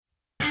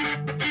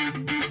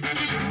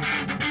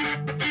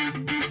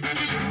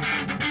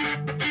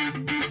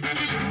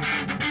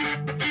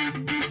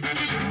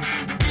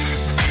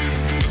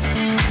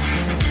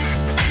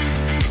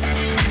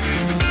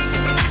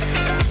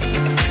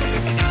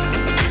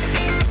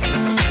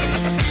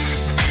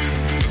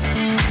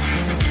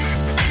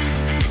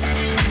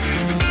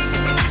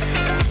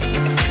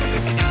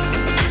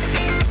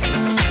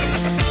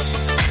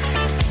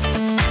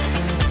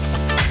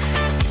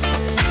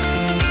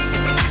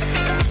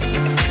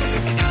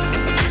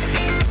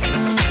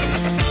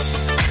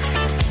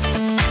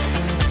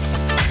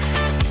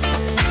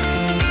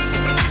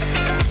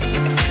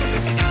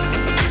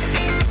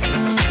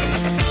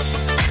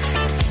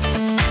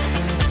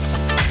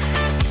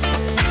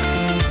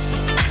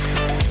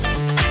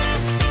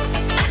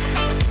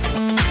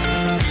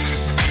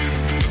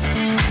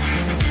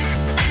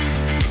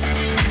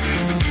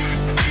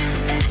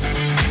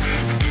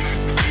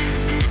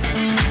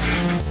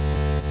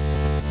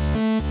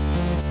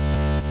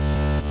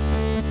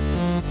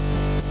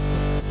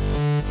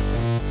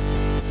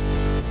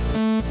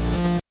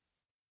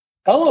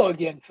Hello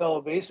again, fellow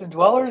basement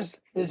dwellers.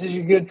 This is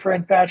your good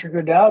friend Patrick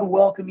O'Dowd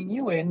welcoming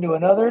you into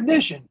another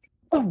edition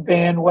of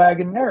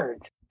Bandwagon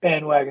Nerds.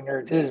 Bandwagon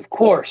Nerds is, of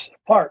course,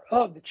 part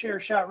of the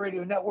Chairshot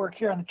Radio Network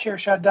here on the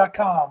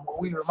Chairshot.com, where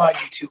we remind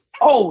you to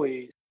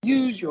always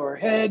use your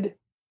head.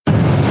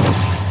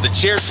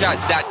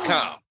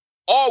 TheChairshot.com.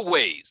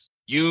 Always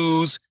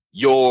use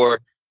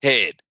your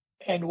head.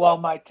 And while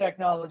my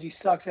technology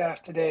sucks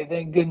ass today,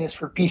 thank goodness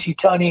for PC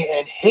Tunney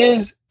and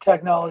his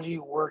technology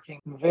working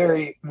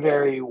very,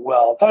 very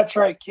well. That's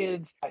right,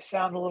 kids. I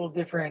sound a little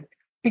different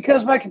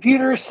because my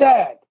computer is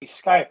sad.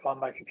 Skype on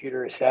my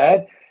computer is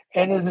sad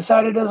and has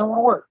decided it doesn't want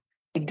to work.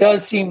 It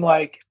does seem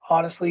like,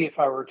 honestly, if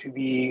I were to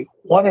be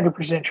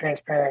 100%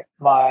 transparent,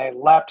 my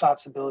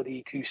laptop's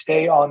ability to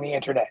stay on the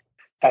internet,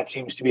 that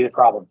seems to be the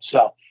problem.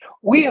 So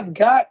we have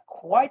got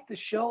quite the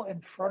show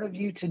in front of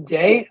you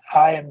today.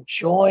 I am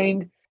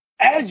joined,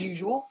 as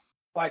usual,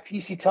 by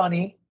PC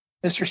Tunney,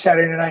 Mr.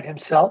 Saturday Night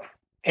himself,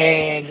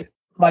 and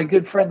my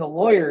good friend, the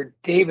lawyer,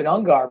 David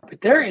Ungar.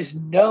 But there is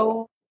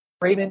no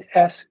Raymond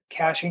S.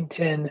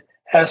 Cashington,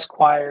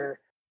 Esquire,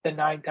 the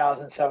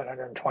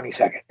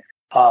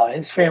 9,722nd.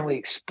 His family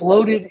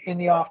exploded in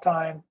the off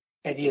time,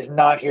 and he is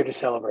not here to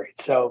celebrate.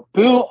 So,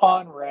 boo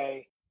on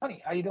Ray.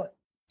 Honey, how you doing?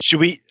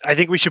 I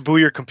think we should boo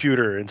your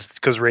computer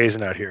because Ray's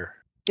not here.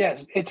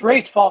 Yes, it's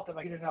Ray's fault that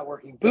my computer's not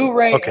working. Boo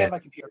Ray Okay. and my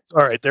computer.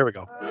 All right, there we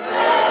go.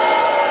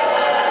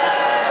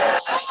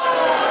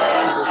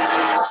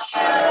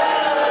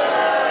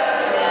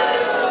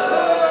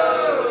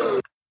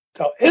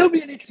 So it'll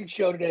be an interesting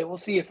show today. We'll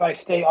see if I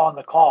stay on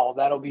the call.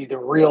 That'll be the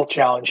real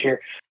challenge here,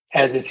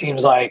 as it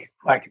seems like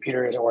my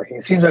computer isn't working.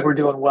 It seems like we're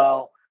doing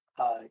well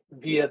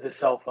via the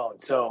cell phone.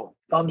 So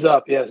thumbs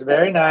up. Yes,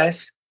 very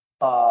nice.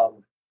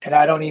 And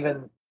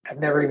I've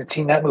never even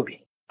seen that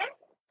movie.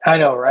 I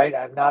know, right?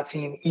 I've not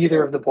seen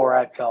either of the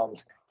Borat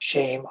films.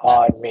 Shame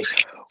on me.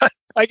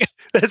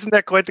 Isn't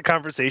that quite the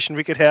conversation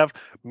we could have?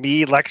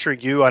 Me lecturing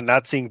you on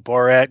not seeing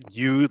Borat,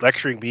 you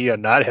lecturing me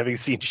on not having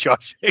seen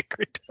Shawshank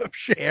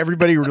Redemption.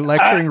 Everybody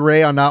lecturing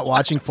Ray on not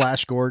watching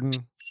Flash Gordon.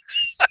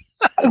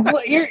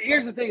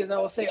 Here's the thing: is I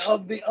will say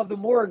of the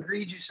more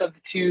egregious of the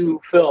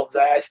two films,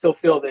 I still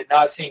feel that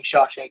not seeing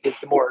Shawshank is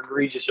the more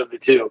egregious of the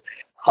two.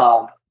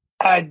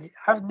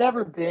 I've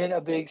never been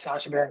a big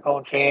Sacha Baron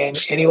Cohen fan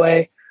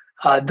anyway,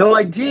 though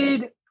I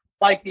did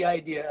like the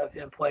idea of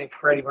him playing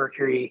Freddie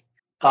Mercury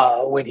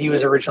when he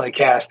was originally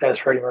cast as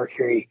Freddie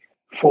Mercury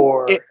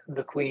for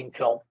the Queen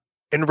film.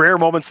 In rare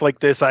moments like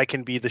this, I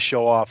can be the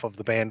show-off of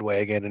the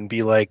bandwagon and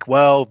be like,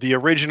 well, the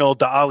original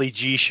The Ali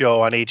G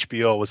show on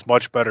HBO was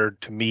much better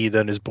to me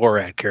than his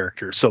Borat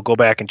character, so go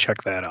back and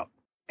check that out.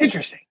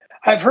 Interesting.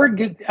 I've heard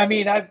good... I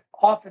mean, I've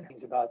often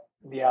things about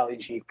the Ali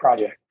G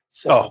project.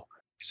 So,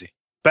 easy.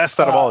 Best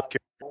out of all its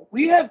characters.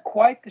 We have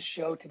quite the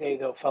show today,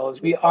 though,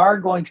 fellas. We are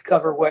going to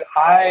cover what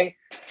I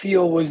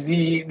feel was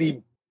the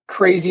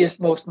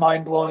craziest, most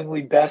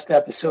mind-blowingly best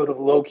episode of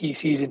Loki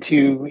Season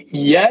 2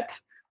 yet.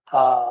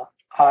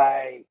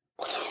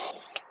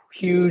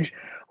 Huge.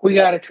 We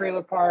got a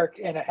trailer park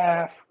and a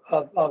half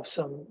of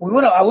some... I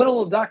went a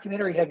little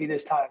documentary heavy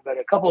this time, but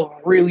a couple of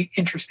really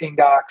interesting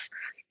docs,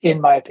 in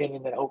my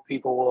opinion, that I hope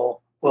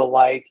people will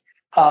like.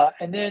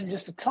 And then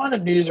just a ton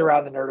of news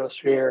around the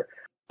nerdosphere.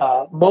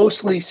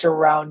 Mostly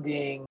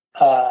surrounding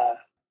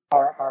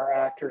our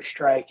actor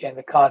strike and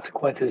the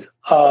consequences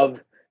of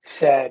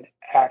said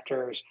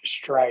actors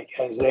strike,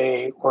 as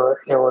there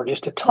were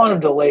just a ton of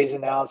delays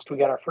announced. We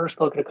got our first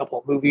look at a couple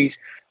of movies,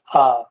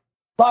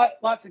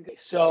 lots of good.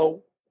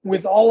 So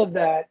with all of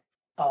that,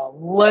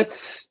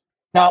 let's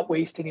not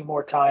waste any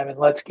more time and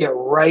let's get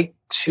right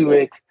to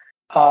it.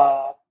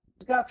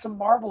 We got some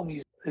Marvel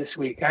music this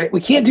week. Right?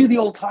 We can't do the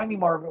old timey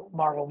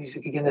Marvel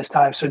music again this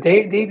time. So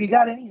Dave, you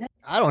got anything?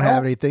 I don't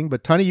have anything,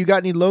 but Tunney, you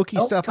got any Loki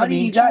stuff?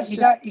 Tunney, you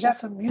got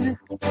some music?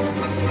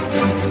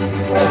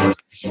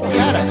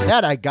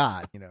 That I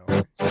got, you know.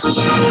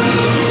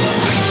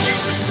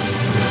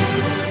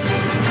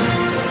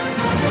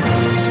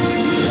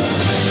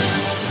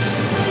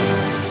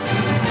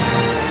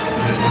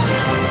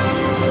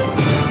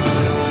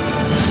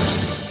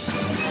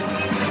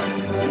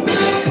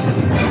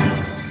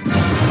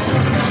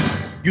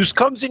 You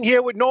comes in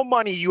here with no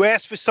money. You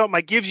ask for something.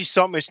 I gives you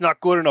something. It's not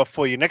good enough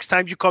for you. Next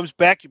time you comes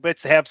back, you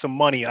better have some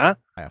money, huh?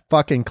 A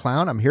fucking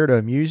clown. I'm here to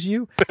amuse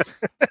you.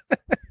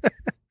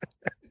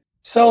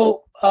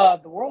 So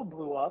the world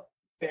blew up,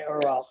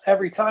 or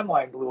every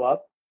timeline blew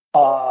up.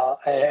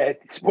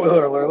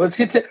 Spoiler alert.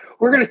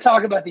 We're going to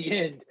talk about the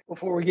end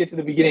before we get to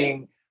the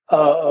beginning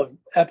of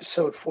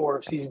episode 4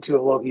 of season 2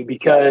 of Loki,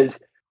 because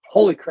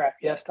holy crap.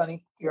 Yes,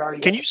 Tunney? You're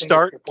already... Can you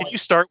start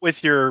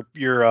with your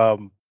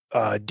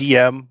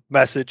DM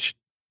message?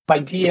 My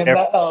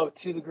DM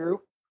to the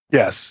group?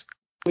 Yes.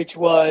 Which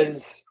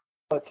was,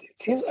 let's see,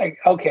 it seems like,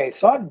 okay,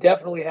 so I'm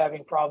definitely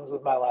having problems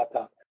with my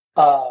laptop.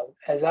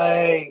 As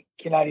I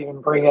cannot even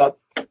bring up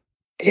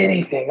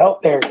anything. Oh,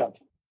 there it comes.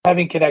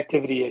 Having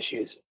connectivity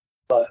issues.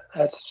 But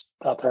that's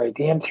not the right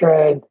DM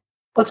thread.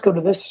 Let's go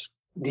to this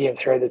DM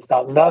thread that's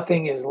not.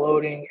 Nothing is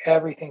loading.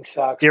 Everything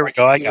sucks. Here we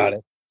go. I got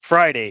it.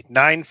 Friday,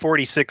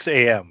 9:46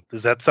 a.m.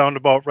 Does that sound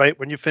about right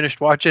when you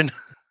finished watching?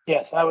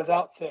 Yes, I was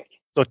out sick.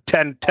 So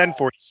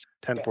 10:40, Yes,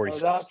 10:46. I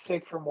was out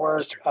sick from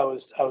work. I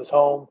was home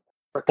Ho-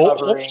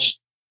 recovering.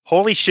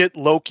 Holy shit,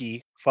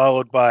 Loki,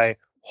 followed by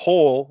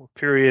whole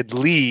period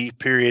Lee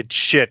period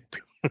shit.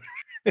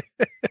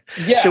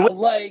 Yeah,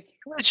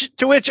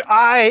 to which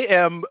I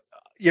am,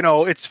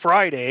 it's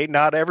Friday.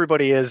 Not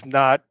everybody is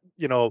not,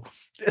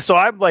 so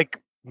I'm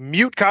like,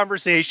 mute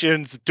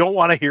conversations. Don't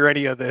want to hear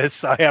any of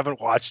this. I haven't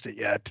watched it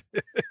yet.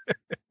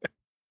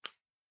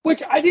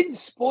 which I didn't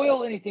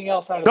spoil anything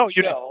else out of No, the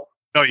you show.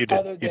 No, you didn't.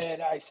 Other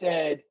than I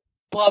said,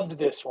 loved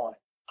this one.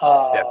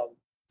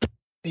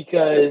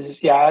 Because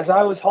as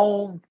I was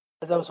home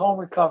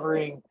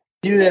recovering,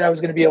 knew that I was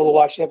going to be able to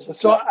watch the episode.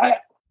 So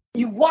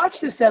you watch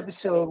this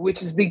episode, which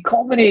has been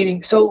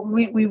culminating. So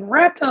we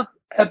wrapped up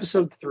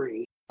episode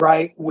 3,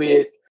 right,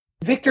 with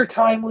Victor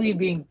Timely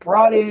being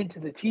brought into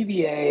the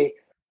TVA.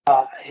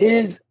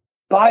 His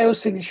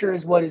biosignature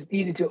is what is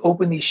needed to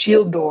open these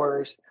shield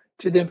doors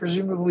to then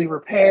presumably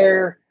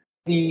repair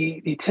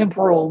the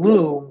temporal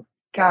loom.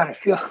 God, I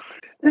feel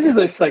this is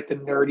just like the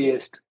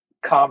nerdiest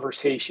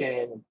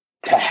conversation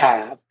to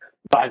have,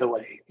 by the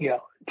way.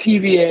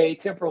 TVA,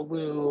 temporal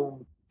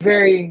loom,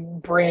 varying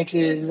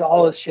branches,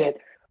 all this shit.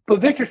 But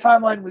Victor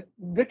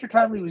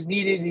Timely was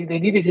needed. They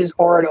needed his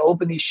aura to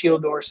open these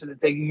shield doors so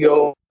that they could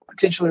go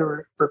potentially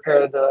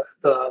repair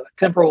the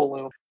temporal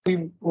loom.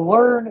 We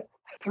learn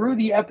through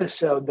the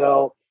episode,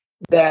 though,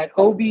 that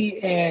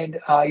Obi and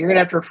you're going to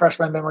have to refresh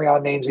my memory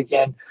on names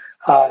again.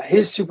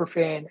 His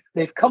superfan,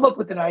 they've come up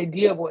with an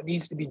idea of what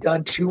needs to be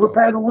done to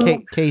repair the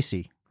loom.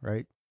 Casey,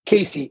 right?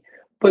 Casey,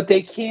 but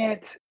they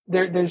can't.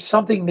 There's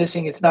something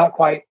missing. It's not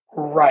quite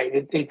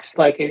right. It's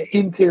like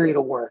in theory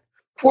it'll work.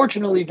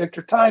 Fortunately,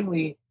 Victor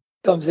Timely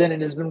comes in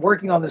and has been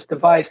working on this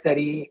device that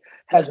he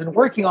has been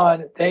working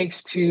on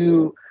thanks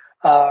to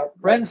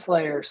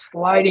Renslayer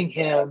sliding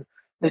him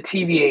the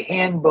TVA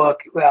handbook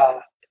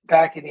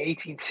back in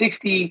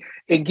 1860.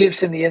 It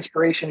gives him the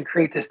inspiration to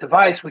create this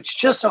device, which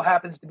just so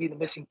happens to be the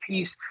missing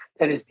piece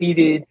that is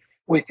needed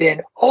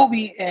within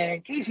Obi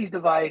and Casey's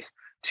device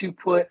to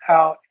put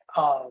out,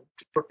 to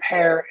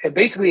repair and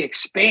basically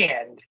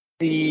expand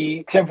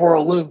the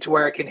temporal loom to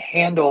where it can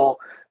handle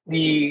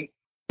the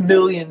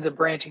millions of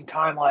branching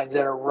timelines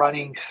that are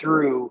running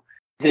through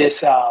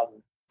this,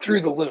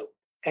 through the loom.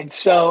 And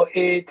so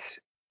it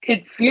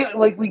feels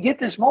like we get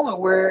this moment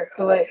where,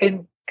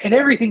 and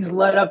everything's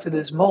led up to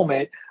this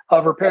moment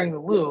of repairing the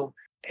loom.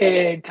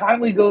 And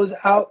Timely goes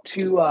out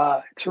to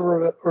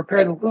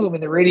repair the loom,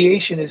 and the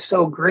radiation is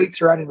so great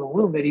surrounding the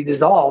loom that he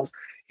dissolves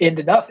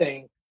into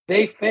nothing.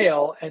 They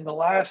fail, and the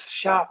last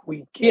shot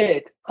we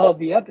get of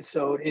the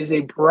episode is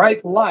a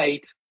bright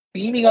light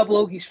beaming up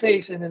Loki's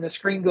face, and then the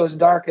screen goes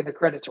dark and the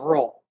credits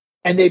roll.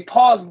 And they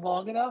pause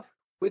long enough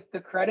with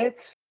the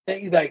credits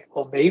that you're like,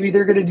 well, maybe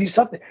they're going to do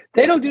something.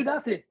 They don't do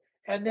nothing.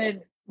 And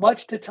then,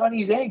 much to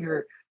Tunney's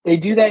anger, they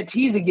do that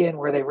tease again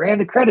where they ran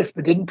the credits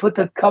but didn't put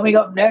the coming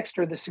up next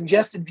or the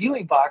suggested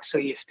viewing box. So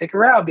you stick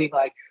around being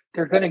like,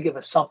 they're going to give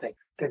us something.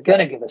 They're going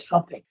to give us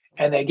something.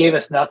 And they gave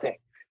us nothing.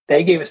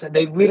 They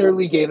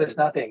literally gave us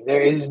nothing.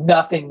 There is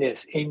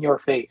nothingness in your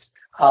face.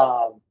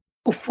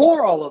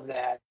 Before all of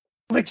that,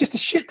 like just a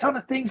shit ton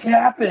of things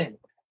happen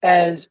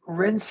as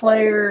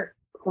Renslayer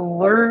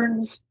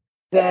learns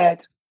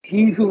that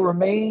he who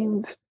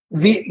remains,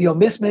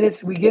 Miss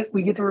Minutes, we get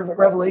the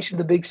revelation,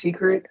 the big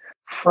secret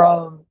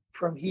from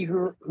He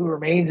Who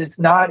Remains. It's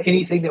not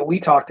anything that we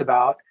talked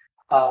about.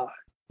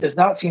 Does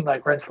not seem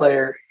like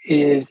Renslayer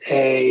is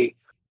a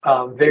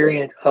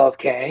variant of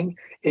Kang.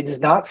 It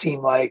does not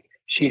seem like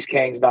she's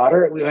Kang's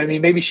daughter. I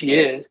mean, maybe she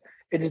is.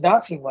 It does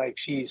not seem like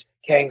she's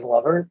Kang's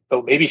lover,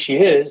 though maybe she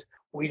is.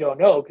 We don't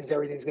know because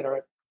everything's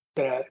gonna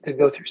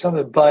go through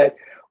something. But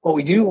what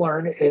we do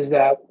learn is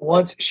that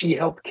once she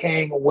helped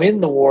Kang win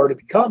the war to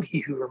become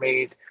He Who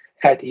Remains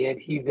at the end,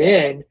 he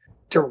then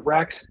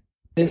directs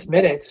Miss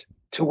Minutes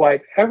to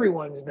wipe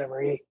everyone's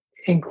memory,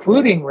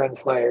 including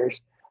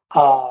Renslayer's,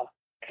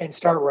 and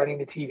start running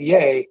the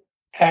TVA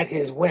at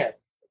his whim.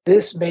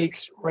 This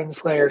makes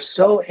Renslayer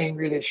so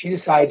angry that she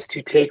decides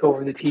to take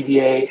over the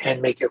TVA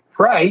and make it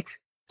right.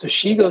 So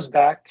she goes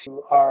back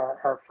to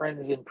our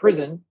friends in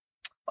prison,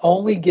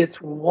 only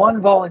gets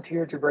one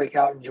volunteer to break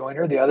out and join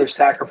her. The others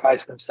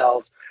sacrifice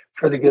themselves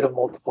for the good of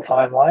multiple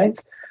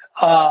timelines.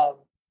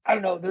 I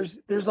don't know.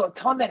 There's a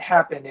ton that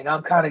happened, and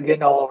I'm kind of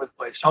getting all over the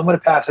place. So I'm going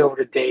to pass over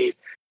to Dave.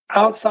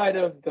 Outside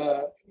of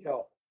the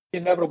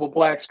inevitable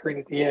black screen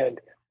at the end,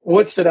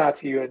 what stood out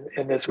to you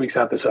in this week's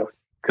episode?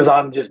 Because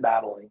I'm just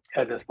babbling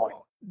at this point.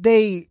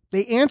 They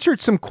answered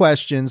some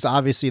questions.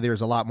 Obviously,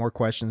 there's a lot more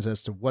questions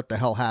as to what the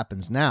hell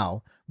happens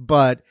now.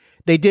 But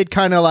they did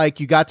kind of like,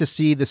 you got to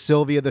see the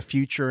Sylvia of the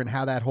future and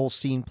how that whole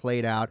scene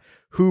played out.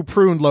 Who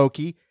pruned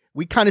Loki?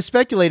 We kind of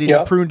speculated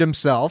he pruned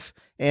himself.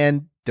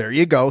 And there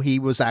you go. He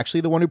was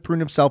actually the one who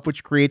pruned himself,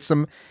 which creates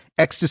some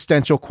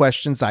existential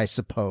questions, I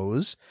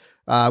suppose,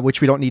 which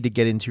we don't need to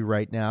get into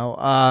right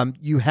now.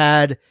 You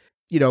had,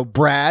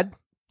 Brad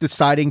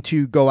deciding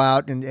to go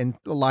out and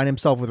align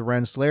himself with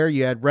Renslayer.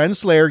 You had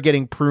Renslayer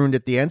getting pruned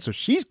at the end, so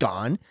she's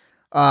gone,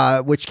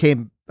 which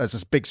came as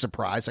a big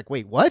surprise. Like,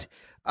 wait, what?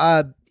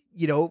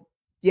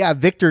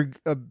 Victor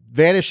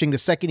vanishing the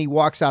second he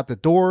walks out the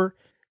door.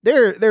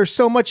 There's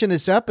so much in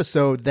this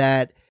episode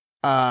that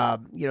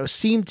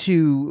seemed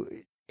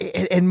to,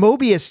 and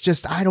Mobius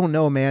just, I don't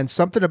know, man.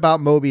 Something about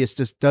Mobius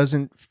just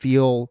doesn't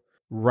feel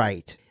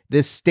right.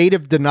 This state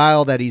of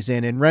denial that he's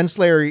in, and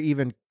Renslayer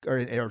even,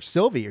 or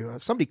Sylvie,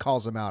 somebody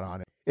calls him out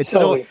on it. It's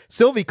Sylvie.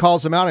 Sylvie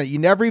calls him out on it. You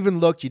never even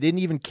looked. You didn't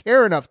even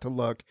care enough to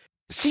look.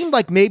 It seemed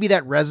like maybe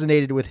that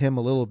resonated with him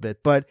a little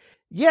bit. But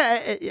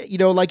yeah,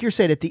 like you're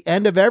saying, at the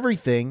end of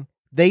everything,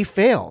 they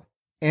fail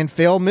and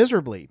fail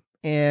miserably.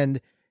 And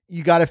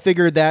you got to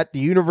figure that the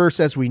universe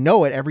as we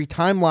know it, every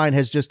timeline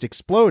has just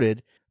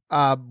exploded.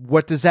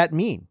 What does that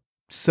mean?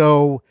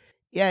 So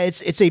yeah,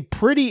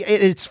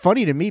 it's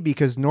funny to me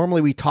because normally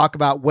we talk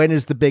about when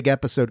is the big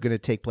episode going to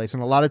take place.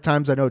 And a lot of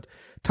times I know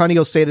Tony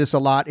will say this a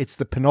lot. It's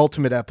the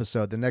penultimate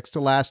episode, the next to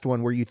last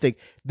one where you think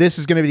this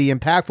is going to be the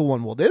impactful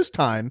one. Well, this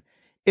time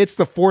it's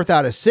the 4th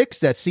out of 6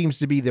 that seems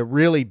to be the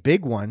really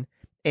big one.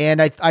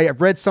 And I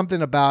read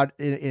something about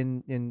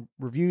in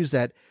reviews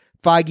that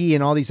Feige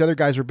and all these other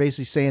guys are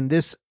basically saying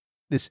this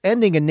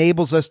ending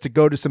enables us to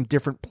go to some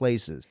different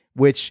places,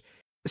 which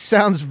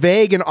sounds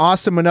vague and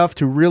awesome enough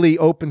to really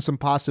open some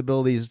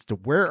possibilities to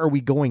where are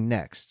we going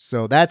next.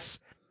 So that's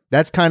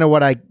kind of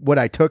what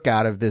I took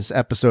out of this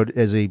episode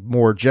as a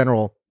more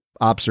general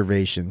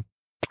observation.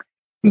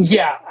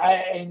 Yeah,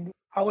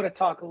 I want to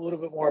talk a little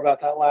bit more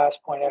about that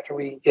last point after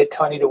we get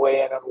Tony to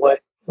weigh in on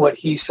what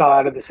he saw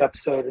out of this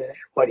episode and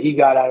what he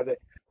got out of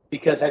it,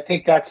 because I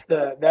think that's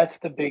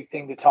the big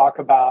thing to talk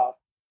about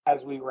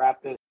as we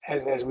wrap this,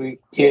 as we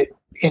get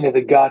into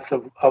the guts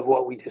of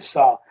what we just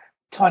saw.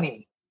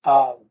 Tony,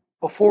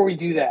 before we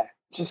do that,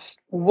 just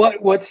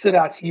what stood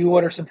out to you?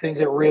 What are some things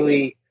that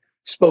really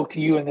spoke to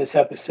you in this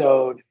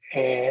episode?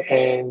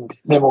 And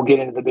then we'll get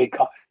into the big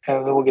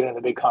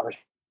conversation.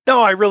 No,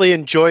 I really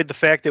enjoyed the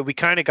fact that we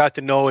kind of got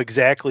to know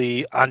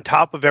exactly, on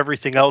top of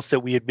everything else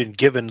that we had been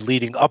given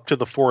leading up to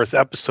the 4th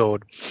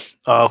episode,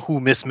 who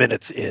Miss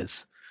Minutes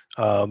is.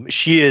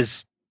 She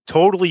is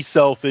totally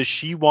selfish.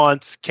 She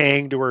wants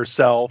Kang to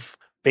herself.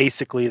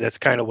 Basically, that's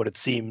kind of what it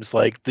seems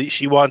like.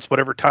 She wants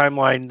whatever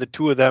timeline the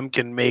two of them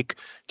can make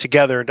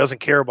together and doesn't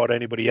care about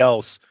anybody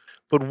else.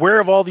 But where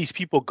have all these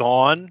people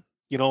gone?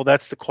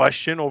 That's the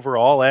question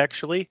overall,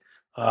 actually.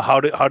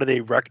 How do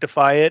they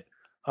rectify it?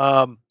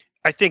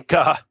 I think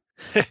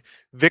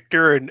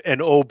Victor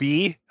and OB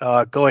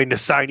going to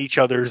sign each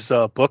other's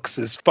books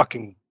is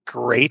fucking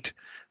great.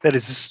 That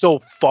is so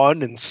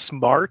fun and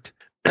smart.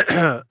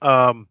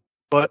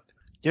 But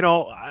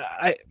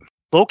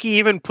Loki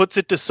even puts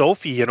it to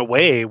Sophie in a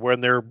way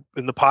when they're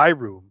in the pie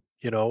room.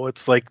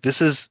 It's like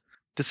this is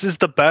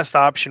the best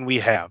option we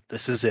have.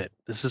 This is it.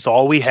 This is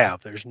all we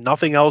have. There's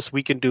nothing else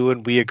we can do,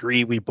 and we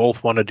agree we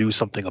both want to do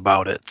something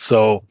about it.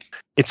 So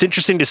it's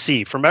interesting to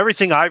see. From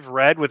everything I've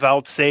read,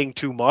 without saying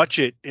too much,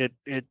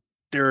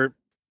 there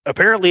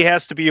apparently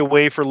has to be a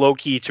way for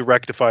Loki to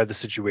rectify the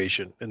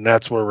situation, and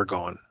that's where we're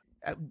going.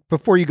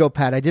 Before you go,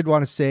 Pat, I did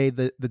want to say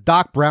the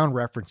Doc Brown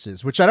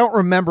references, which I don't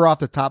remember off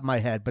the top of my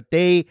head, but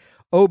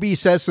OB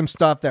says some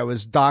stuff that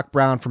was Doc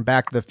Brown from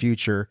Back to the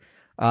Future.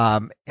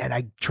 And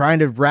I'm trying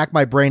to rack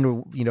my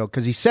brain,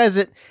 because he says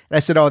it, and I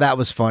said, "Oh, that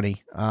was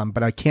funny,"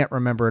 but I can't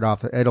remember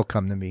it it'll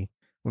come to me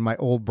when my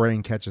old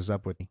brain catches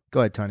up with me. Go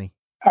ahead, Tony.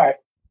 All right.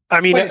 I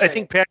mean, I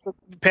think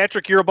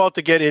Patrick, you're about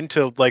to get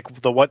into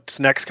like the what's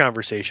next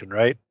conversation,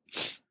 right?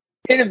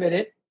 In a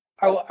minute.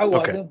 I wasn't,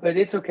 okay. But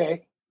it's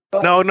okay.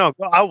 No,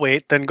 I'll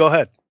wait. Then go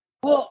ahead.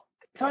 Well,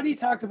 Tony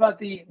talked about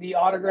the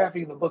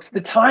autographing of the books,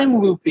 the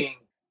time looping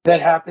that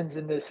happens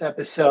in this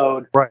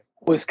episode. Right.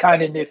 Was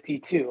kind of nifty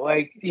too.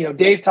 Like,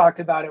 Dave talked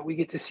about it. We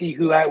get to see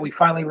we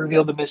finally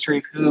revealed the mystery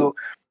of who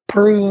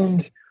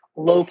pruned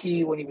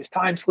Loki when he was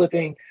time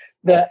slipping.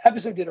 The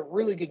episode did a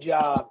really good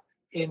job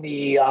in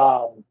the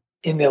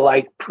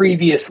like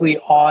previously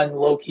on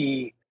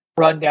Loki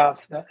rundown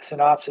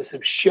synopsis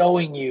of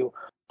showing you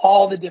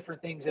all the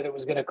different things that it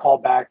was going to call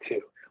back to,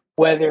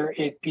 whether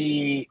it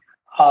be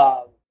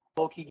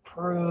Loki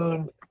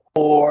pruned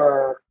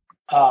or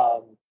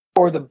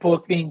the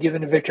book being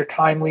given to Victor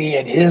Timely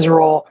and his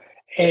role.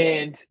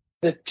 And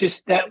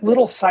just that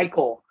little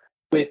cycle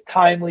with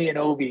Timely and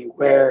Obi,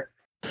 where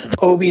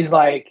Obi's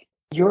like,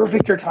 "You're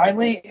Victor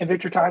Timely," and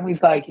Victor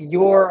Timely's like,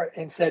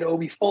 and said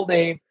Obi's full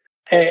name.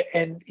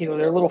 And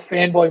their little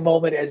fanboy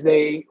moment as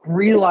they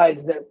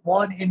realize that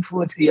one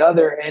influenced the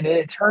other. And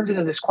it turns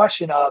into this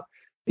question of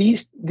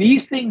these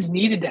things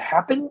needed to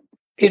happen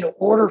in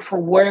order for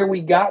where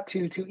we got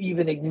to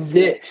even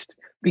exist,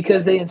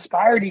 because they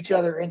inspired each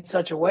other in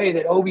such a way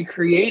that Obi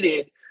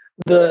created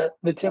the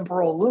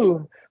temporal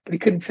loom, but he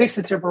couldn't fix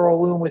the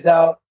temporal loom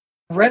without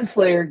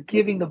Renslayer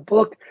giving the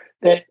book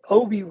that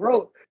Obi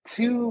wrote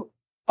to.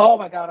 Oh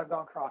my God, I've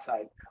gone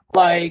cross-eyed.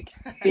 Like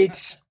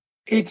it's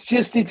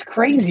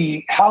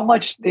crazy how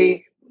much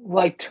they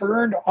like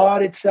turned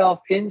on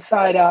itself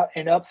inside out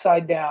and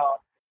upside down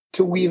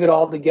to weave it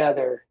all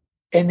together.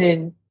 and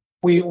then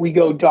we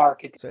go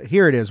dark. So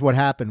here it is. What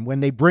happened when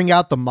they bring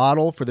out the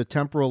model for the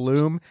temporal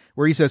loom,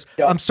 where he says,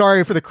 Yep. "I'm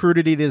sorry for the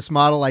crudity of this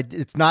model.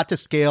 It's not to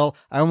scale.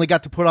 I only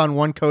got to put on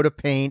one coat of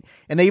paint."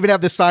 And they even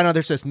have this sign on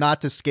there that says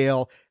 "not to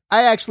scale."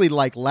 I actually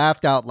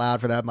laughed out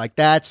loud for that. I'm like,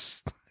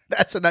 that's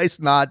a nice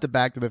nod to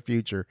Back to the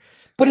Future.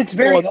 But it's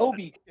very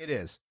Moby. It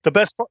is. The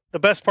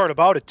best part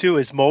about it too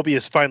is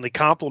Mobius finally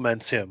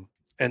compliments him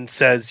and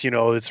says,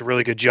 it's a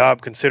really good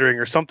job considering,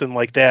 or something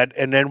like that.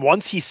 And then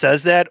once he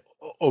says that,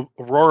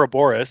 Aurora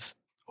Boreas,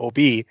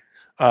 OB,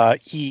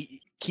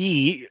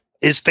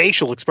 his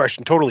facial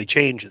expression totally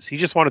changes. He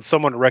just wanted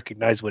someone to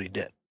recognize what he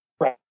did.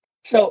 Right.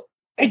 So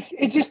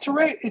it's just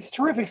terrific. It's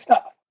terrific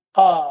stuff.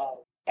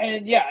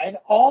 And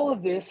all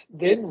of this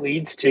then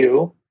leads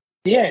to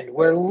the end,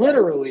 where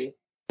literally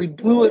we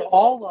blew it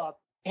all up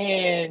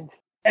and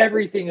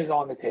everything is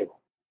on the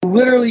table.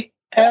 Literally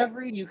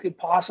everything you could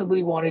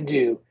possibly want to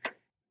do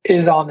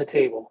is on the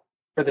table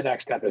for the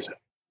next episode.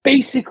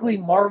 Basically,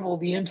 Marvel,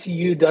 the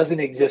MCU doesn't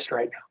exist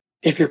right now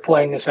if you're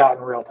playing this out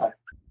in real time.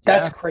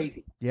 That's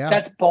crazy. Yeah.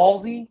 That's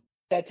ballsy.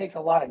 That takes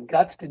a lot of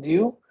guts to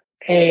do.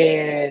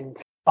 And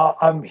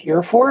I'm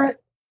here for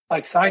it.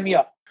 Like, sign me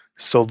up.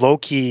 So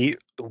Loki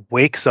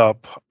wakes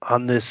up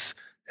on this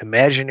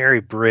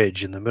imaginary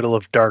bridge in the middle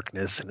of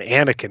darkness, and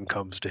Anakin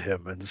comes to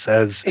him and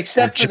says,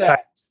 Except for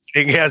that.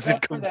 Thing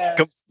hasn't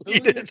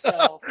completed.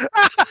 Yourself.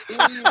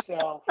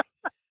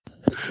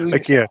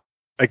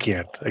 I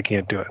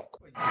can't do it.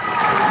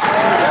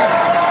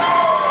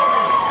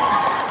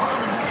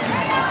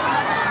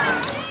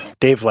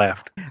 Dave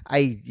laughed.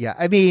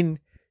 I mean,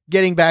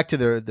 getting back to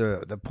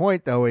the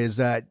point though, is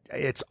that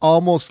it's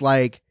almost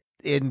like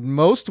in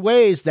most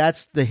ways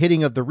that's the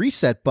hitting of the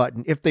reset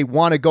button if they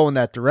want to go in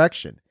that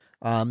direction.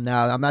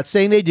 Now I'm not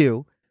saying they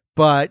do,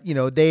 but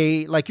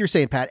they, like you're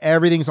saying, Pat,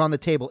 everything's on the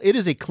table. It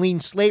is a clean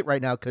slate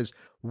right now, because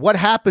what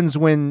happens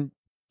when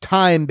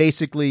time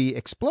basically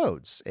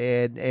explodes?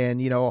 And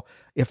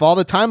if all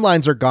the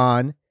timelines are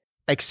gone,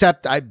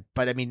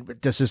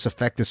 does this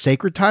affect the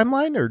sacred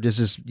timeline, or does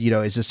this,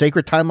 is the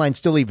sacred timeline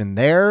still even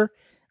there?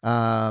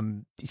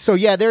 So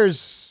yeah,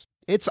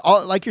 it's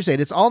all, like you're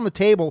saying, it's all on the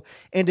table.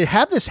 And to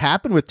have this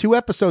happen with 2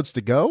 episodes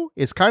to go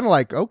is kind of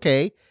like,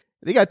 okay,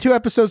 they got 2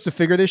 episodes to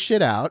figure this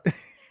shit out.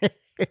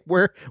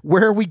 Where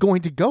are we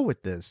going to go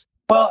with this?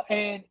 Well,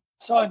 and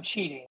so I'm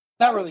cheating.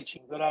 Not really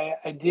cheating, but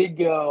I did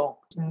go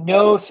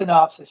no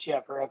synopsis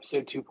yet for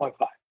episode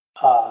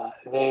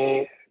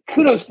 2.5.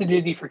 Kudos to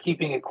Disney for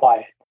keeping it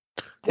quiet.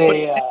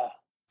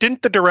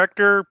 Didn't the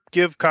director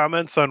give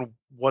comments on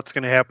what's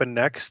going to happen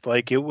next?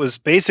 Like, it was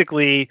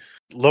basically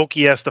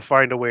Loki has to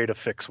find a way to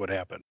fix what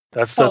happened.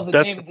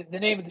 The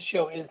name of the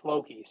show is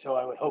Loki, so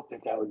I would hope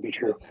that would be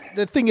true.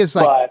 The thing is,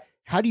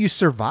 how do you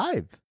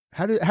survive?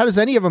 How does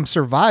any of them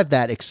survive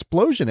that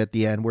explosion at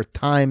the end where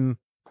time?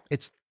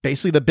 It's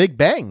basically the Big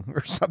Bang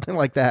or something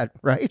like that,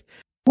 right?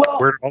 Well,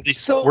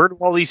 where do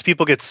all these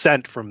people get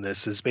sent from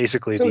this? Is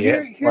basically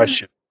the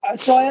question.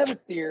 So I have a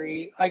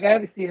theory. Like, I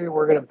have a theory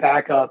we're going to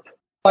back up.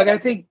 Like,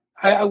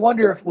 I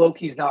wonder if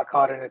Loki's not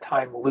caught in a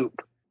time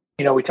loop.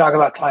 We talk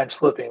about time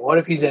slipping. What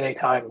if he's in a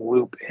time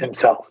loop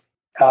himself,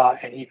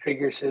 and he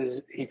figures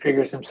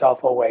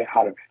himself a way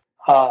out of it?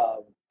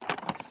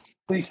 At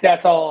least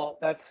that's all.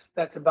 That's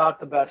about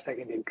the best I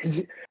can do,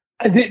 because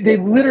they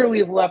literally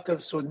have left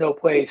us with no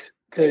place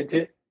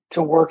to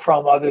work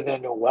from other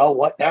than, well,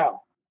 what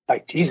now?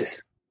 Like,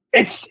 Jesus,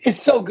 it's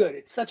so good.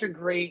 It's such a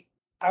great.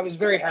 I was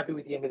very happy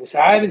with the end of this.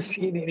 I haven't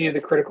seen any of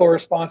the critical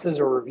responses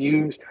or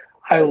reviews.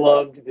 I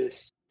loved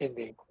this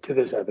ending to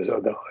this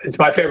episode, though. It's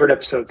my favorite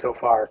episode so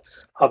far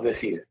of this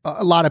season.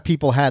 A lot of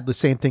people had the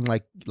same thing,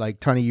 like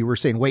Tony, you were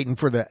saying, waiting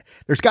for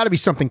there's got to be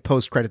something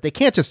post-credit. They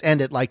can't just end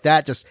it like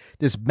that, just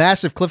this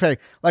massive cliffhanger.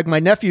 Like, my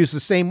nephew's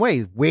the same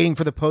way, waiting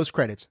for the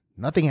post-credits.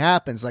 Nothing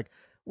happens. Like,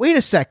 wait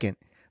a second.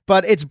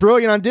 But it's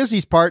brilliant on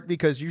Disney's part,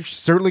 because you're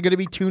certainly going to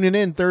be tuning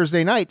in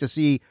Thursday night to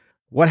see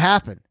what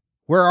happened.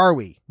 Where are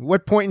we?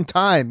 What point in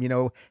time?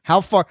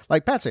 How far,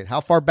 like Pat said, how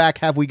far back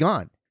have we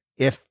gone?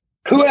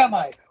 Who am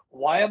I?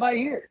 Why am I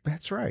here?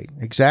 That's right.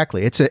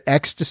 Exactly. It's an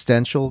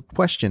existential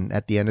question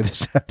at the end of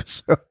this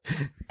episode.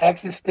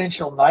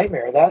 Existential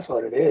nightmare. That's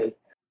what it is.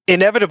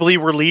 Inevitably,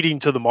 we're leading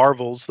to the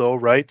Marvels, though,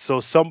 right? So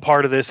some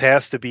part of this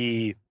has to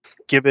be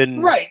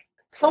given. Right.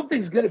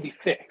 Something's going to be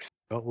fixed.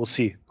 Well, we'll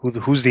see.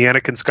 Who's the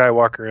Anakin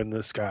Skywalker in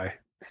this guy?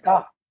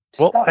 Stop.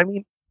 I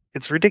mean,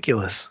 it's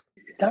ridiculous.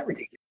 It's not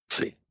ridiculous.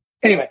 Let's see.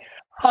 Anyway,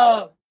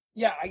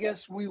 yeah, I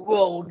guess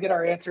we'll get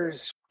our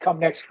answers come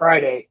next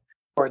Friday,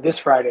 or this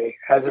Friday,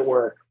 as it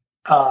were,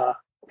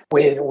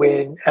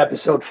 when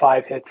episode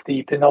 5 hits,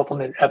 the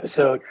penultimate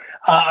episode.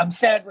 I'm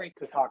sad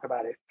to talk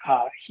about it.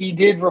 He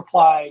did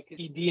reply.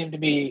 He DM'd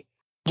me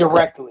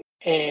directly,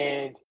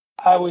 and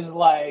I was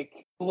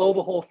like, blow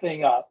the whole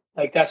thing up.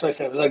 Like, that's what I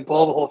said. It was like,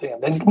 blow the whole thing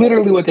up. That's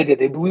literally what they did.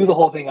 They blew the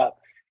whole thing up.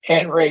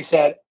 And Ray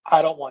said,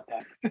 I don't want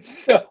that.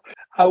 So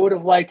I would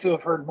have liked to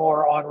have heard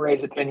more on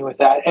Ray's opinion with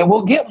that. And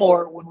we'll get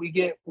more when we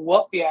get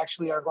what we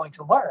actually are going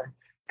to learn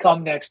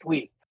come next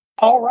week.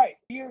 All right.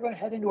 We are going to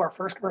head into our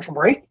first commercial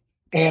break.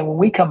 And when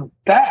we come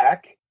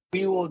back,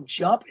 we will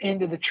jump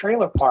into the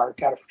trailer park.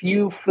 Got a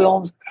few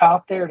films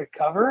out there to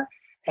cover,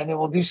 and then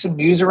we'll do some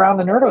news around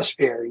the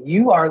nerdosphere.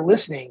 You are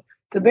listening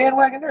to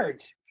Bandwagon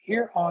Nerds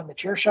here on the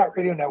Chairshot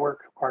Radio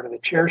Network, part of the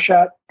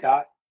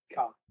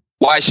Chairshot.com.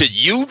 Why should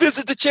you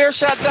visit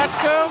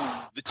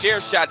thechairshot.com?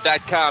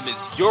 Thechairshot.com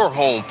is your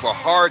home for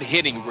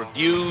hard-hitting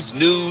reviews,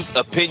 news,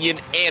 opinion,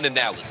 and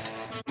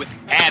analysis with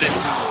attitude.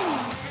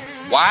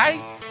 Why?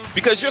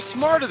 Because you're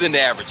smarter than the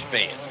average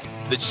fan.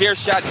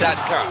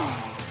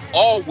 Thechairshot.com.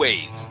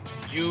 Always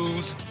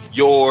use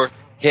your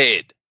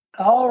head.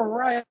 All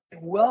right.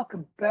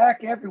 Welcome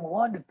back,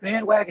 everyone, to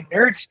Bandwagon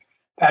Nerds.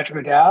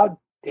 Patrick O'Dowd,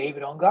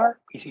 David Ungar,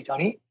 PC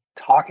Tony,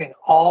 talking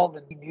all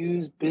the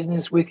news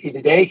business with you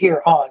today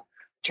here on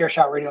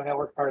Chairshot Radio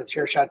Network, part of the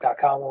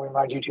Chairshot.com. We'll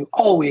remind you to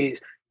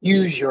always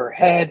use your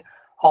head.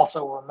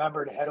 Also,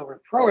 remember to head over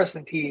to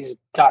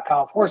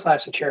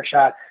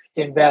ProWrestlingTees.com/thechairshot.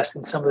 Invest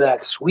in some of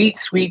that sweet,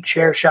 sweet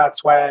Chairshot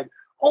swag.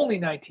 Only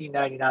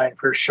 $19.99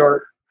 for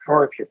short.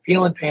 Or if you're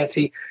feeling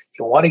fancy,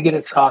 you want to get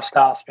it soft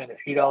style, spend a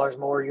few dollars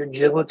more. Your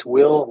giblets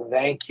will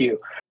thank you.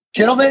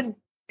 Gentlemen,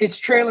 it's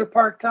trailer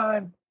park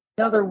time.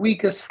 Another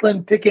week of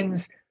slim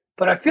pickings,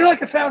 but I feel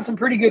like I found some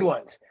pretty good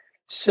ones.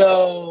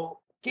 So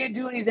can't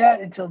do any of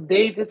that until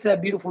Dave hits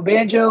that beautiful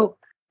banjo.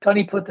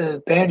 Tony put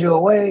the banjo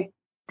away.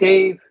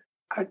 Dave,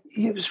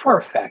 it was for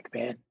effect,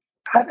 man.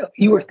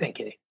 You were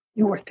thinking it.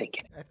 You were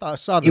thinking it. I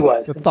saw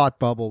the thought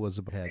bubble was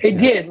ahead. It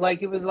did.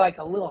 Like, it was like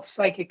a little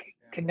psychic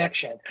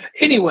connection.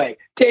 Anyway,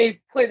 Dave,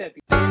 play that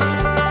beat.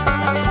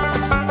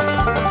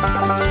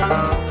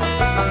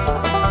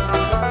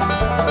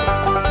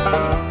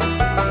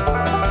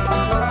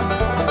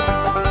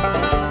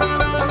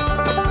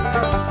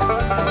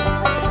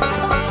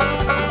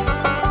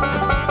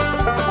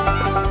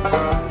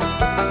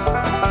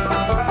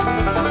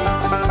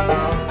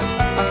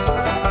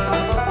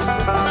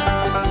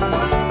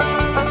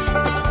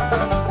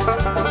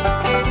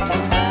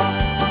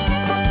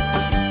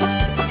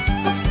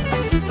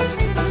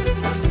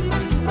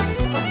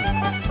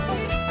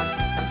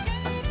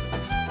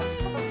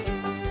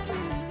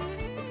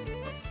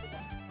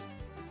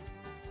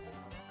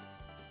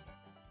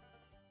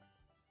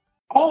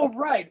 All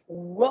right,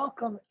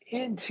 welcome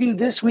into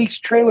this week's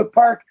trailer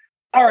park.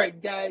 All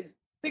right, guys,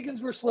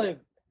 pickings were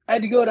slim. I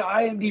had to go to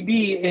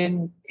IMDb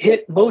and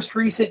hit most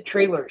recent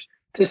trailers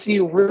to see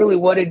really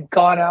what had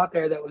gone out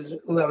there that was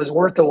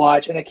worth the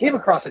watch. And I came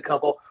across a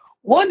couple.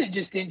 One that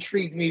just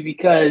intrigued me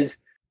because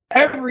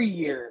every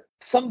year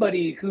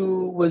somebody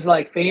who was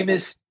like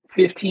famous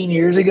 15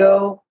 years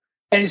ago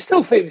and is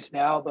still famous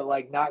now, but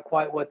like not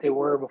quite what they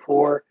were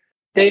before,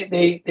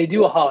 they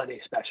do a holiday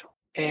special.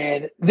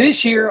 And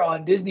this year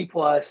on Disney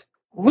Plus,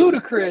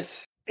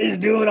 Ludacris is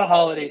doing a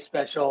holiday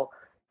special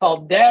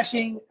called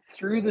Dashing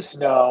Through the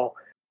Snow,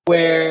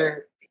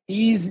 where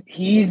he's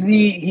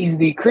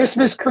the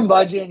Christmas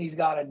curmudgeon. He's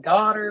got a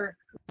daughter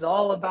who's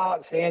all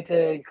about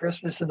Santa and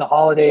Christmas and the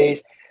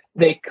holidays.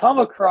 They come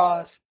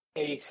across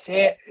a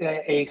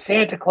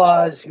Santa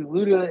Claus who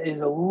Luda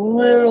is a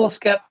little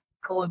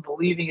skeptical and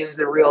believing is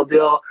the real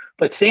deal,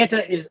 but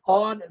Santa is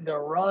on the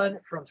run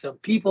from some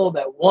people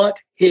that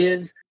want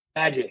his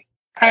magic.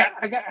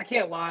 I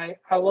can't lie.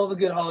 I love a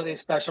good holiday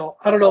special.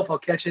 I don't know if I'll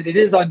catch it. It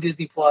is on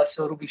Disney Plus,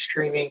 so it'll be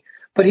streaming.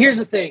 But here's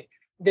the thing.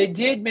 They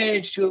did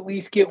manage to at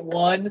least get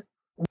one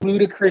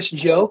ludicrous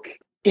joke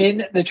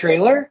in the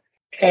trailer.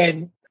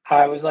 And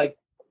I was like,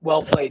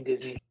 well played,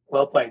 Disney.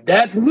 Well played.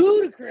 That's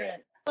ludicrous.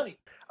 Funny.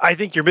 I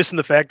think you're missing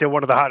the fact that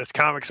one of the hottest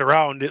comics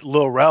around,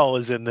 Lil Rel,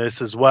 is in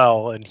this as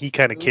well, and he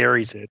kind of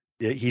carries it.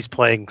 He's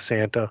playing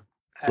Santa.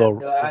 I'm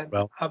 45,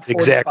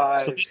 exactly.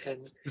 So this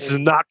is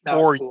not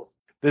for you.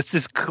 This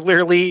is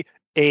clearly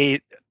a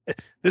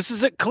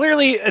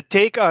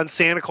take on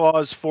Santa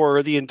Claus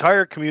for the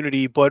entire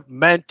community, but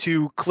meant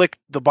to click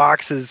the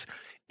boxes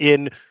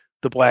in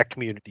the Black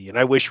community. And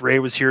I wish Ray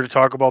was here to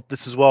talk about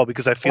this as well,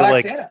 because I feel Black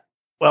like Santa.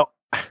 Well,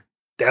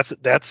 that's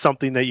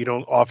something that you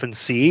don't often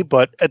see,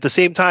 but at the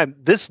same time,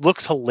 this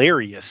looks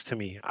hilarious to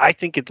me. I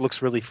think it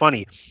looks really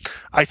funny.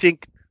 I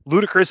think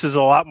Ludacris is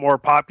a lot more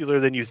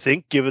popular than you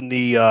think, given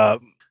the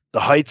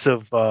heights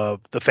of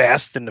the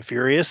Fast and the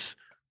Furious.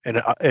 And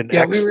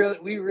yeah, we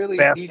really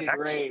needed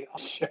Ray on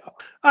the show.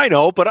 I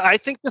know, but I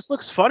think this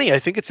looks funny. I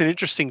think it's an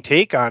interesting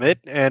take on it,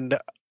 and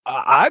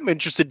I'm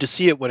interested to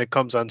see it when it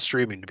comes on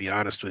streaming, to be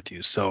honest with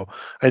you. So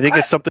I think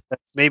it's something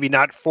that's maybe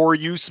not for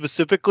you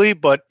specifically,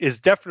 but is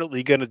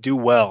definitely going to do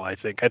well. I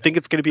think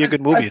it's going to be a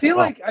good movie. I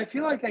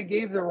feel like I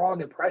gave the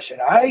wrong impression.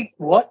 I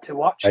want to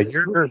watch this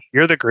movie.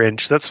 You're the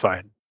Grinch. That's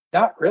fine.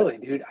 Not really,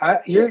 dude.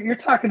 You're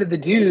talking to the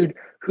dude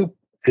who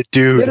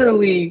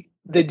literally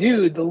the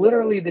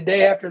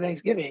day after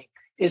Thanksgiving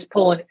is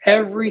pulling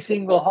every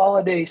single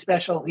holiday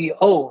special he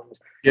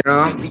owns.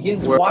 Yeah. He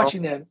begins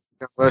watching them.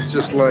 That's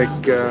just like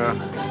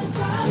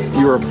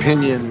your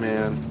opinion,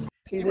 man.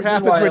 See, what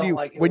happens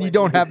when you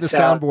don't have the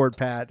soundboard,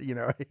 Pat? You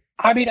know.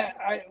 I mean,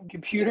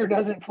 computer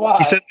doesn't fly.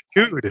 He said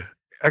the dude.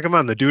 Come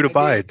on, the dude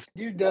abides.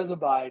 Dude does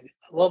abide.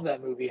 I love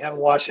that movie. Haven't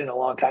watched it in a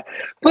long time.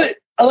 But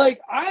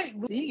like I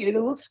see it. It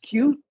looks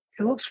cute.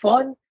 It looks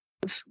fun.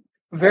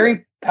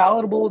 very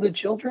palatable to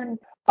children.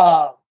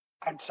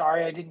 I'm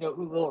sorry, I didn't know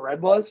who Lil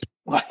Red was.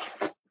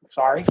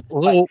 Sorry.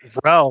 Lil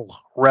Rel.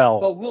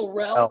 But Will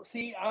Rel, Rel.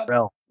 see, I'm,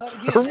 Rel.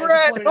 again, as you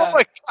Red. pointed Oh out,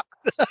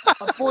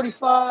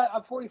 my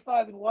I'm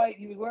 45 in white.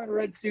 He was wearing a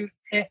red suit.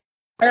 I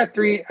got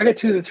 2 of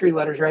the 3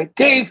 letters right.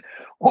 Dave,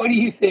 what do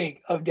you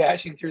think of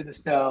Dashing Through the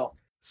Snow?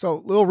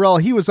 So Lil Rel,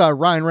 he was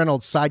Ryan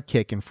Reynolds'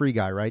 sidekick in Free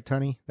Guy, right,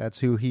 Tony? That's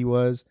who he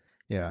was.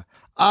 Yeah.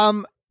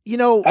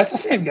 That's the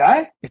same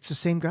guy. It's the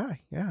same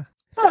guy. Yeah.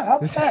 Oh, how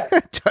about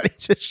that? Tony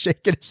just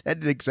shaking his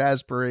head in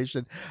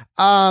exasperation.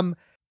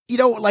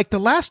 Like the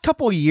last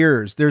couple of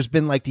years, there's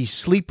been like these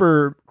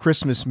sleeper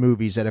Christmas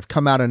movies that have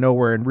come out of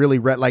nowhere and really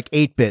like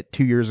 8-Bit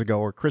 2 years ago,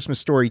 or Christmas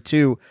Story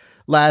 2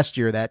 last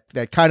year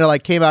that kind of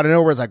like came out of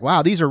nowhere. It's like,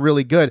 wow, these are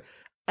really good.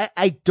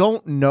 I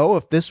don't know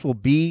if this will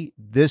be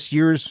this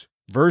year's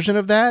version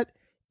of that.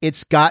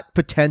 It's got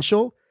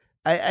potential.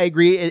 I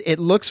agree. It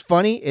looks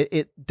funny.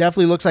 It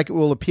definitely looks like it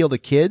will appeal to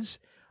kids.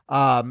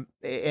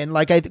 And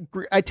like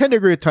I tend to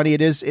agree with Tony.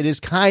 It is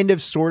kind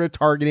of sort of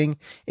targeting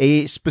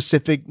a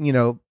specific,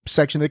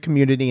 section of the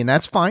community, and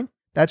that's fine.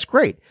 That's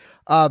great.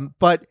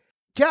 But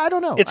yeah, I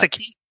don't know. It's a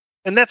key,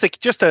 and that's a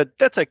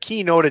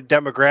keynoted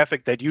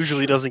demographic that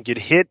usually doesn't get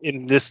hit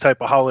in this type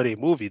of holiday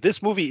movie.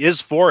 This movie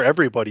is for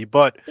everybody,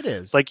 but it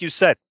is, like you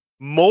said,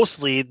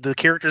 mostly the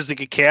characters that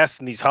get cast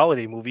in these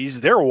holiday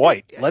movies, they're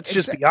white. Let's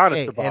just be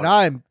honest about it. And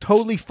I'm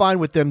totally fine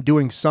with them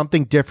doing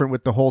something different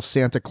with the whole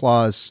Santa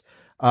Claus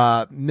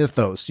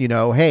mythos.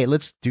 Hey,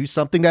 let's do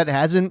something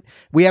that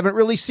we haven't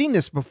really seen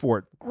this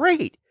before.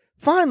 Great.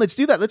 Fine, let's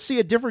do that. Let's see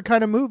a different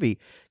kind of movie.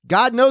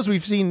 God knows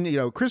we've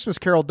seen, Christmas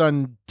Carol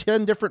done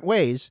 10 different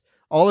ways,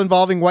 all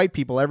involving white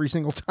people every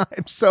single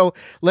time. So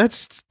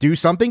let's do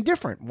something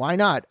different. Why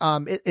not?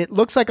 It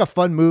looks like a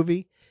fun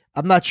movie.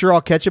 I'm not sure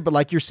I'll catch it, but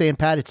like you're saying,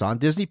 Pat, it's on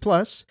Disney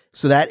Plus.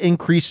 So that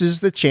increases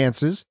the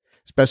chances,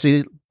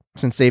 especially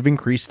since they've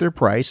increased their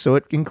price. So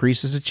it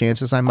increases the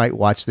chances I might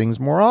watch things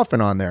more often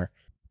on there.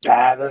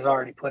 There's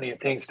already plenty of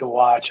things to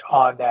watch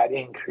on that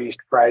increased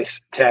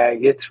price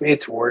tag.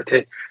 It's worth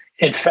it.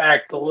 In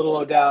fact, the Little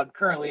O'Dowd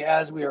currently,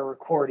 as we are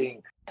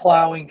recording,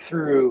 plowing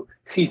through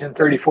season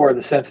 34 of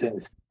The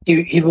Simpsons.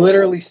 He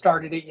literally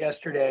started it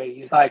yesterday.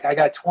 He's like, I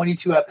got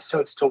 22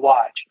 episodes to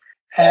watch.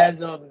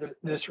 As of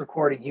this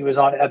recording, he was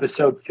on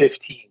episode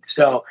 15.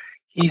 So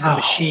he's a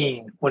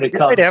machine when it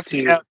comes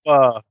to...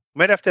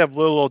 might have to have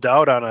Lil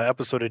O'Dowd on an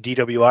episode of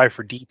DWI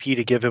for DP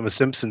to give him a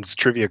Simpsons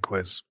trivia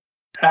quiz.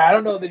 I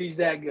don't know that he's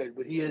that good,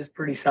 but he is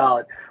pretty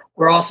solid.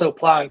 We're also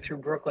plowing through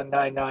Brooklyn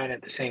Nine-Nine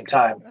at the same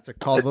time. That's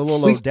called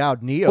Lil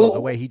O'Dowd Neo, the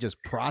way he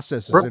just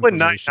processes Brooklyn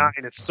information.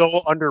 Nine-Nine is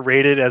so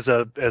underrated as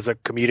a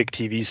comedic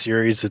TV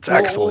series. It's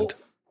excellent.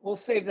 We'll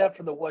save that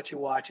for the What You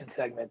Watching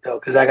segment, though,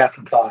 because I got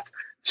some thoughts.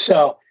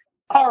 So,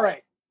 all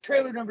right,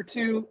 trailer number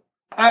 2.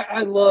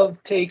 I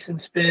love takes and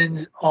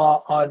spins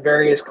on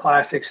various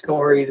classic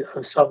stories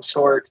of some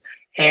sort,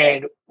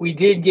 and we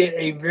did get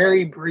a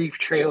very brief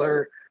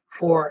trailer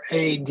for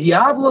a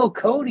Diablo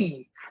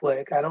Cody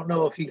flick. I don't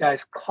know if you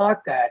guys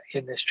caught that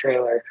in this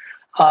trailer,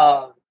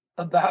 about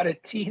a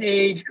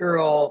teenage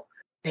girl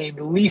named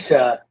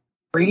Lisa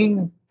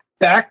bringing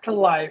back to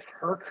life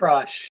her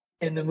crush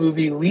in the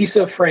movie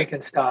Lisa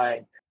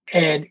Frankenstein.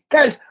 And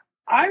guys,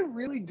 I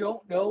really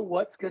don't know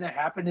what's going to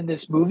happen in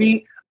this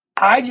movie.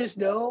 I just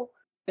know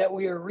that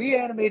we are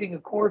reanimating a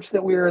corpse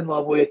that we are in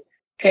love with,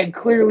 and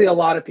clearly a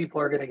lot of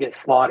people are going to get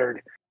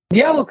slaughtered.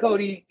 Diablo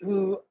Cody,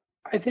 who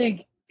I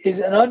think is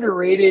an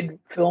underrated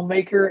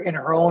filmmaker in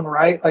her own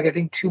right. Like, I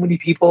think too many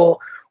people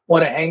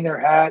want to hang their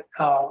hat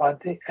on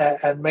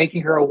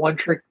making her a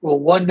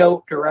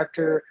one-note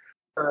director.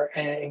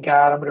 And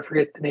God, I'm going to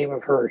forget the name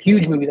of her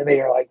huge movie that made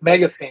her like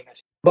mega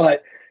famous.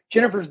 But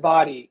Jennifer's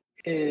Body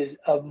is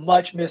a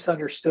much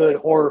misunderstood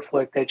horror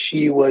flick that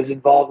she was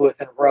involved with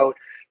and wrote.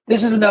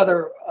 This is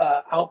another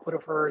output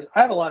of hers.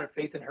 I have a lot of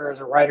faith in her as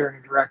a writer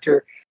and a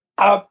director.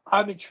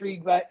 I'm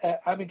intrigued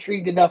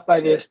enough by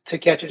this to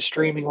catch it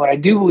streaming when I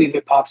do believe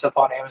it pops up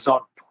on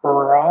Amazon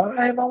Prime.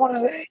 I want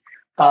to say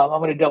I'm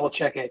going to double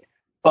check it,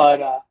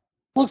 but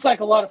looks like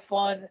a lot of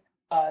fun.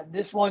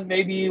 This one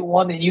may be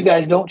one that you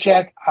guys don't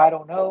check. I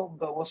don't know,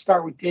 but we'll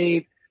start with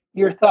Dave.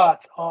 Your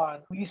thoughts on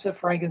Lisa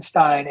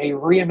Frankenstein, a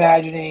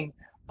reimagining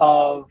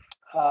of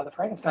the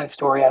Frankenstein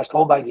story as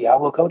told by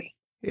Diablo Cody.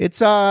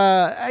 It's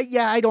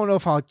I don't know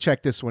if I'll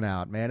check this one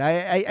out, man.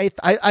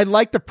 I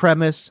like the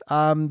premise.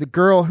 The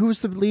girl who's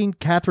the lead,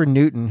 Catherine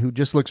Newton, who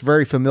just looks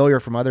very familiar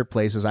from other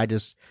places. I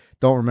just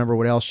don't remember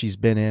what else she's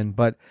been in,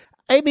 but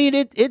I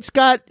mean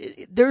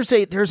there's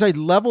a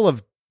level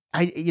of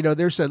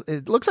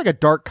it looks like a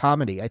dark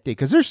comedy, I think,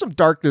 because there's some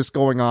darkness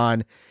going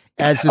on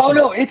as this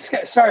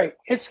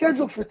it's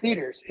scheduled for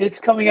theaters. It's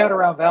coming out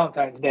around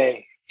Valentine's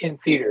Day in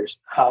theaters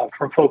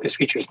from Focus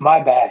Features.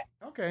 My bad.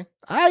 Okay.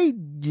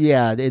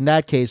 In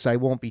that case, I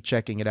won't be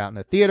checking it out in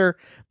the theater,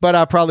 but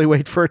I'll probably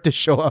wait for it to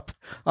show up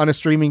on a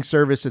streaming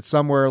service at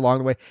somewhere along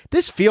the way.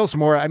 This feels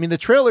more, I mean, the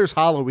trailer's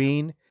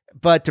Halloween,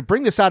 but to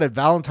bring this out at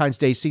Valentine's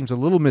Day seems a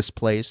little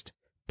misplaced,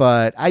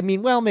 but I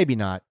mean, well, maybe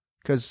not,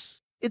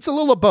 because it's a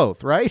little of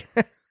both, right?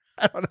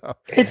 I don't know.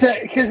 It's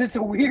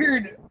a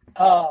weird,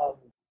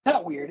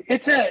 not weird.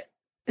 It's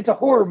a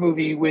horror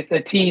movie with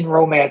a teen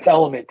romance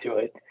element to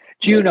it.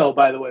 Juno,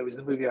 by the way, was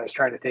the movie I was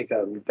trying to think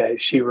of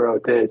that she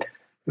wrote that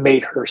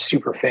made her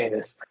super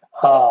famous.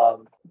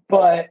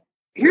 But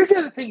here's the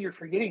other thing you're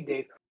forgetting,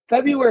 Dave.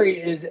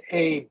 February is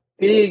a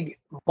big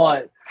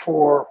month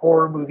for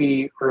horror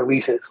movie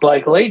releases,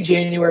 like late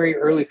January,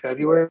 early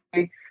February,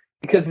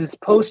 because it's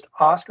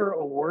post-Oscar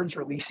awards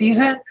release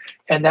season,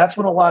 and that's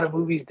when a lot of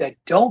movies that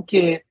don't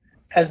get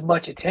as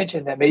much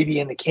attention that may be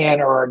in the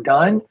can or are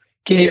done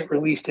get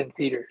released in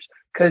theaters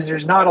because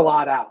there's not a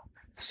lot out.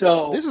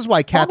 So this is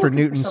why Catherine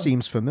Newton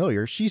seems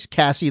familiar. She's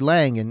Cassie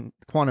Lang in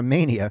Quantum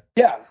Mania.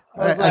 Yeah.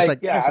 I was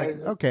like,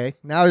 okay,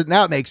 now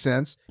it makes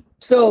sense.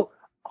 So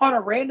on a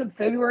random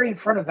February in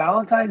front of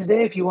Valentine's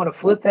Day, if you want to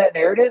flip that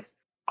narrative,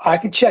 I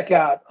could check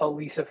out a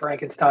Lisa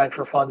Frankenstein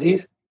for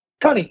funsies.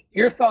 Tony,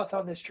 your thoughts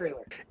on this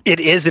trailer? It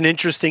is an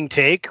interesting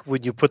take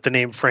when you put the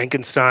name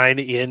Frankenstein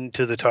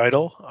into the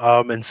title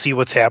and see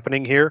what's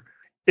happening here.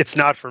 It's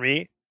not for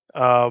me,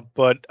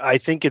 but I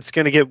think it's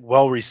going to get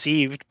well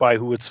received by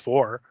who it's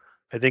for.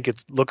 I think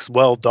it looks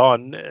well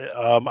done.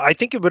 I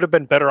think it would have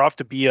been better off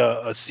to be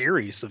a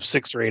series of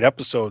 6 or 8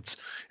 episodes,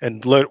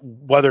 and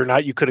whether or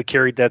not you could have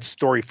carried that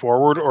story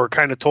forward or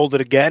kind of told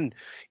it again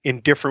in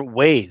different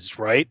ways,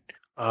 right?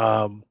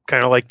 Kind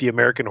of like the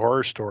American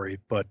Horror Story.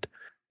 But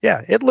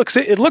yeah, it looks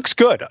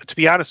good. To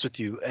be honest with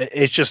you,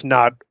 it's just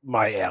not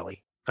my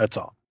alley. That's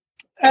all.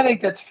 I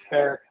think that's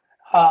fair.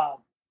 I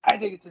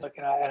think it's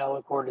looking at, and I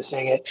look forward to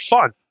seeing it.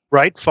 Fun,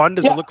 right? Fun.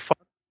 Does it look fun?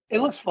 It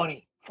looks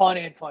funny. Fun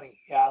and funny.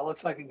 Yeah, it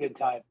looks like a good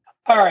time.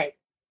 All right.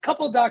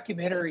 Couple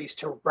documentaries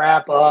to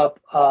wrap up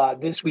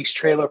this week's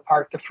trailer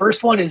park. The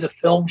first one is a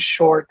film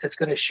short that's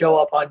going to show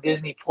up on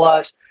Disney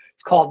Plus.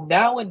 It's called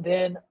Now and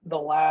Then, the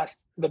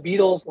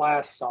Beatles'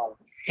 Last Song.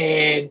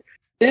 And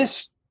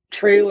this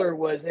trailer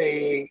was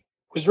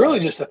really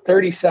just a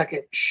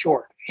 30-second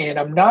short. And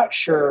I'm not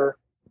sure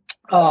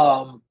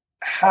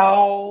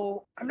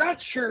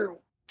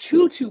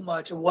too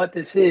much of what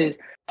this is.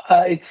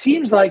 It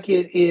seems like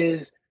it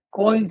is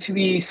going to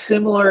be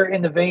similar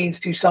in the veins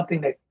to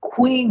something that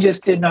Queen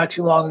just did not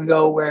too long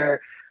ago,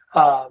 where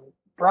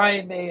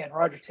Brian May and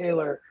Roger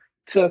Taylor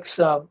took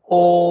some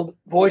old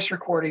voice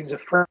recordings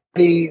of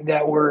Freddie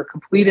that were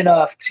complete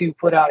enough to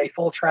put out a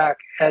full track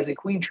as a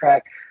Queen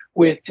track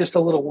with just a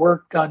little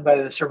work done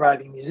by the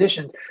surviving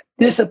musicians.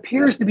 This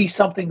appears to be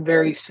something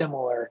very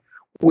similar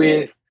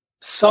with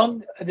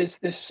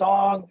this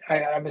song.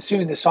 I'm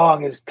assuming the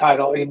song is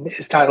titled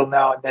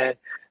Now and Then,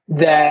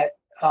 that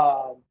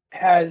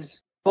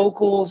has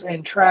vocals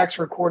and tracks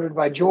recorded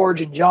by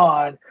George and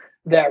John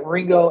that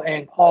Ringo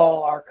and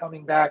Paul are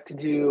coming back to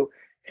do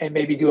and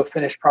maybe do a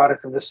finished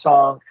product of the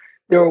song.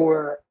 There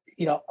were,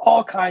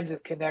 all kinds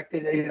of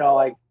connected,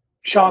 like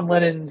Sean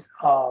Lennon's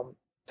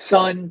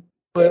son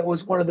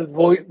was one of the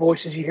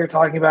voices you hear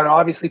talking about it.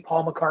 Obviously,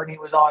 Paul McCartney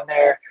was on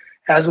there,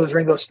 as was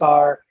Ringo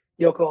Starr,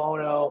 Yoko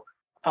Ono,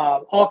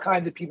 all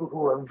kinds of people who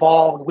were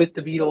involved with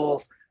the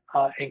Beatles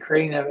and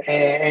creating them.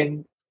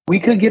 And we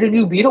could get a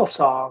new Beatles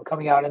song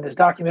coming out, and this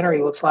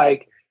documentary looks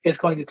like it's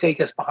going to take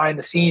us behind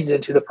the scenes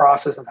into the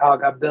process of how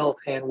it got built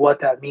and what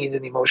that means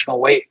in the emotional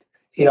weight.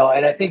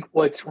 And I think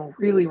what's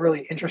really,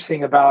 really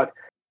interesting about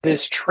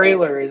this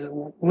trailer is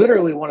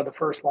literally one of the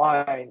first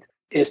lines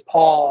is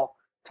Paul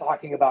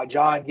talking about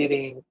John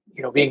being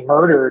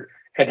murdered,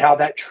 and how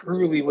that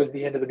truly was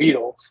the end of the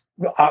Beatles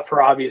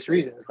for obvious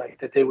reasons, like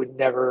that they would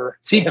never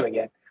see him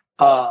again.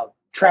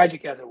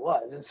 Tragic as it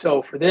was. And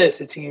so for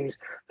this, it seems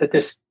that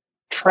this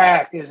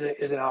track is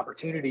an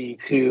opportunity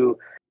to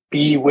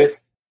be with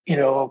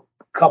a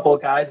couple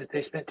of guys that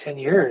they spent 10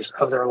 years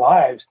of their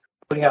lives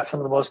putting out some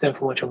of the most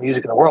influential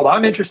music in the world.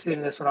 I'm interested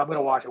in this one. I'm going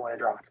to watch it when it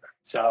drops.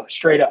 So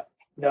straight up,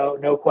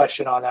 no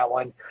question on that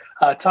one.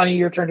 Tony,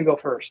 your turn to go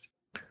first.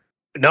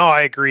 No,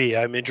 I agree.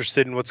 I'm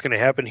interested in what's going to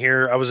happen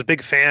here. I was a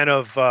big fan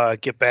of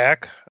Get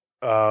Back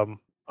on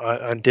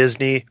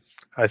Disney.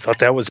 I thought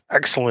that was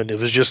excellent. It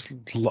was just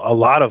a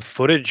lot of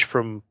footage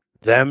from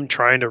them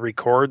trying to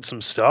record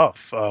some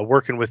stuff,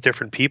 working with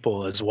different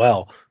people as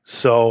well.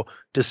 So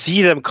to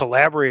see them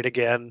collaborate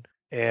again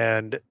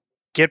and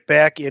get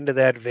back into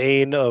that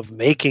vein of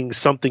making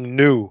something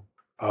new,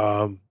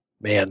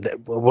 man,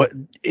 what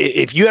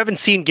if you haven't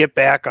seen Get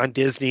Back on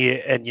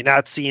Disney and you're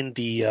not seeing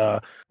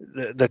the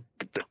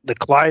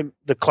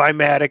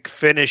climatic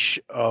finish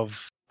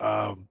of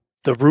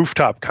the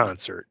rooftop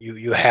concert,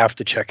 you have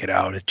to check it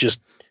out. It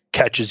just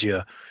catches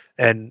you.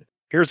 And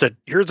here's a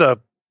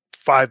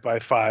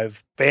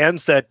 5x5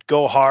 bands that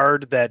go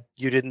hard that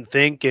you didn't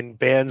think, and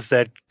bands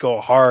that go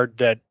hard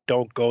that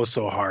don't go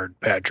so hard,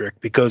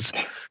 Patrick, because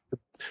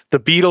the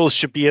Beatles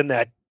should be in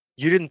that.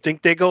 You didn't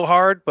think they go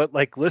hard, but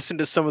listen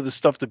to some of the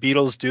stuff the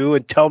Beatles do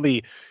and tell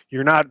me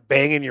you're not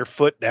banging your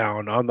foot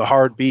down on the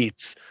hard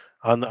beats,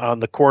 on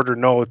the quarter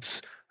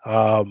notes,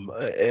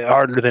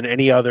 harder than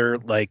any other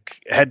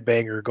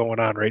headbanger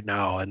going on right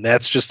now. And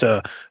that's just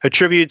a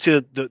tribute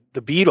to the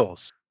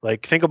Beatles.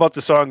 Think about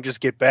the song Just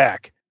Get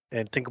Back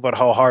and think about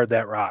how hard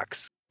that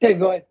rocks. Yeah,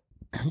 go ahead.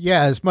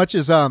 Yeah, as much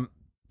as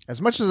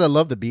As much as I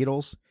love the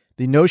Beatles,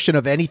 the notion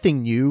of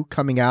anything new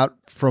coming out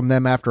from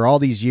them after all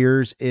these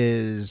years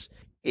is,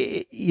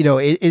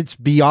 it's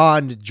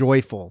beyond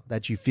joyful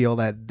that you feel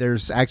that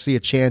there's actually a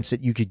chance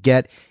that you could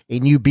get a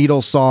new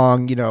Beatles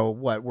song.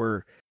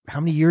 How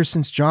many years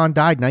since John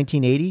died?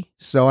 1980.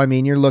 So, I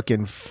mean, you're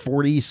looking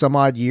 40 some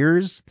odd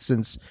years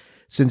since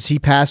he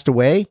passed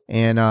away,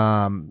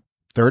 and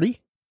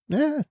 30.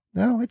 Yeah,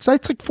 no, it's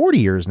like 40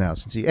 years now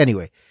since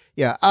anyway.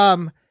 Yeah.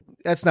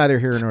 That's neither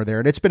here nor there.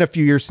 And it's been a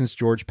few years since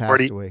George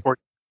passed away.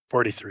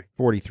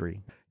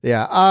 43.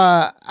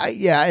 Yeah.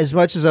 As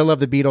much as I love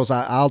the Beatles,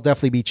 I'll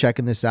definitely be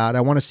checking this out.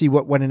 I want to see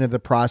what went into the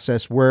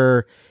process,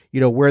 where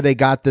they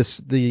got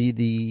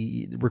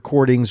the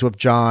recordings of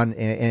John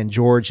and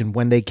George, and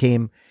when they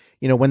came,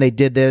 when they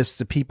did this,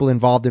 the people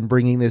involved in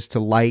bringing this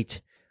to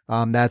light,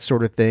 that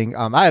sort of thing.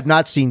 I have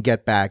not seen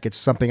Get Back. It's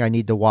something I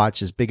need to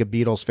watch. As big a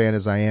Beatles fan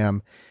as I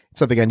am, it's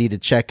something I need to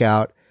check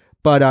out.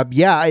 But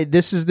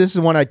this is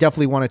one I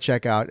definitely want to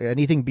check out.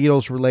 Anything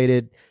Beatles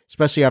related,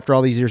 especially after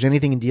all these years,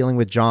 anything in dealing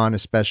with John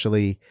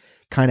especially,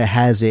 kind of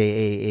has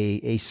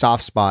a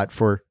soft spot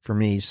for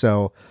me.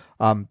 So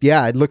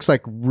it looks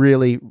like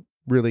really,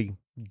 really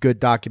good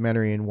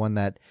documentary, and one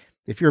that,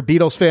 if you're a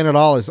Beatles fan at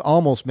all, is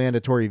almost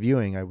mandatory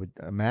viewing, I would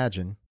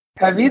imagine.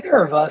 Have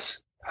either of us?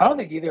 I don't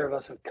think either of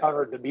us have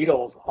covered the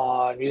Beatles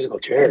on Musical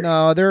Chairs.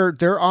 No,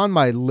 they're on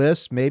my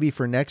list maybe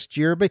for next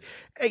year, but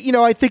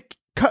I think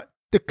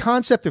the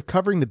concept of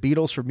covering the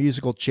Beatles for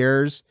Musical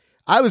Chairs,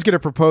 I was going to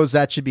propose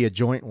that should be a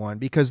joint one,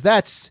 because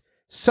that's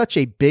such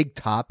a big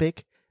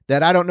topic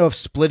that I don't know if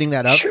splitting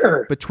that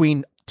up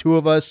between two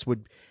of us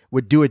would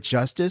do it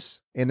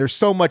justice. And there's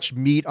so much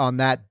meat on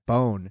that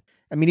bone.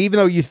 I mean, even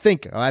though you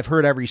think, I've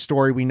heard every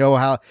story, we know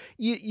how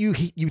you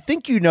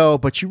think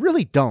but you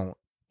really don't.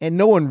 And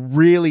no one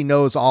really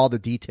knows all the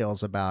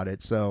details about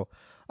it. So,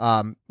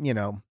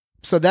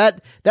 so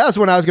that was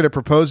when I was going to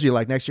propose to you,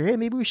 like, next year, hey,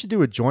 maybe we should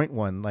do a joint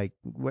one. Like,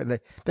 I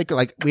think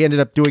like we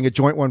ended up doing a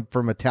joint one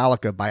for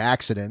Metallica by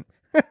accident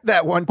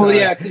that one time. Well,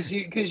 yeah, because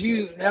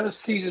that was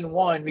season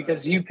 1,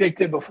 because you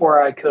picked it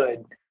before I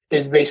could,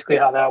 is basically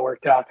how that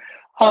worked out.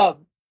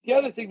 The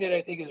other thing that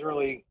I think is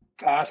really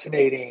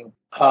fascinating,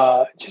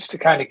 just to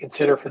kind of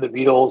consider for the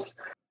Beatles,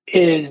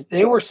 is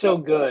they were so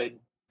good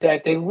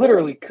that they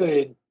literally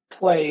could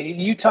play.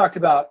 You talked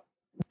about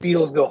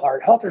Beatles Go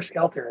Hard. Helter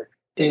Skelter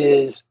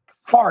is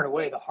far and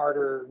away the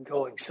harder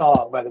going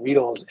song by the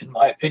Beatles, in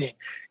my opinion.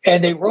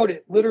 And they wrote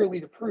it literally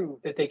to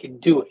prove that they can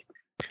do it,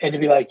 and to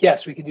be like,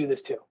 yes, we can do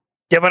this too.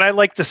 Yeah, but I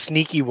like the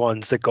sneaky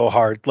ones that go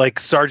hard, like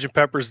Sgt.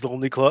 Pepper's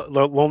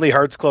Lonely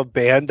Hearts Club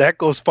Band. That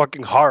goes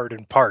fucking hard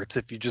in parts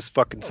if you just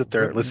fucking sit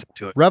there and listen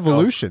to it.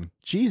 Revolution.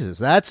 Jesus,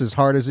 that's as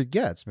hard as it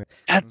gets, man.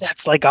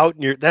 That's like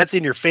that's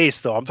in your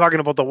face, though. I'm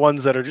talking about the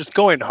ones that are just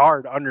going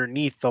hard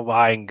underneath the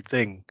lying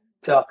thing.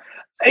 So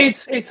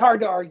it's hard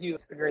to argue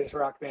it's the greatest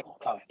rock band of all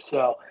time.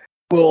 So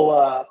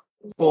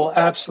we'll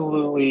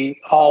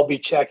absolutely all be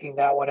checking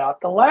that one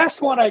out. The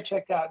last one I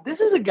checked out, this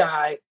is a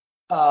guy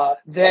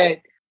that,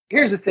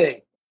 here's the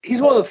thing.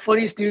 He's one of the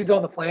funniest dudes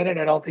on the planet.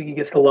 I don't think he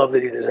gets the love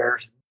that he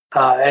deserves.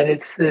 And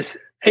it's this,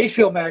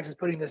 HBO Max is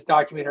putting this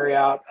documentary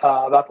out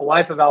about the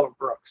life of Albert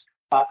Brooks.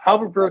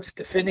 Albert Brooks,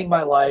 Defending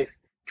My Life,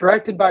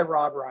 directed by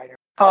Rob Reiner.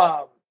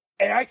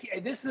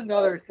 And this is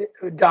another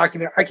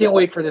documentary. I can't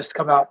wait for this to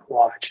come out and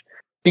watch,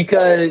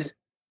 because,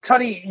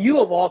 Tony, you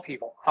of all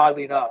people,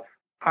 oddly enough,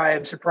 I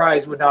am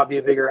surprised would not be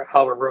a bigger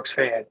Albert Brooks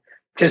fan,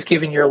 just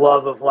given your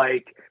love of,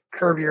 like,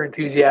 Curb Your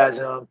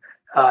Enthusiasm,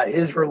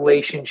 his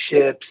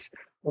relationships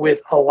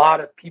with a lot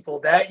of people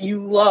that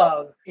you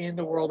love in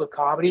the world of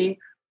comedy.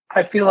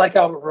 I feel like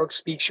Albert Brooks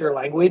speaks your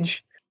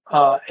language,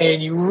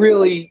 and you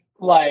really,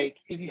 like,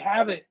 if you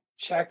haven't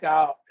checked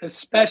out,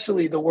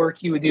 especially the work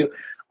he would do,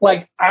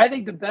 like, I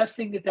think the best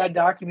thing that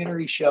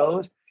documentary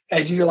shows,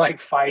 as you're,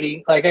 like,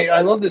 fighting, like,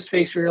 I love this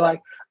face where you're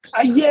like,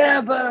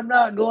 yeah, but I'm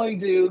not going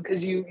to,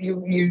 because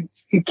you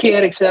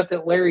can't accept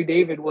that Larry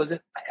David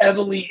wasn't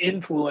heavily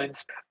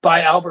influenced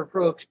by Albert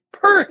Brooks,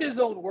 per his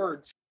own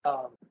words.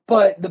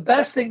 But the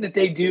best thing that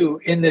they do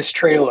in this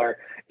trailer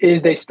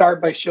is they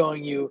start by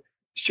showing you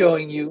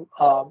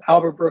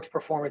Albert Brooks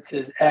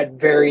performances at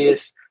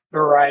various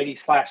variety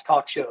 /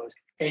 talk shows,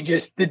 and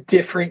just the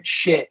different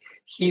shit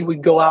he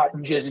would go out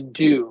and just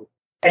do,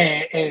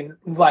 and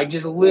like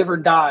just live or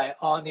die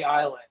on the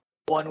island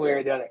one way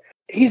or the other.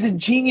 He's a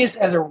genius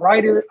as a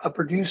writer, a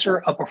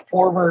producer, a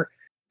performer,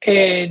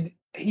 and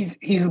he's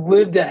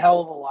lived a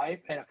hell of a life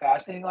and a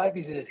fascinating life.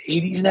 He's in his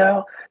 80s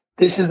now.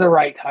 This is the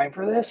right time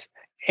for this,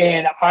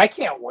 and I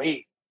can't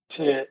wait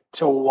to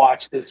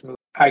watch this movie.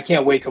 I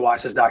can't wait to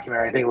watch this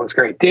documentary. I think it looks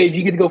great. Dave,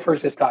 you get to go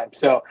first this time,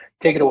 so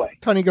take it away.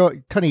 Tony,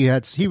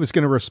 he was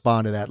going to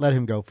respond to that. Let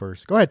him go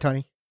first. Go ahead,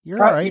 Tony.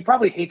 You're all right. He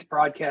probably hates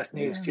broadcast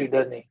news too,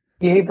 doesn't he?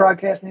 You hate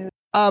broadcast news?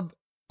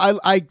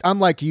 I'm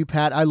like you,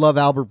 Pat. I love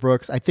Albert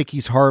Brooks. I think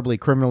he's horribly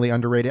criminally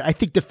underrated. I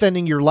think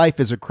Defending Your Life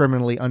is a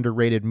criminally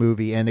underrated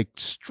movie and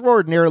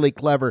extraordinarily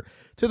clever,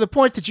 to the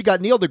point that you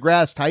got Neil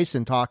deGrasse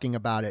Tyson talking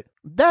about it.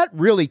 That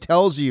really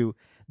tells you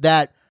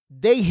that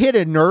they hit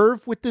a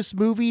nerve with this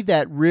movie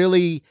that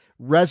really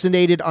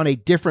resonated on a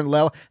different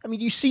level. I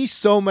mean, you see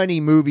so many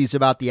movies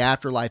about the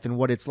afterlife and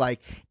what it's like.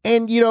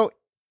 And,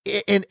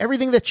 and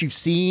everything that you've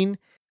seen,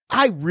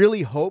 I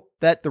really hope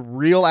that the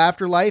real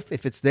afterlife,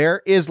 if it's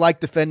there, is like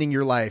Defending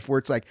Your Life, where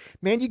it's like,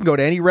 man, you can go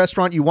to any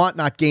restaurant you want,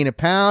 not gain a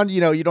pound.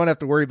 You don't have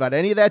to worry about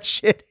any of that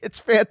shit. It's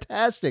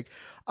fantastic.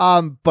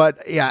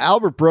 But yeah,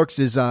 Albert Brooks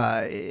is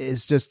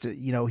just,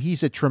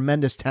 he's a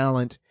tremendous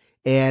talent.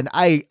 And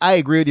I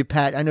agree with you,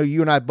 Pat. I know you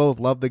and I both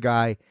love the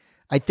guy.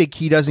 I think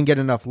he doesn't get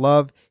enough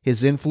love.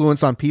 His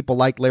influence on people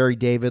like Larry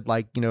David,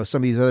 like, some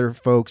of these other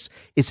folks,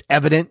 is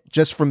evident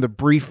just from the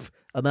brief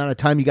amount of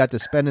time you got to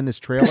spend in this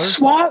trailer.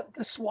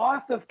 The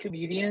swath of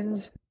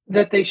comedians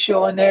that they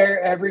show in there,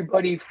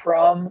 everybody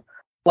from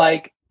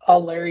like a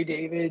Larry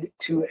David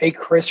to a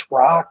Chris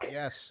Rock,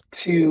 yes,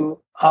 to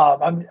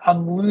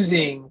I'm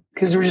losing,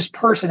 because there was just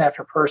person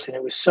after person.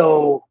 It was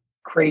so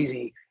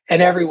crazy,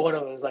 and every one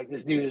of them was like,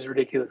 this dude is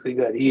ridiculously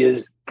good. He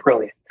is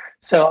brilliant.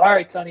 So, all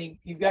right, Sonny,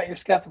 you've got your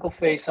skeptical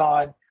face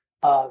on.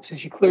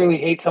 Since you clearly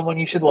hate someone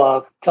you should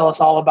love, tell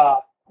us all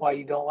about why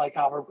you don't like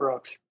Albert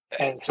Brooks,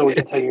 and so we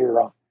can tell you you're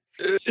wrong.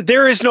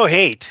 There is no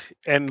hate,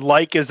 and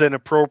like is an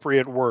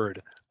appropriate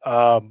word.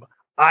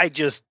 I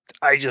just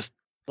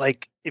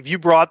like, if you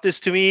brought this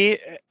to me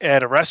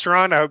at a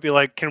restaurant, I would be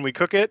like, can we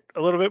cook it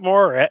a little bit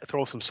more, or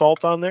throw some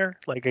salt on there?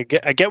 Like, I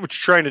get what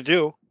you're trying to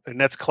do, and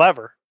that's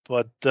clever,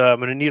 but I'm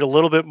going to need a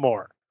little bit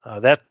more.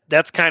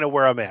 That's kind of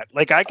where I'm at.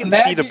 Like, I can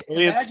see the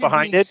brilliance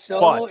behind it.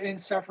 So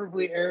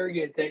insufferably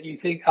arrogant that you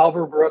think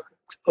Albert Brooks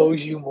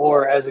owes you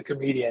more as a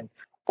comedian.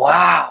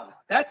 Wow,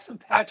 that's some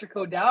Patrick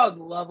O'Dowd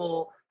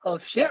level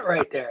of shit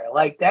right there.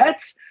 Like,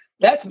 that's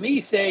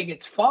me saying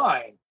it's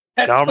fine.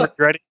 Now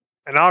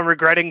I'm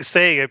regretting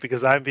saying it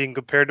because I'm being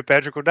compared to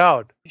Patrick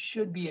O'Dowd. You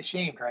should be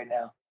ashamed right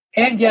now,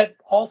 and yet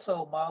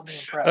also mildly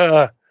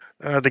impressed.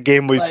 The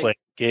game we play.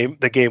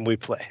 The game we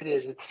play. It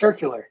is. It's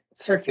circular.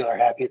 It's circular.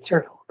 Happy. It's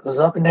circle. Goes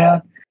up and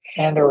down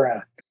and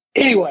around.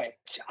 Anyway,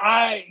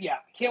 I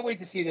can't wait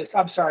to see this.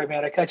 I'm sorry,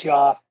 man. I cut you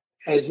off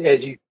as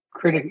you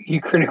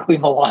critically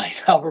malign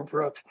Albert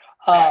Brooks.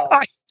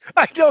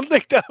 I don't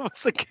think that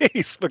was the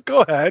case, but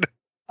go ahead.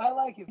 I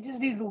like him. He just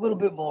needs a little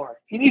bit more.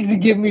 He needs to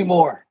give me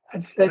more.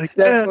 That's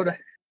what I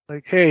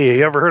like. Hey,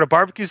 you ever heard of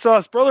barbecue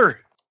sauce, brother?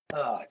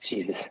 Oh,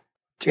 Jesus.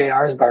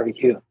 JR's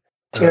barbecue.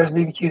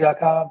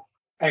 JR'sBBQ.com.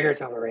 I hear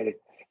it's overrated.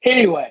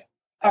 Anyway,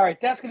 all right,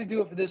 that's going to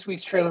do it for this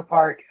week's Trailer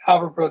Park.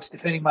 Albert Brooks,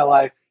 Defending My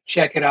Life.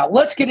 Check it out.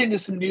 Let's get into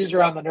some news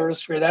around the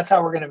Nerdosphere. That's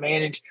how we're going to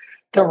manage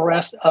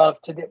most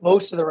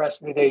of the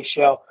rest of today's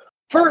show.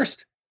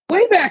 First,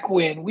 way back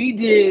when, we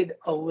did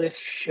a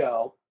list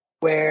show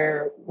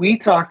where we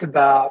talked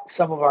about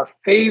some of our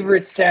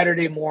favorite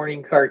Saturday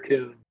morning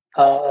cartoons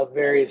of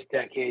various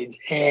decades.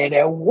 And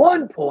at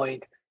one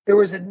point, there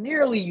was a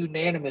nearly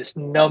unanimous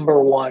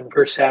number one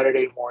for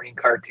Saturday morning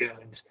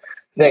cartoons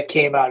that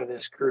came out of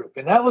this group,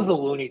 and that was the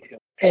Looney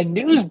Tunes. And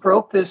news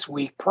broke this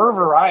week per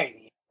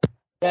Variety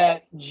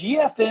that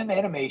GFM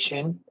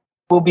Animation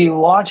will be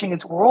launching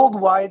its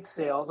worldwide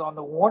sales on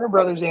the Warner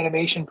Brothers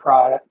Animation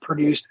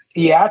produced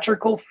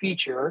theatrical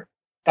feature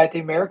at the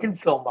American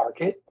film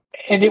market,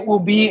 and it will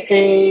be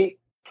a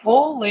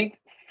full-length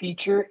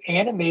feature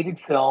animated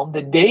film,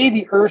 The Day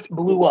the Earth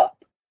Blew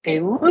Up, a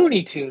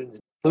Looney Tunes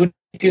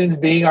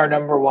being our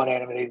number one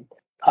animated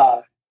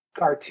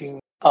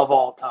cartoon of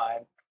all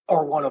time,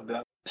 or one of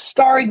them,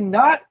 starring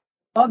not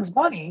Bugs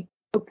Bunny,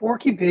 but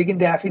Porky Pig and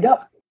Daffy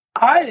Duck.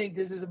 I think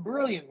this is a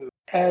brilliant movie,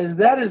 as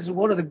that is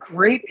one of the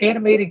great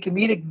animated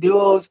comedic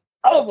duos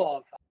of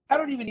all time. I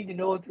don't even need to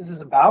know what this is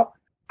about.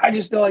 I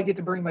just know I get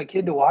to bring my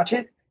kid to watch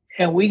it,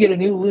 and we get a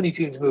new Looney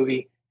Tunes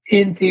movie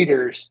in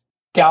theaters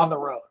down the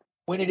road.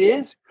 When it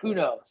is, who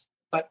knows?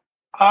 But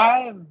I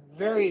am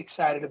very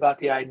excited about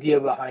the idea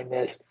behind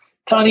this.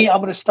 Tony,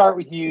 I'm going to start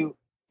with you.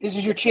 This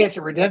is your chance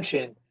at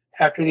redemption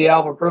after the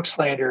Albert Brooks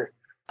slander.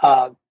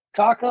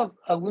 Talk of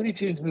a Looney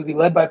Tunes movie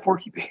led by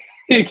Porky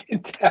Pig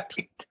and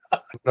Daffy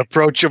Duck. I'm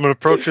going to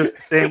approach this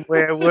the same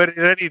way I would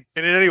in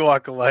any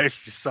walk of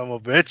life, you son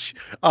of a bitch.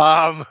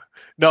 I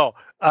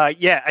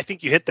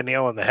think you hit the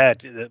nail on the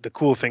head. The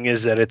cool thing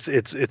is that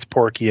it's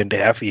Porky and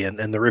Daffy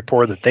and the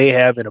rapport that they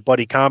have in a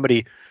buddy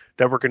comedy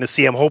that we're going to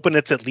see. I'm hoping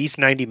it's at least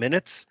 90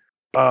 minutes.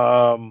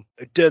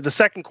 The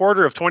second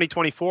quarter of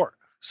 2024.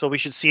 So we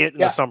should see it in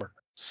the summer.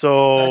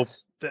 So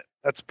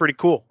that's pretty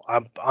cool.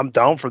 I'm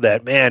down for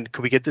that, man.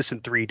 Could we get this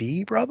in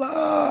 3D,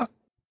 brother?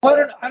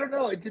 Well, I don't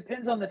know. It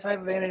depends on the type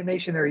of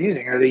animation they're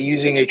using. Are they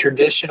using a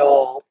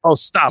traditional? Oh,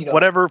 stop!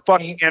 Whatever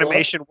fucking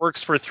animation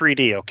works for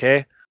 3D.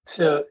 Okay.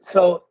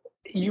 So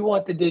you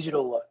want the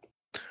digital look?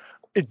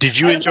 Did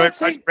you enjoy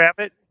Roger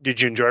Rabbit?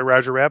 Did you enjoy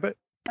Roger Rabbit?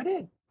 I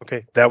did.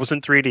 Okay, that was in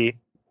 3D.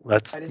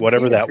 That's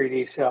whatever that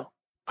 3D. So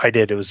I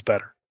did. It was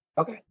better.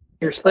 Okay,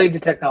 you're a slave to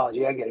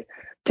technology. I get it.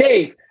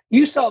 Dave,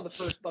 you saw the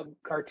first Bug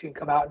cartoon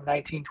come out in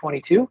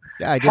 1922.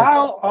 Yeah, I did.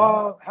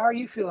 How are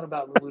you feeling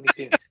about the Looney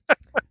Tunes?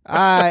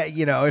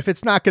 If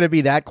it's not going to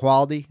be that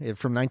quality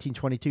from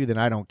 1922, then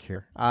I don't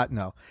care.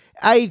 No,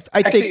 I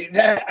Actually, think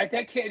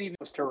that can't even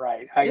to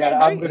right.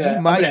 I'm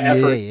gonna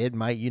effort. It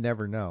might. You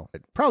never know.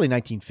 Probably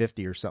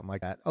 1950 or something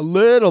like that. A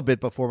little bit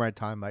before my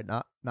time, might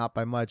not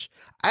by much.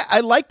 I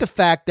like the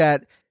fact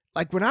that,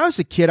 like, when I was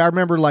a kid, I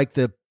remember like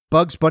the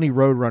Bugs Bunny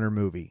Roadrunner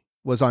movie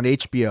was on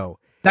HBO.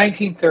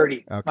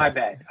 1930. Okay. My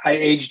bad. I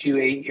aged you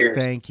 8 years.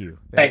 Thank you.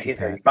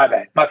 1930. My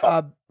bad. My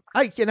fault.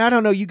 I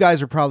don't know, you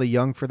guys are probably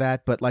young for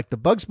that, but like the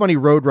Bugs Bunny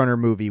Roadrunner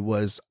movie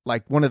was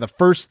like one of the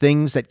first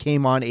things that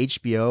came on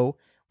HBO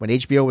when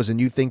HBO was a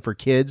new thing for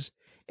kids.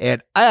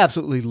 And I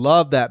absolutely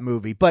loved that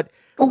movie. But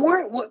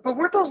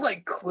weren't those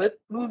like clip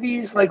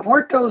movies? Like,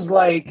 weren't those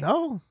like...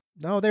 No,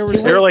 they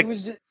were like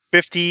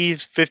 50,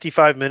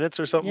 55 minutes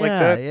or something like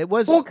that. It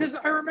was. Well, because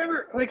I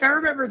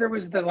remember there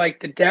was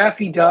the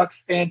Daffy Duck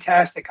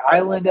Fantastic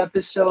Island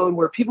episode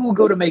where people would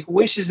go to make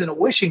wishes in a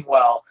wishing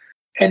well.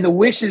 And the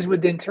wishes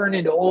would then turn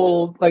into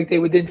they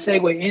would then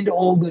segue into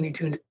old Looney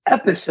Tunes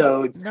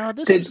episodes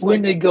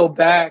they'd go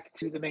back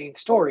to the main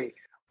story.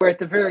 Where at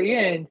the very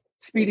end,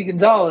 Speedy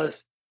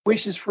Gonzales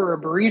wishes for a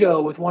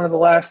burrito with one of the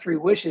last 3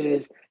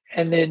 wishes,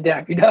 and then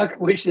Daffy Duck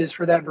wishes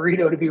for that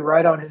burrito to be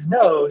right on his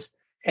nose,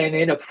 and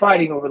end up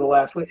fighting over the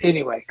last one.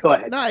 Anyway, go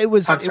ahead. No, it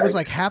was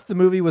like half the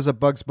movie was a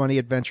Bugs Bunny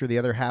adventure. The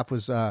other half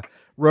was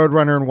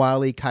Roadrunner and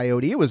Wile E.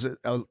 Coyote. It was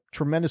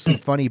tremendously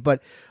funny.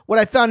 But what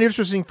I found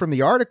interesting from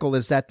the article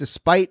is that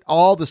despite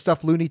all the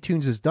stuff Looney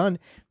Tunes has done,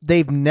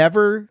 they've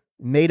never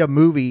made a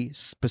movie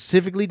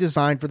specifically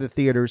designed for the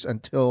theaters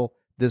until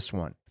this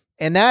one.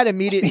 And that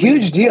immediately...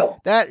 Huge deal.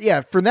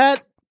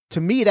 To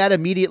me, that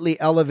immediately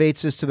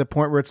elevates us to the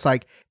point where it's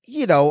like,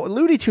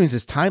 Looney Tunes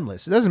is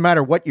timeless. It doesn't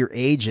matter what your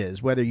age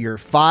is, whether you're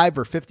 5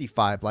 or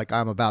 55, like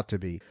I'm about to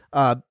be.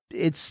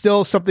 It's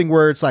still something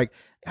where it's like,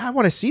 I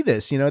want to see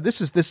this.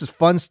 This is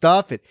fun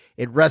stuff. It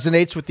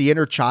resonates with the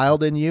inner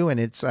child in you, and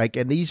it's like,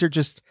 and these are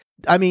just,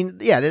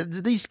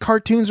 these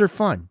cartoons are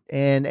fun,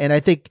 and I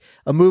think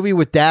a movie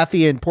with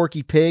Daffy and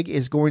Porky Pig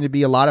is going to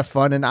be a lot of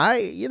fun. And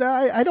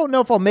I don't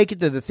know if I'll make it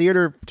to the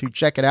theater to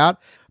check it out.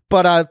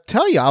 But I'll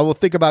tell you, I will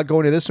think about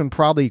going to this one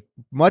probably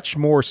much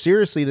more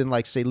seriously than,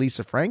 like, say,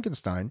 Lisa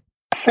Frankenstein.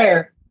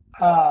 Fair.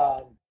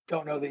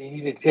 Don't know that you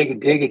need to take a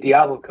dig at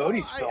Diablo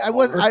Cody's film. I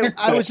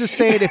was just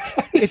saying,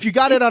 if you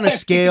got it on a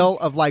scale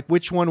of like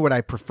which one would I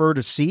prefer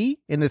to see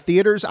in the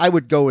theaters, I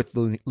would go with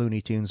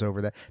Looney Tunes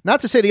over that. Not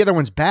to say the other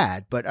one's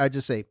bad, but I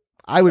just say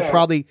I would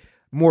probably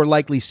more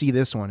likely see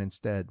this one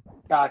instead.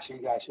 Gotcha.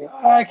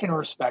 I can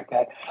respect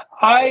that.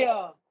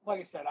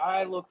 Like I said,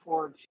 I look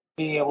forward to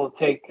being able to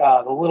take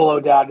the little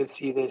O'Dowd to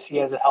see this. He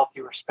has a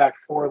healthy respect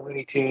for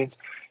Looney Tunes.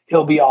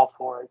 He'll be all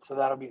for it. So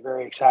that'll be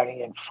very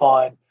exciting and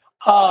fun.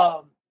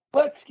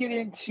 Let's get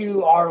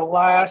into our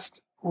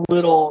last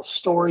little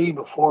story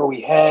before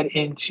we head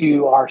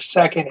into our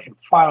second and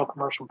final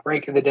commercial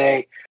break of the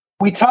day.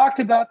 We talked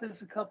about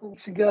this a couple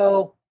weeks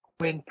ago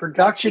when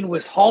production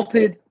was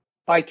halted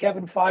by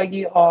Kevin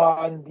Feige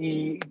on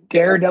the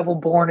Daredevil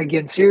Born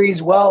Again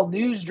series. Well,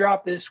 news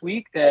dropped this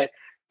week that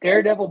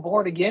Daredevil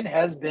Born Again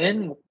has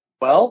been,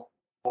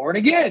 born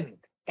again.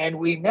 And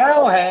we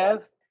now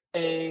have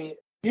a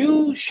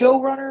new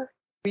showrunner.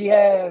 We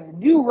have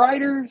new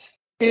writers.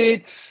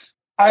 It's,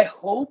 I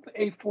hope,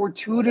 a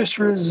fortuitous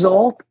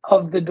result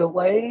of the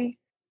delay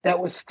that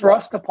was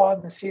thrust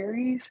upon the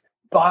series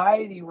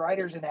by the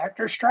writers and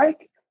actors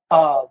strike.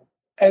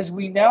 As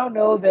we now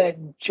know that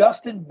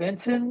Justin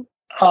Benson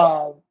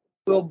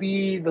will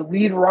be the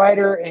lead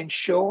writer and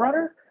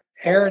showrunner.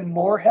 Aaron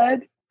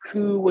Moorhead,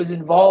 who was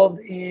involved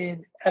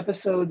in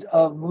episodes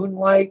of Moon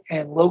Knight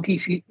and Loki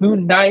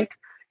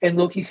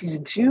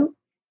season 2,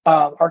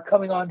 are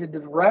coming on to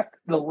direct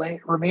the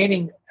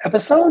remaining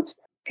episodes,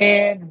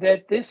 and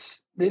that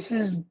this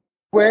is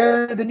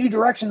where the new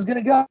direction is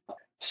going to go.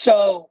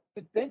 So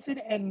with Benson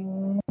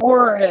and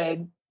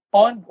Moorhead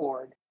on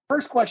board,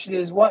 first question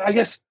is, I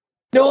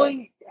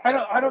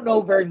don't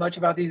know very much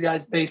about these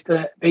guys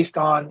based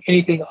on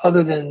anything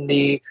other than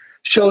the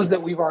shows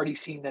that we've already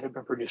seen that have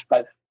been produced by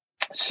them.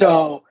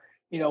 So,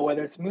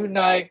 whether it's Moon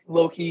Knight,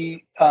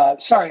 Loki, I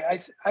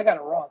got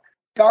it wrong.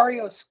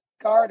 Dario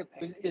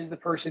Scardape is the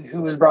person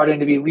who was brought in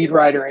to be lead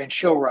writer and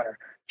showrunner.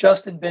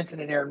 Justin Benson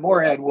and Aaron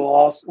Moorhead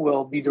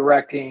will be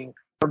directing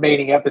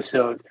remaining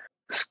episodes.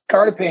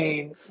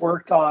 Scardape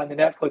worked on the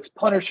Netflix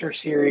Punisher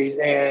series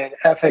and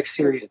FX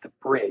series The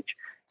Bridge.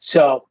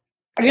 So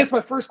I guess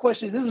my first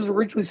question is, this was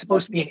originally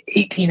supposed to be an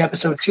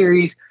 18-episode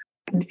series.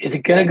 Is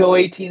it going to go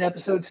 18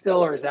 episodes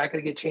still, or is that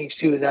going to get changed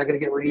too? Is that going to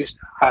get reduced?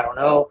 I don't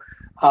know.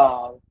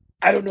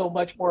 I don't know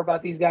much more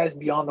about these guys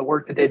beyond the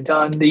work that they've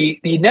done. The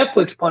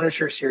Netflix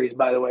Punisher series,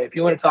 by the way, if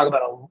you want to talk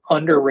about an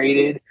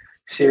underrated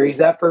series,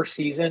 that first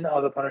season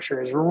of the Punisher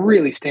is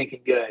really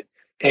stinking good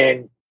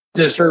and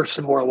deserves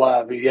some more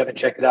love. If you haven't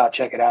checked it out,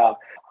 check it out.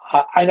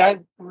 I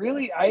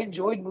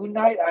enjoyed Moon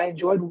Knight. I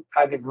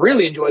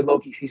really enjoyed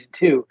Loki season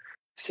 2.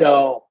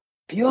 So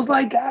feels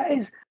like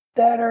guys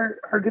that are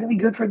going to be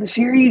good for the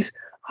series.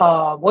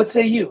 What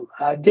say you,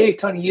 Dave,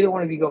 Tony? Either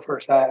one of you go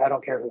first. I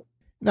don't care who.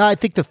 No, I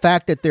think the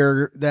fact that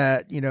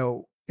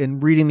in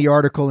reading the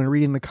article and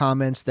reading the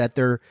comments that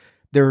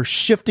they're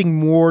shifting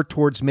more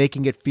towards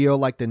making it feel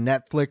like the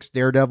Netflix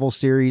Daredevil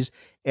series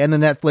and the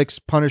Netflix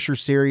Punisher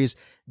series.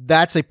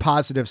 That's a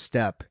positive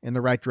step in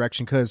the right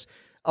direction, because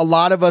a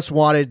lot of us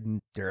wanted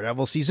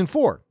Daredevil season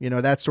 4,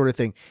 that sort of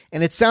thing.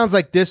 And it sounds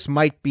like this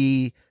might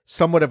be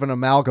somewhat of an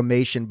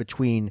amalgamation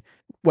between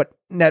what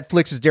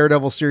Netflix's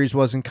Daredevil series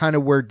was and kind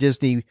of where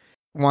Disney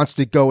wants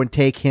to go and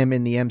take him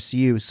in the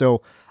MCU.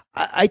 So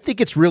I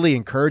think it's really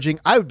encouraging.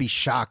 I would be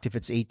shocked if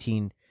it's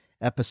 18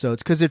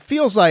 episodes, because it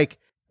feels like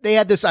they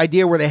had this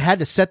idea where they had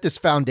to set this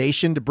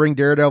foundation to bring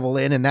Daredevil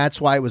in, and that's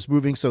why it was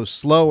moving so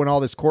slow and all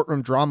this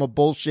courtroom drama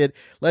bullshit.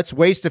 Let's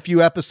waste a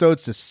few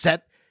episodes to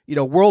set,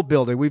 world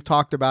building. We've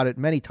talked about it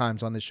many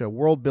times on the show,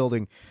 world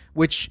building,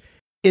 which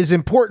is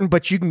important,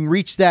 but you can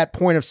reach that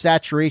point of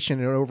saturation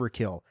and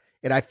overkill.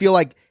 And I feel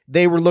like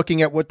they were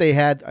looking at what they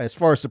had as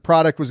far as the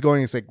product was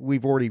going. It's like,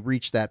 we've already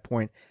reached that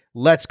point.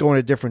 Let's go in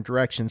a different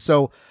direction.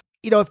 So,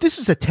 if this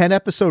is a 10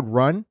 episode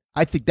run,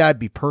 I think that'd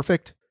be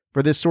perfect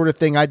for this sort of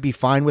thing. I'd be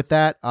fine with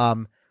that.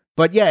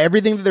 But yeah,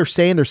 everything that they're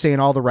saying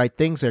all the right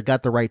things. They've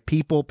got the right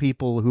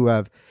people who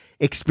have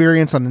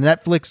experience on the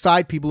Netflix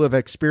side, people who have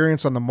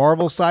experience on the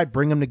Marvel side,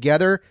 bring them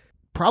together.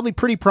 Probably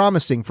pretty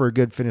promising for a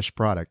good finished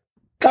product.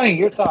 Tony,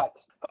 your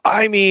thoughts?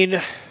 I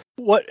mean,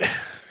 what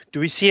do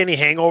we see any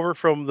hangover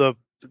from the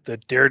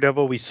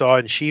Daredevil we saw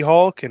in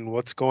She-Hulk and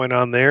what's going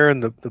on there?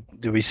 And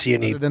do we see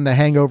any other than the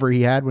hangover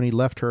he had when he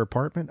left her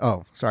apartment?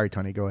 Oh, sorry,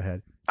 Tony, go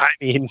ahead. I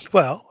mean,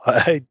 well,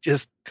 I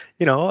just,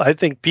 I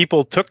think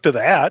people took to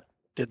that,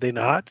 did they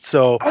not?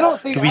 So I don't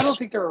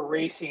think they're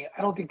erasing.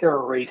 I don't think they're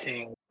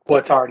erasing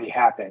what's already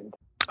happened.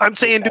 I'm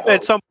saying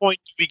at some point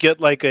we get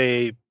like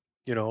a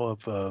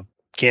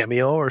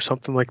cameo or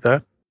something like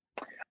that.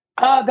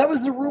 That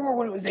was the rumor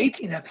when it was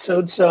 18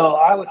 episodes. So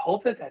I would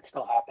hope that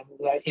still happens.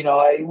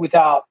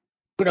 Without,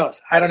 who knows?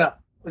 I don't know.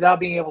 Without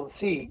being able to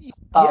see, you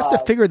have to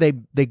figure they.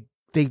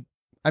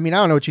 I mean, I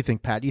don't know what you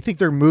think, Pat. Do you think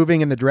they're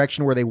moving in the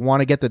direction where they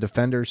want to get the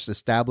Defenders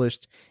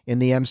established in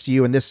the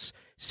MCU, and this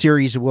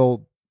series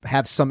will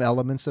have some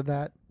elements of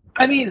that?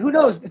 I mean, who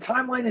knows? The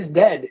timeline is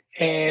dead,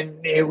 and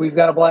we've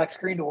got a black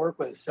screen to work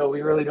with, so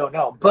we really don't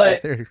know.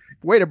 But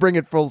way to bring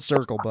it full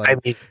circle, bud. I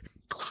mean,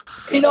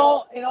 in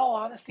all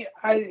honesty,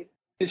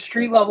 the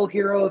street level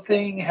hero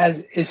thing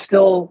is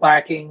still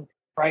lacking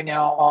right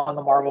now on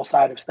the Marvel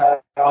side of stuff,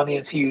 on the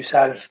MCU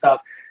side of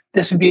stuff.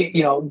 This would be,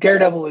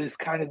 Daredevil is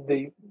kind of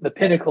the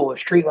pinnacle of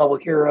street level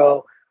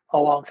hero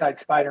alongside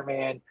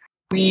Spider-Man.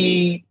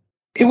 It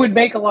would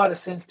make a lot of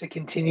sense to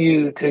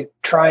continue to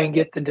try and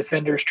get the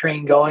Defenders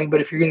train going,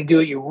 but if you're going to do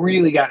it, you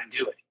really got to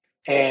do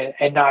it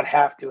and not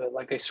have to it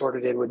like they sort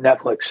of did with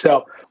Netflix.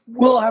 So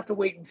we'll have to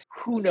wait and see.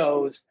 Who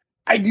knows?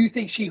 I do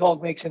think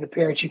She-Hulk makes an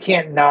appearance. You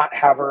can't not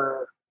have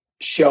her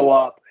show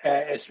up,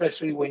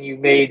 especially when you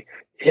made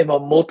him a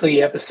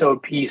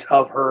multi-episode piece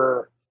of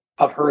her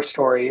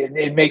story.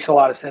 It makes a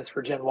lot of sense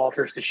for Jen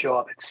Walters to show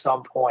up at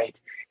some point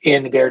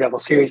in the Daredevil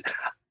series.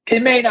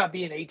 It may not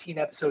be an 18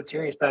 episode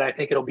series, but I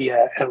think it'll be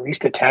at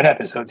least a 10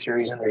 episode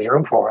series, and there's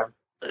room for him.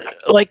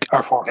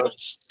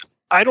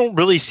 I don't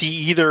really see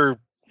either,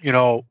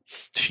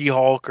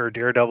 She-Hulk or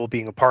Daredevil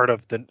being a part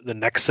of the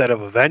next set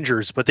of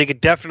Avengers, but they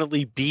could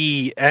definitely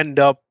end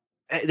up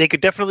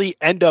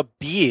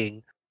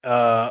being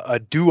a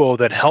duo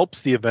that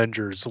helps the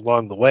Avengers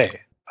along the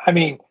way. I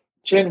mean,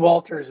 Jen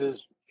Walters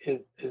is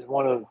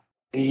one of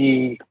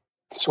the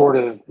sort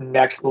of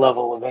next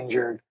level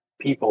Avenger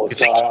people. You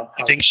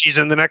think she's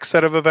in the next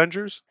set of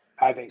Avengers?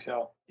 I think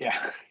so. Yeah,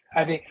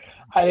 I think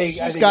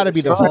she's got to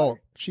be the Hulk.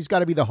 She's got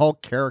to be the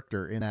Hulk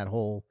character in that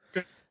whole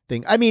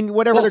thing. I mean,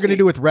 whatever they're going to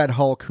do with Red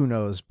Hulk, who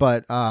knows?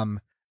 But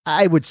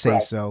I would say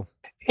so.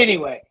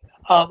 Anyway,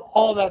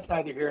 all that's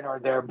neither here nor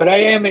there. But I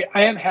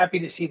am happy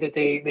to see that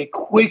they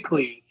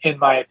quickly, in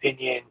my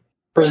opinion,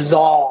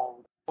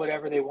 resolved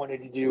whatever they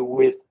wanted to do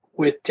with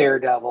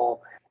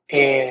Daredevil,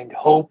 and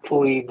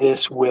hopefully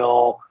this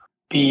will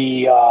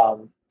be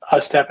a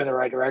step in the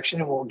right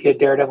direction, and we'll get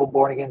Daredevil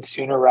born again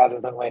sooner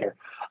rather than later.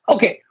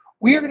 Okay,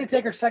 we are going to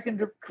take our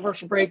second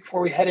commercial break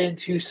before we head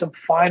into some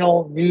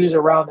final news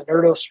around the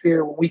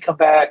nerdosphere. When we come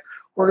back,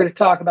 we're going to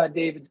talk about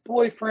David's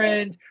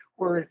boyfriend.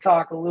 We're going to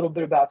talk a little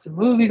bit about some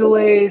movie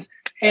delays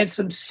and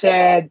some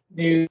sad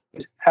news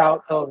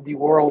out of the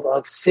world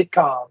of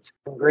sitcoms.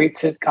 Some great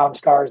sitcom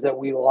stars that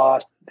we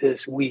lost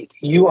this week.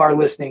 You are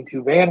listening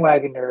to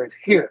Bandwagon Nerds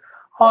here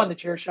on the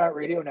Chairshot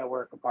Radio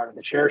Network, a part of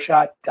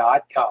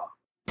thechairshot.com.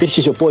 This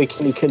is your boy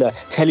Kenny Killer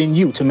telling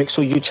you to make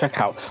sure you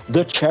check out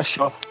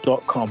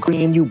thechairshot.com,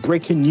 bringing you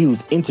breaking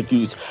news,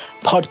 interviews,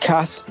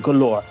 podcasts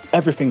galore,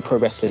 everything pro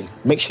wrestling.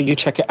 Make sure you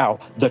check it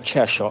out,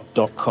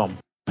 thechairshot.com.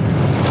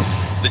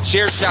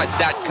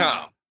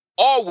 Thechairshot.com.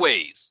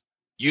 Always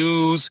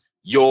use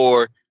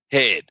your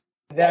head.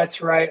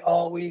 That's right.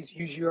 Always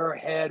use your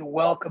head.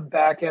 Welcome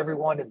back,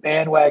 everyone, to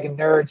Bandwagon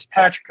Nerds.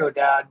 Patrick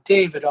O'Dowd,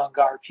 David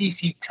Ungar,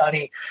 PC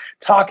Tunney,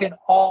 talking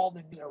all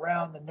the news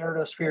around the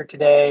nerdosphere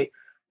today.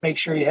 Make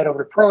sure you head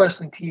over to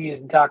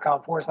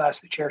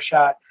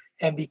prowrestlingtees.com/thechairshot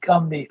and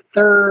become the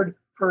third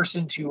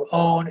person to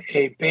own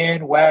a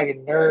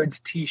Bandwagon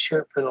Nerds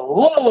t-shirt for the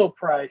low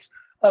price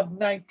of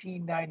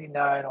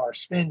 $19.99 or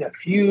spend a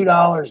few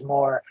dollars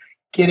more.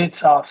 Get it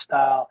soft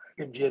style.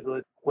 Your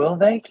giblet will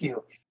thank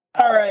you.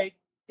 All right,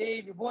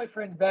 Dave, your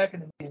boyfriend's back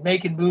and he's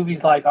making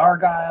movies like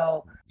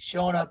Argyle,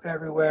 showing up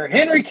everywhere.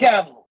 Henry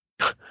Cavill,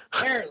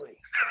 apparently.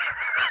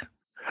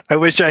 I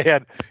wish I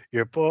had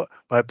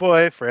my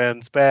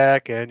boyfriend's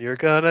back and you're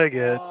gonna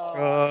get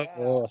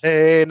trouble.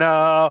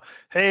 Yeah.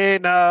 Hey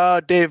now,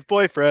 Dave,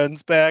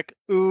 boyfriend's back.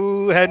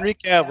 Ooh, Henry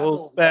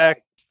Cavill's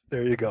back.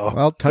 There you go.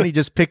 Well, Tunney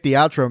just picked the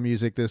outro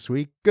music this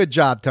week. Good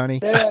job,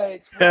 Tunney.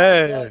 Hey.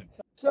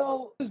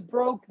 So it was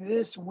broke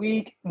this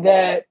week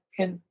that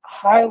in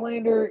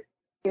Highlander,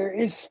 there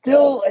is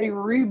still a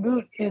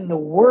reboot in the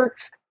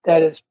works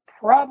that is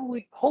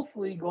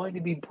hopefully going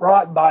to be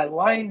brought by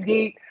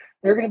Lionsgate.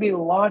 They're going to be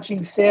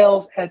launching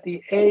sales at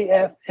the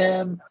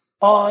AFM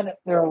on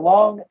their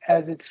long,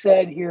 as it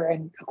said here,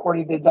 and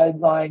according to the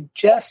deadline,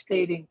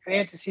 gestating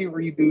fantasy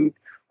reboot,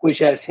 which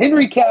has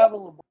Henry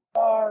Cavill,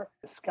 the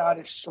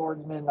Scottish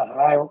swordsman,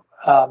 the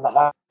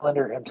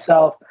Highlander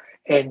himself,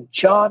 and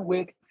John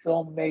Wick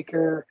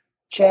filmmaker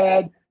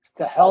Chad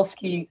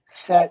Stahelski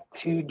set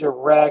to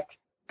direct.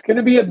 It's going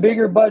to be a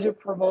bigger budget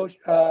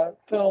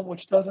film,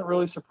 which doesn't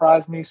really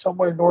surprise me,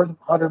 somewhere north of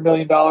 $100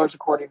 million,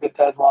 according to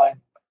Deadline.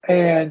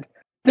 And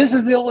this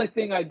is the only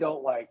thing I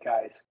don't like,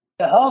 guys.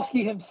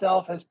 Stahelski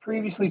himself has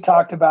previously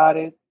talked about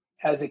it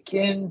as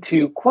akin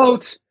to,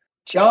 quote,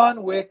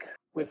 John Wick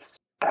with...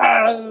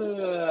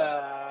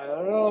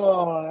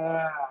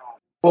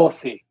 we'll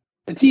see.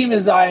 The team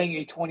is eyeing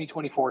a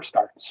 2024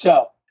 start.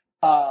 So,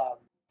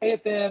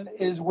 AFM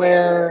is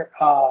where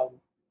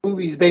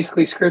movies,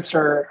 basically scripts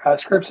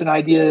and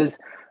ideas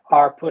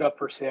are put up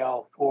for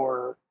sale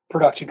for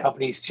production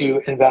companies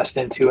to invest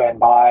into and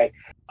buy.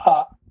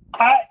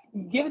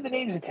 Given the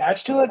names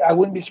attached to it, I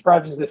wouldn't be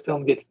surprised if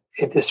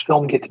this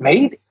film gets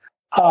made.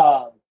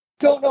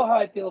 Don't know how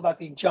I feel about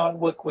the John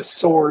Wick with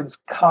swords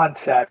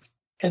concept,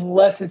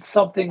 unless it's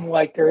something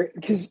like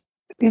because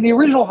in the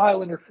original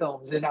Highlander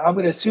films, and I'm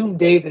going to assume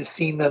Dave has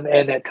seen them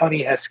and that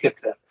Tunney has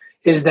skipped them.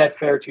 Is that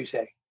fair to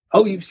say?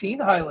 Oh, you've seen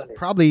Highlander?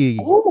 Probably.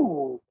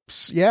 Ooh.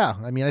 Yeah.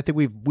 I mean, I think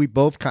we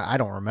both I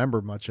don't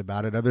remember much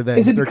about it other than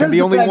is it there can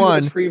be only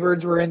one. The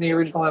Freebirds were in the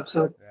original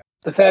episode. Yeah.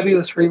 The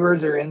Fabulous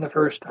Freebirds are in the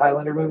first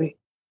Highlander movie.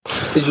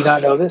 Did you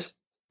not know this?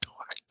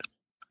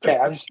 Okay,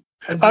 I was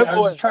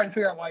just trying to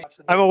figure out why.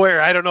 I'm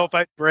aware. I don't know if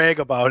I brag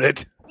about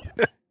it.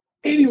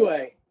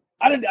 Anyway,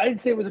 I didn't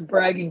say it was a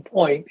bragging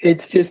point.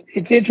 It's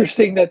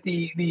interesting that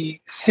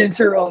the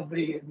center of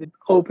the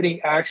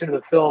opening action of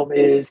the film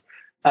is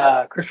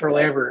Christopher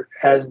Lambert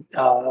as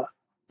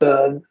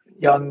the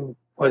young,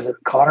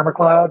 Connor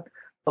McLeod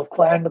of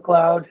Clan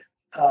McLeod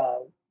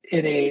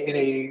in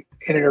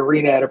an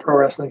arena at a pro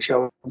wrestling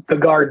show, the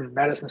Garden,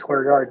 Madison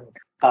Square Garden.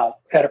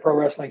 At a pro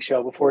wrestling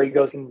show before he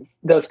goes and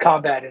does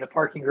combat in a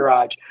parking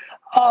garage.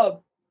 The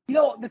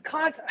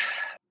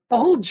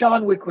whole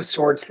John Wick with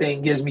swords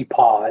thing gives me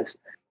pause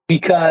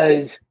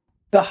because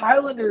the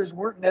Highlanders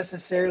weren't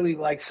necessarily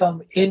like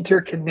some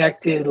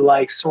interconnected,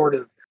 like sort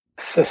of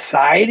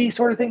society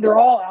sort of thing. They're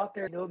all out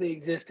there, know they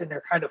exist, and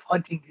they're kind of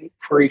hunting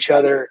for each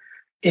other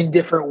in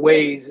different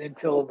ways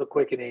until the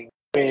quickening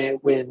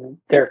when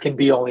there can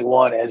be only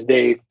one, as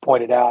Dave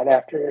pointed out,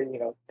 after,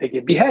 they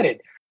get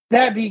beheaded.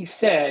 That being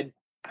said,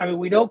 I mean,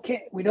 we know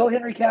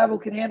Henry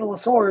Cavill can handle a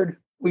sword.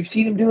 We've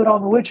seen him do it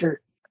on The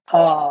Witcher.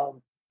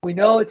 We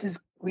know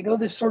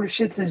this sort of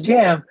shit's his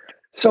jam.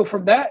 So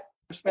from that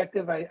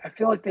perspective, I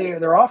feel like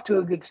they're off to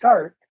a good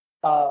start.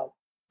 I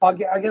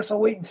guess I'll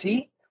wait and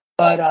see.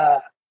 But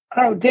I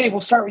don't know, Dave.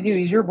 We'll start with you.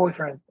 He's your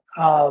boyfriend.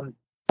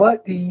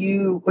 What do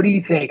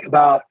you think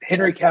about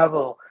Henry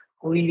Cavill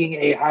leading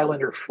a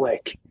Highlander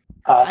flick,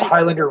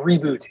 Highlander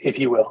reboot, if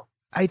you will?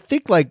 I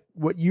think like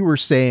what you were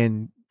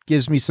saying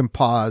gives me some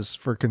pause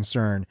for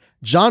concern.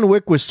 John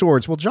Wick with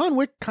swords. Well, John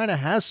Wick kind of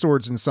has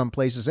swords in some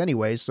places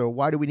anyway, so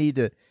why do we need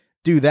to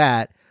do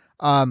that?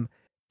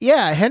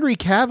 Yeah, Henry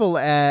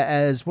Cavill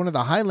as one of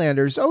the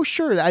Highlanders. Oh,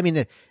 sure. I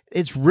mean,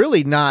 it's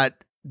really not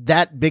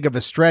that big of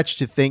a stretch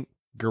to think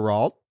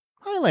Geralt,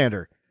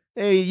 Highlander.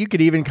 Hey, you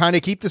could even kind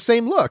of keep the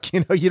same look.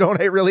 You don't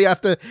really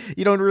have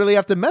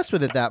to mess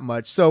with it that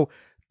much. So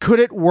could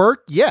it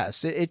work?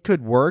 Yes, it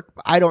could work.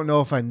 I don't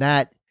know if I'm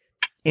that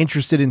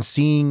interested in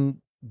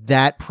seeing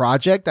that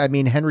project. I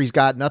mean, Henry's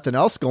got nothing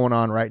else going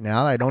on right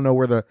now. I don't know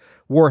where the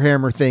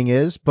Warhammer thing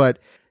is, but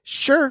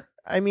sure.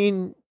 I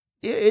mean,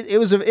 it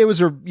was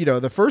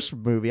the first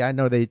movie. I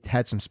know they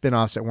had some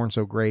spinoffs that weren't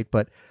so great,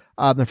 but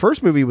the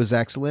first movie was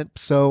excellent.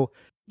 So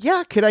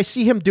yeah, could I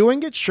see him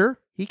doing it? Sure.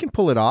 He can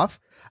pull it off.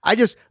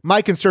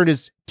 My concern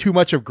is too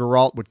much of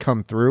Geralt would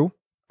come through,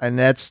 and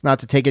that's not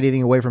to take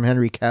anything away from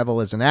Henry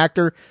Cavill as an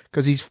actor,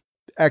 because he's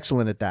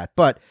excellent at that.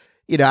 But,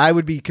 I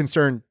would be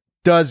concerned,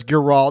 does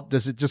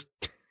it just,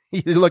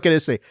 you look at it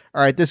and say,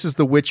 all right, this is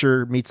The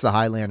Witcher meets the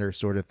Highlander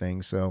sort of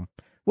thing. So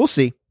we'll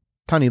see.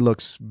 Tunney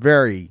looks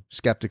very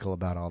skeptical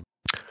about all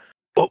that.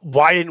 But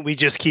why didn't we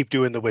just keep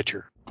doing The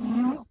Witcher?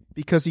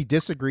 Because he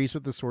disagrees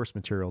with the source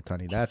material,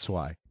 Tunney. That's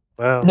why.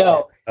 Well,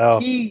 no,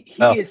 He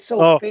Oh. is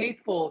so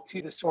faithful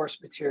to the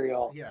source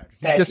material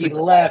that he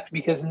left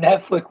because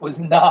Netflix was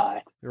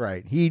not.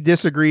 Right. He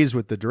disagrees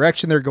with the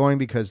direction they're going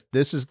because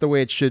this is the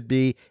way it should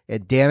be.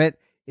 And damn it,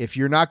 if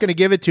you're not going to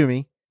give it to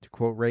me, to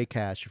quote Ray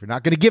Cash, if you're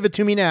not going to give it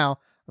to me now,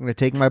 I'm going to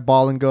take my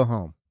ball and go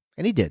home.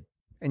 And he did.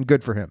 And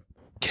good for him.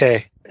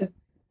 Okay.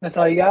 That's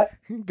all you got?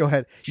 Go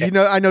ahead.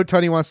 I know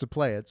Tony wants to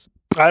play it.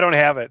 I don't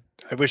have it.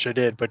 I wish I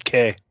did, but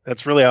K.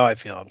 That's really how I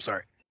feel. I'm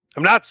sorry.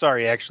 I'm not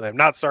sorry, actually. I'm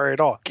not sorry at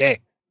all. K.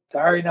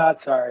 Sorry, not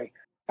sorry.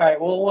 All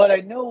right. Well, what I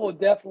know will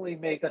definitely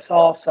make us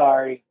all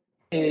sorry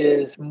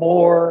is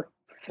more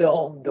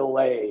film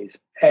delays,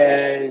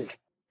 as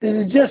this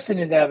is just an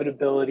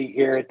inevitability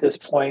here at this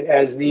point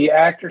as the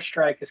actor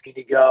strike is going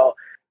to go.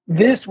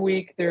 This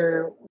week,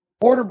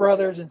 Warner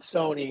Brothers and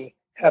Sony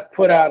have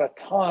put out a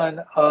ton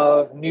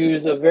of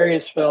news of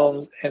various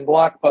films and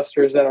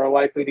blockbusters that are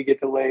likely to get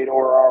delayed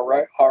or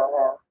are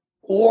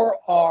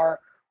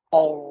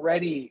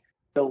already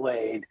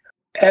delayed.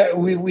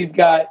 We've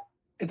got,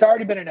 it's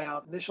already been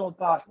announced,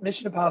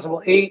 Mission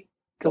Impossible 8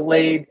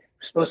 delayed,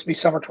 supposed to be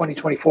summer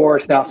 2024.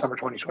 It's now summer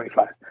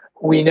 2025.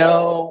 We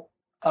know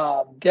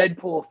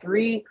Deadpool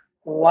 3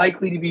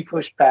 likely to be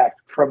pushed back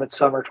from its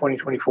summer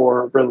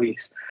 2024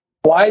 release.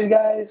 Wise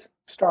Guys,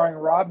 starring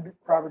Robert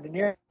De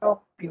Niro,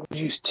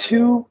 Beetlejuice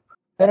 2,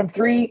 Venom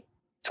 3,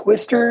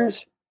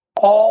 Twisters,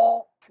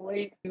 all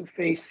slate to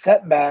face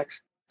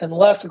setbacks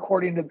unless,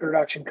 according to the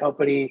production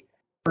company,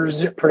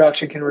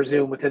 production can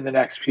resume within the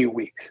next few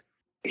weeks.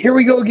 Here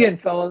we go again,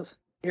 fellas.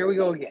 Here we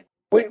go again.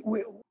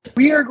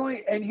 We are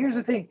going, and here's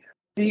the thing.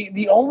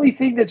 The only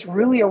thing that's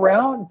really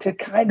around to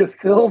kind of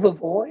fill the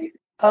void,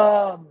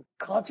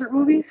 concert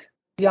movies.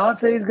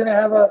 Beyonce is going to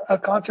have a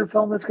concert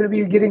film that's going to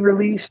be getting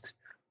released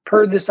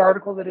per this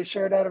article that is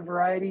shared out of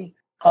Variety.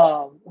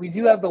 We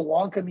do have the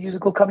Wonka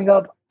musical coming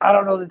up. I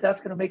don't know that that's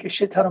going to make a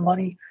shit ton of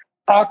money.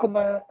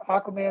 Aquaman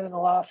and the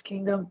Lost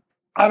Kingdom.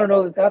 I don't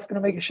know that that's going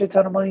to make a shit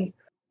ton of money.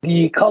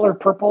 The Color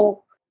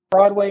Purple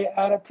Broadway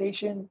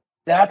adaptation,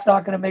 that's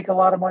not going to make a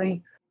lot of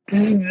money.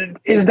 This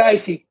is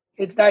dicey.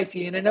 It's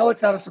dicey, and I know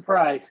it's not a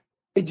surprise.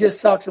 It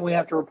just sucks, and we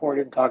have to report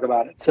it and talk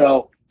about it.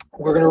 So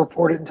we're going to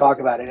report it and talk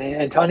about it.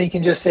 And Tony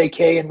can just say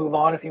K and move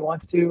on if he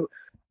wants to.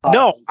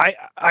 No,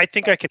 I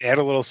think I can add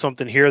a little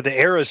something here. The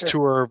Eras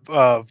Tour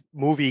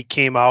movie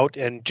came out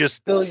and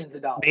just billions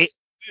of dollars.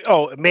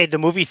 It made the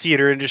movie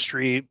theater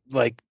industry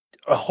like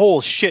a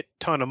whole shit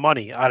ton of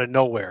money out of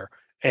nowhere.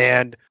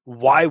 And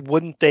why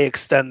wouldn't they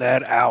extend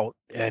that out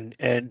and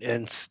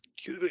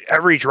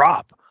every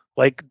drop?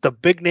 Like the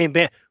big name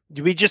band,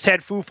 we just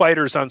had Foo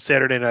Fighters on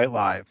Saturday Night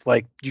Live.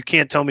 Like you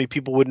can't tell me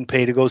people wouldn't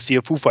pay to go see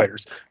a Foo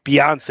Fighters.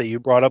 Beyonce, you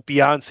brought up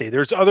Beyonce.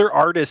 There's other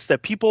artists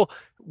that people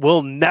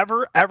will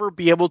never ever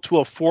be able to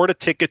afford a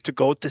ticket to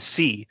go to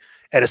see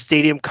at a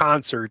stadium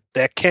concert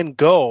that can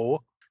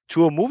go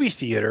to a movie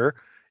theater.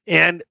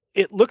 And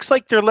it looks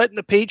like they're letting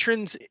the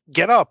patrons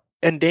get up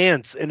and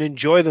dance and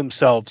enjoy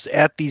themselves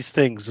at these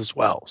things as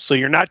well. So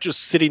you're not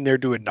just sitting there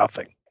doing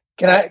nothing.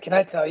 Can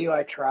I tell you,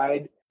 I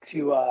tried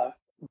to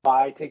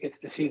buy tickets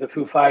to see the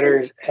Foo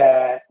Fighters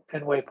at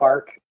Fenway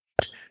Park.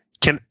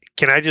 Can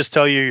I just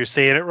tell you, you're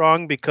saying it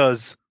wrong,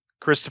 because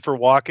Christopher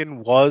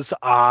Walken was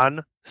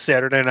on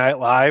Saturday Night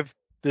Live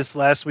this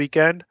last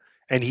weekend,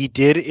 and he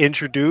did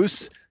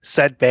introduce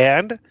said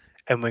band.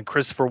 And when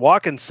Christopher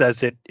Walken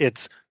says it,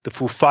 it's the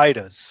Foo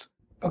Fighters.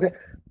 Okay.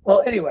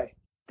 Well, anyway,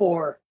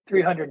 for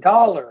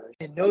 $300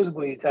 in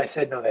nosebleeds, I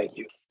said no, thank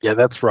you. Yeah,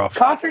 that's rough.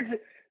 Concerts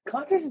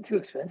are too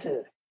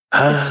expensive.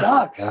 It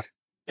sucks.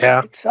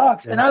 Yeah, it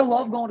sucks. Yeah. And I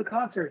love going to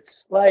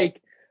concerts.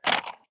 Like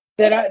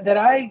that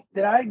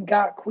I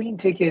got Queen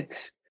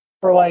tickets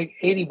for like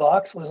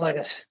 $80 was like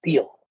a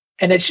steal,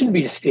 and it shouldn't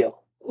be a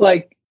steal.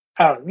 Like,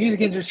 I don't know,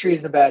 music industry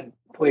is in a bad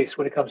place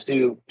when it comes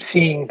to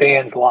seeing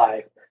bands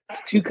live.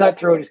 It's too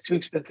cutthroat. It's too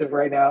expensive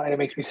right now, and it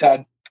makes me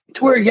sad.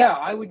 To where, yeah,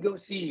 I would go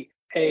see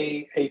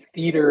a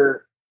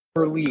theater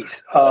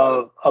release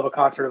of a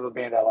concert of a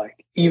band I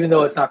like, even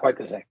though it's not quite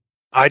the same.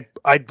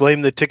 I'd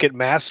blame the ticket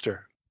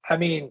master. I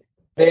mean,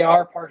 they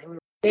are partially.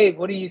 Dave,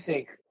 what do you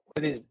think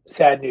with his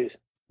sad news?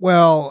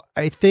 Well,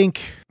 I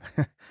think,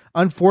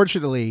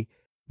 unfortunately,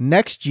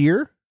 next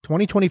year,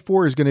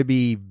 2024 is going to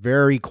be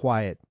very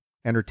quiet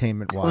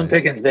entertainment-wise. Slim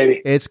pickings,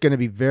 baby. It's going to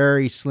be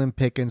very slim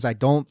pickings. I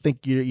don't think,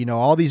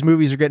 all these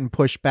movies are getting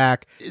pushed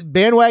back.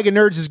 Bandwagon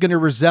Nerds is going to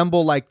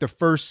resemble like the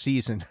first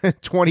season,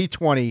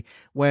 2020,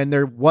 when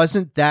there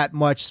wasn't that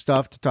much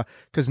stuff to talk,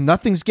 because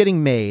nothing's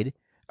getting made.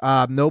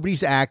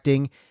 Nobody's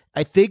acting.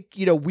 I think,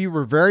 we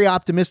were very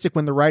optimistic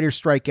when the writer's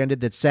strike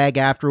ended that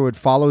SAG-AFTRA would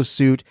follow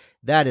suit.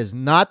 That is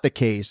not the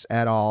case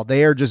at all.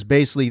 They are just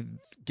basically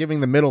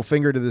giving the middle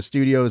finger to the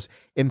studios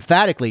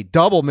emphatically.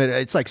 Double middle.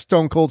 It's like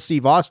Stone Cold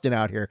Steve Austin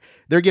out here.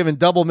 They're giving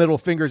double middle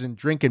fingers and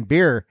drinking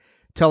beer,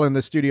 telling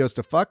the studios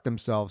to fuck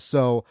themselves.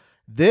 So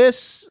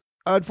this,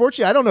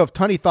 unfortunately, I don't know if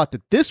Tunney thought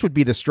that this would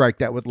be the strike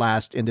that would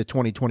last into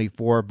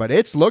 2024, but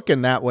it's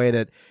looking that way,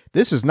 that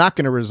this is not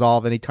going to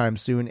resolve anytime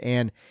soon.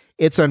 And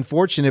it's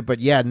unfortunate, but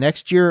yeah,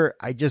 next year,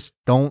 I just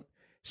don't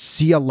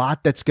see a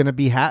lot that's going to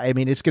be,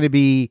 it's going to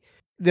be,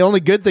 The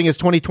only good thing is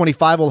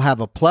 2025 will have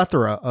a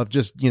plethora of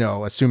just,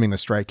 assuming the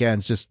strike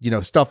ends, just,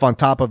 stuff on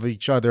top of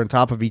each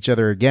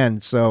other again.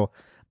 So,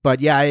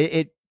 but yeah,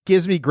 it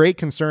gives me great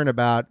concern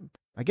about,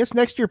 I guess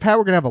next year, Pat,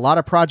 we're going to have a lot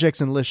of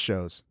projects and list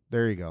shows.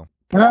 There you go.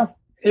 Well,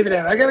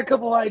 I got a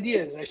couple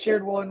ideas. I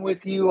shared one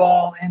with you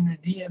all in the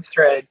DM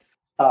thread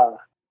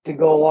to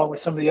go along with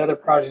some of the other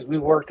projects we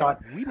worked on.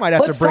 We might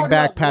have to bring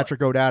back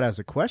Patrick O'Dowd as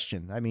a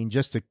question. I mean,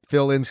 just to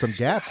fill in some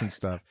gaps and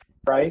stuff.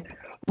 Right.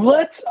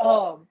 Let's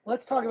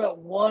talk about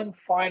one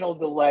final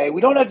delay.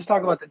 We don't have to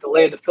talk about the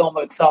delay of the film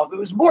itself. It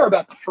was more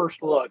about the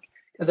first look,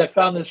 because I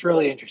found this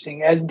really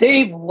interesting. As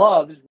Dave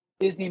loves,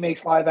 Disney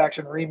makes live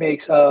action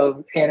remakes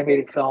of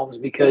animated films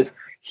because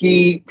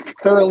he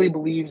thoroughly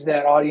believes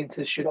that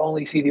audiences should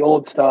only see the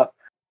old stuff,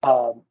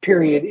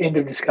 period, end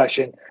of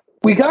discussion.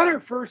 We got our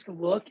first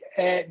look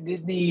at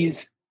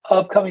Disney's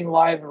upcoming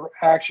live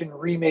action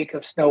remake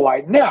of Snow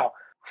White. Now,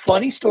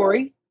 funny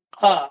story,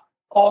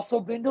 also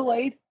been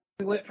delayed.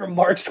 We went from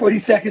March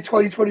 22nd,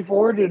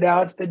 2024 to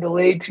now it's been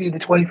delayed to the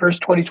 21st,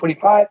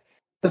 2025.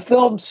 The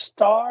film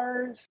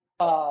stars,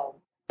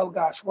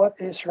 what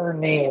is her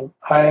name?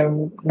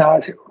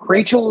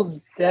 Rachel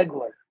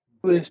Zegler,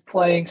 who is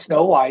playing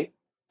Snow White.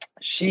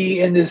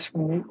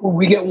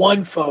 We get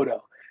one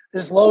photo.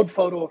 This load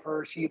photo of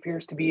her, she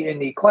appears to be in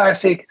the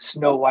classic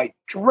Snow White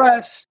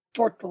dress,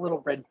 short the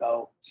little red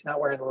bow. She's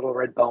not wearing the little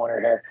red bow in her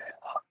hair.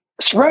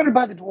 Surrounded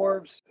by the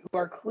dwarves, who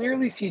are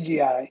clearly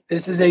CGI.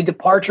 This is a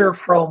departure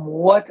from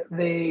what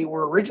they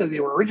were originally. They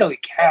were originally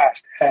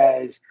cast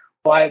as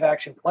live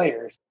action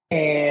players,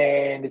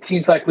 and it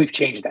seems like we've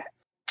changed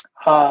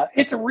that.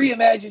 It's a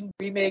reimagined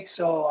remake,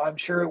 so I'm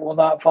sure it will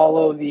not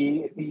follow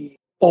the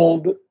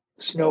old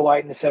Snow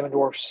White and the Seven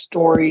Dwarfs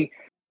story,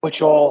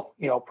 which will,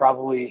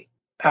 probably,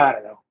 I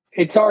don't know.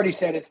 It's already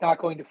said it's not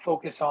going to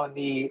focus on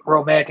the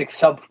romantic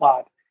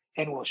subplot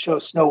and will show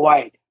Snow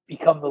White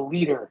become the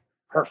leader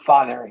her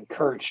father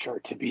encouraged her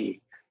to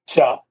be.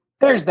 So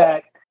there's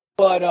that.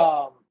 But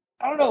I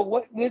don't know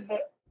what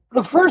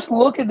the first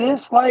look at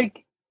this,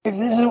 like, if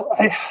this is,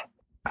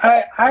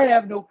 I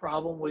have no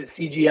problem with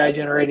CGI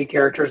generated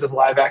characters with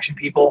live action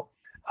people.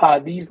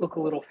 These look a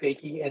little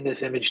fakey in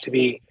this image to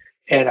me,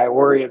 and I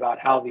worry about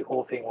how the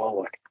whole thing will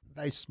look.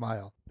 Nice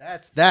smile.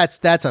 That's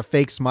a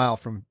fake smile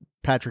from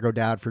Patrick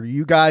O'Dowd. For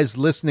you guys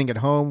listening at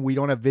home, we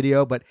don't have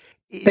video, but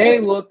they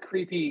look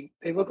creepy.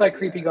 They look like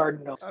creepy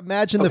garden gnomes.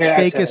 Imagine the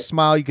fakest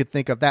smile you could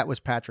think of. That was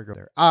Patrick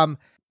over there.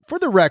 For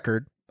the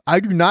record, I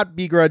do not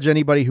begrudge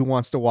anybody who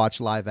wants to watch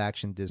live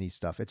action Disney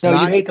stuff. You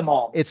hate them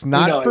all. It's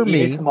not for me. He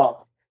hates them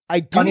all.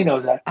 Tony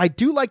knows that. I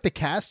do like the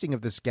casting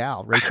of this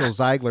gal, Rachel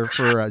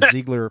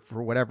Zegler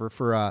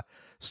for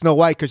Snow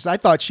White, because I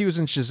thought she was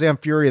in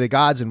Shazam: Fury of the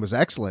Gods and was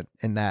excellent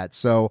in that.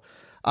 So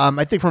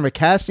I think from a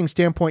casting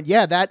standpoint,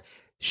 that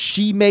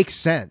she makes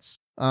sense.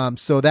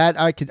 So that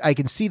I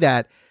can see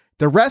that.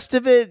 The rest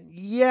of it,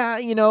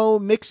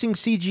 mixing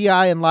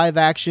CGI and live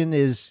action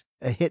is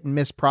a hit and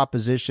miss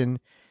proposition.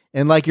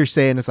 And like you're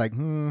saying, it's like,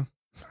 I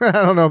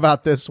don't know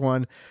about this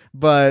one,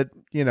 but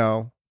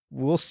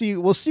we'll see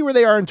where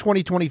they are in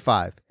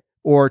 2025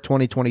 or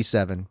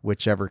 2027,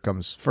 whichever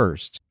comes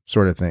first,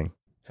 sort of thing.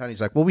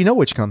 Tony's like, well, we know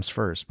which comes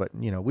first, but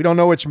we don't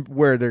know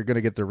where they're going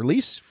to get the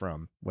release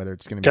from, whether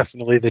it's going to be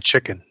definitely the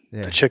chicken.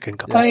 Yeah. The chicken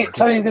comes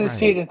Tony's going to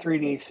see it in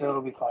 3D, so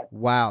it'll be fine.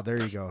 Wow, there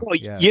you go. Well,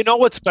 yes. You know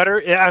what's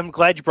better? I'm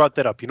glad you brought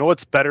that up. You know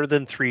what's better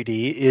than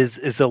 3D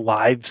is a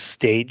live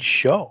stage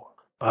show.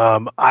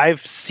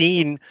 I've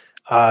seen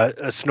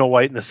Snow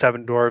White and the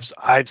Seven Dwarfs.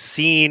 I've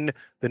seen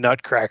the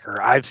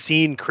Nutcracker. I've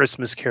seen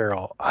Christmas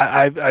Carol.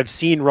 I've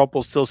seen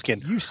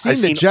Rumpelstiltskin. You've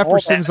seen the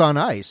Jeffersons on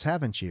Ice,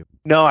 haven't you?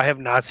 No, I have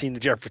not seen the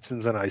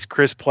Jeffersons on Ice.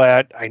 Chris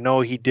Platt, I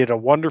know he did a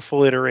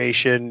wonderful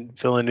iteration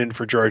filling in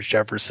for George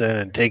Jefferson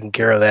and taking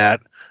care of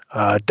that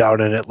down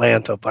in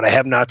Atlanta, but I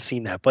have not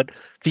seen that. But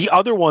the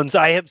other ones,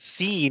 I have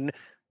seen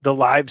the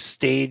live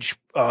stage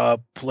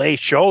play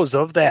shows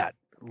of that,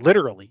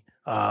 literally.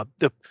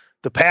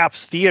 The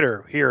Pabst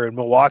Theater here in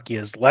Milwaukee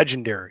is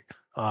legendary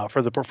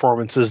for the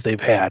performances they've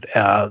had.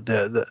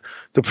 The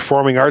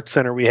Performing Arts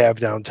Center we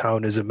have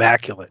downtown is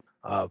immaculate.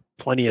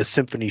 Plenty of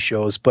symphony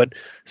shows, but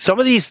some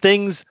of these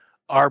things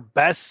are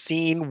best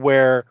seen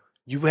where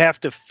you have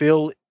to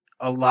fill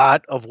a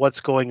lot of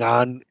what's going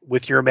on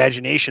with your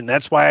imagination.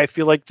 That's why I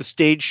feel like the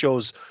stage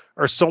shows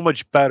are so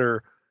much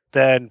better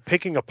than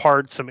picking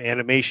apart some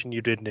animation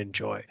you didn't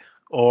enjoy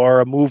or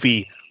a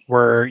movie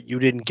where you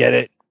didn't get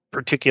it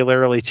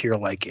particularly to your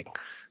liking.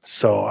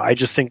 So I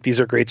just think these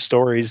are great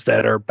stories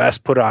that are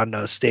best put on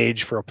a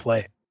stage for a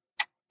play.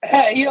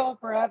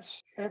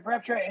 Perhaps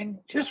right. And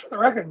just for the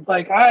record,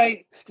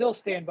 I still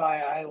stand by.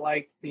 I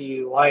like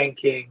the Lion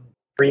King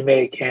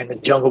remake and the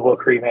Jungle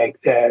Book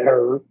remake that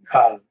are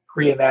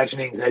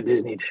reimaginings that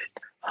Disney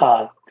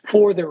did.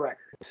 For the record,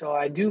 so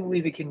I do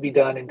believe it can be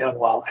done and done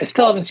well. I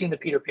still haven't seen the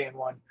Peter Pan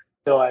one,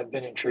 though I've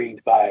been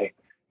intrigued by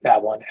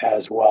that one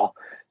as well.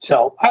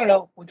 So I don't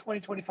know. When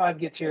 2025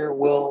 gets here,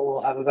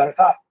 we'll have a better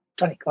thought.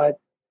 Tony, go ahead.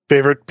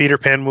 Favorite Peter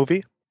Pan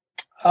movie?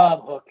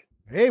 Hook.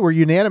 Hey, we're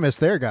unanimous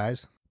there,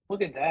 guys.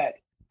 Look at that.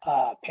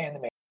 Pan the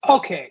Man.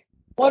 Okay.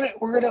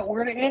 we're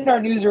gonna end our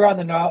news around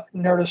the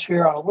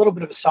nerdosphere on a little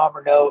bit of a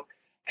somber note.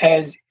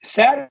 As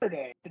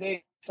Saturday,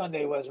 today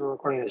Sunday was we're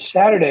recording this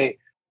Saturday,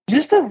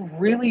 just a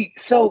really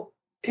so.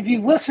 If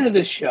you listen to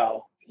this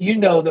show, you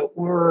know that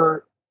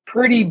we're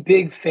pretty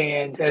big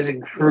fans as a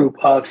group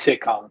of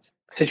sitcoms,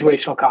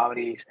 situational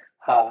comedies,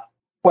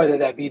 whether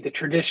that be the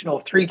traditional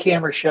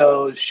three-camera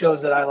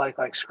shows that I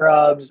like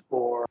Scrubs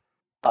or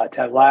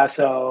Ted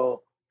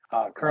Lasso.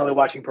 Currently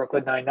watching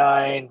Brooklyn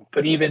Nine-Nine,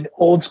 but even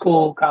old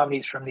school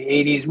comedies from the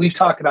 80s. We've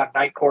talked about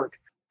Night Court,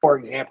 for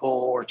example,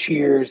 or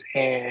Cheers,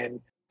 and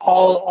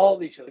all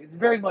these shows. It's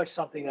very much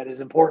something that is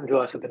important to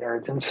us at the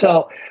Nerds. And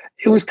so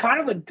it was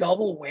kind of a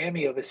double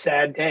whammy of a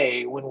sad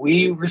day when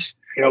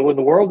when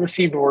the world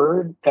received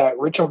word that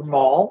Richard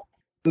Mall,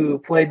 who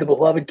played the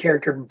beloved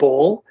character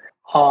Bull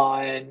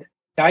on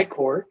Night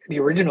Court, the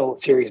original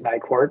series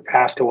Night Court,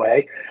 passed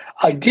away.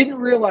 I didn't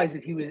realize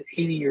that he was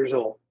 80 years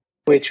old,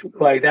 which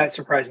that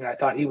surprised me. I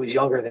thought he was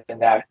younger than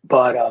that,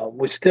 but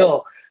was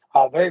still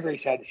very, very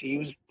sad to see. He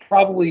was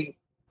probably,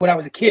 when I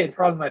was a kid,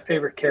 probably my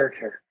favorite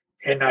character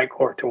in Night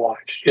Court to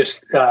watch.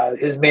 Just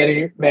his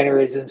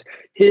mannerisms,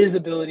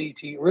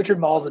 Richard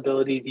Mall's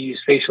ability to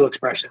use facial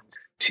expressions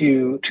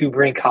to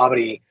bring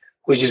comedy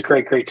was just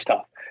great, great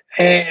stuff.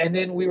 And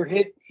then we were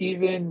hit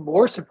even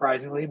more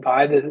surprisingly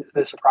by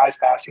the surprise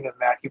passing of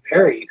Matthew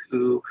Perry,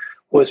 who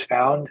was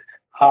found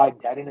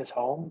dead in his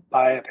home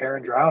by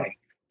apparent drowning.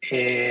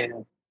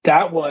 And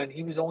that one,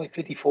 he was only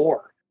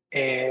 54.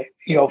 And,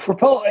 for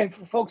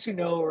folks who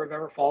know or have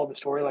ever followed the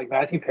story, like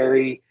Matthew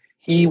Perry,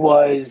 he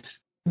was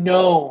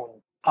known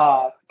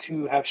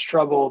to have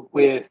struggled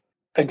with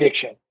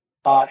addiction.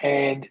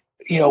 And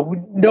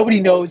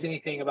nobody knows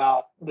anything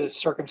about the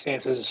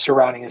circumstances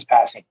surrounding his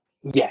passing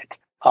yet.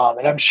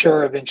 And I'm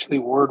sure eventually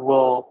word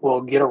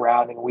will get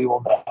around and we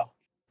will know.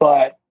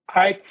 But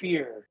I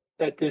fear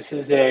that this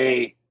is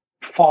a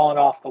fallen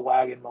off the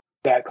wagon moment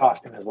that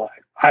cost him his life.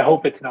 I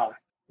hope it's not,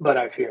 but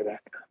I fear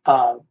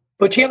that.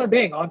 But Chandler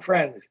Bing on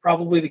Friends,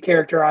 probably the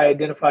character I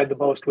identified the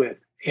most with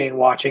in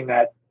watching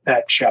that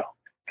show.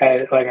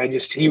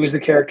 He was the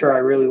character I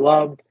really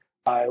loved.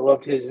 I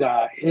loved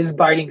his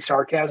biting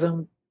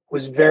sarcasm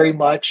was very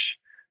much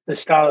the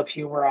style of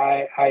humor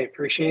I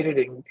appreciated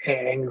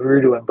and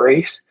grew to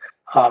embrace.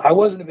 I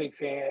wasn't a big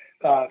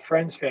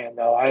Friends fan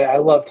though. I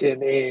loved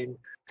him in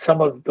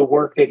some of the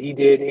work that he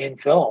did in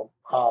film.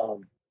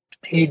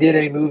 He did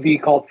a movie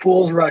called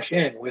Fools Rush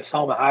In with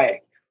Salma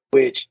Hayek,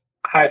 which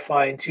I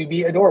find to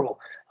be adorable.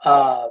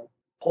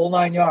 Whole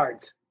 9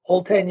 yards,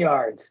 Whole 10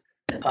 yards,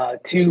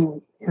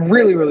 two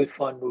really, really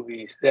fun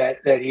movies that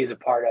he's a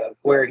part of,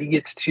 where he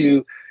gets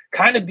to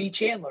kind of be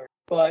Chandler,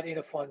 but in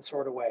a fun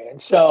sort of way. And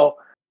so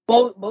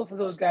both of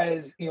those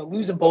guys,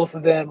 losing both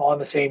of them on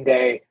the same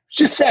day,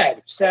 just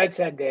sad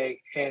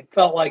day, and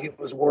felt like it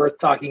was worth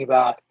talking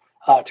about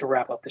to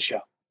wrap up the show.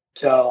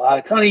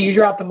 So, Tony, you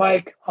dropped the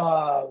mic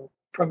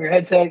from your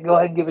headset. Go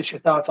ahead and give us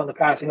your thoughts on the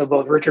passing of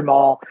both Richard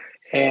Mall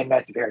and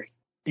Matthew Perry.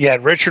 Yeah,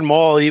 Richard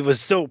Mall, he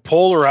was so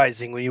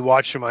polarizing when you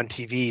watch him on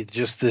TV.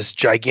 Just this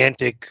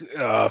gigantic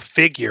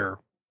figure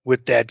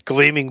with that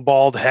gleaming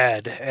bald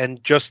head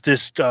and just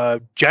this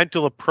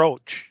gentle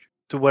approach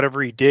to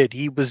whatever he did.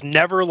 He was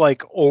never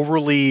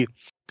overly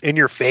in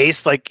your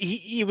face.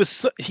 He was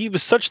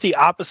such the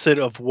opposite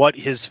of what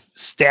his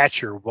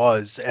stature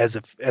was as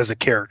a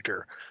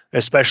character,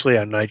 especially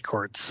on Night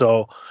Court.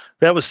 So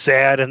that was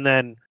sad. And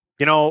then,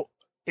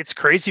 it's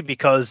crazy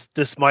because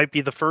this might be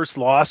the first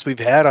loss we've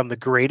had on the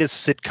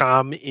greatest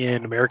sitcom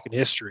in American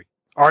history,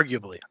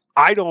 arguably.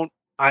 I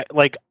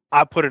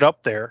put it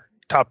up there,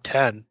 top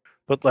 10,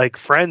 but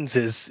Friends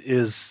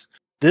is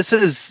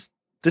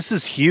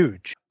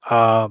huge.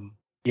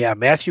 Yeah,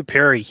 Matthew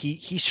Perry,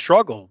 he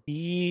struggled.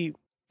 He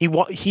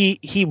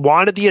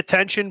wanted the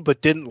attention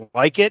but didn't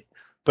like it,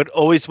 but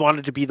always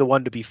wanted to be the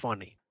one to be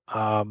funny.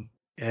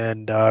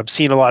 And I've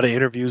seen a lot of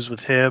interviews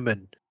with him,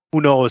 and who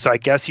knows, I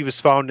guess he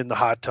was found in the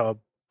hot tub.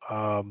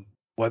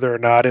 Whether or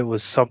not it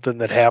was something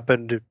that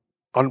happened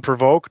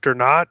unprovoked or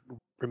not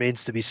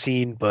remains to be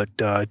seen, but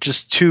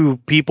just two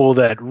people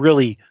that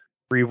really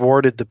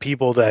rewarded the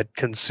people that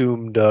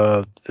consumed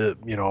the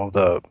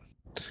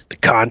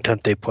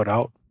content they put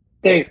out.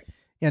 Dave.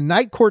 Yeah,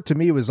 Night Court to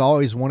me was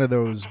always one of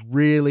those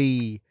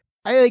really,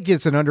 I think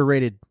it's an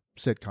underrated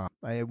sitcom.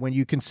 When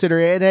you consider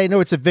it, and I know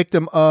it's a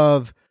victim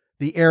of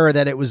the era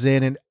that it was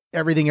in and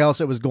everything else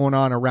that was going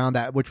on around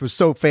that, which was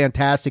so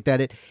fantastic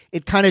that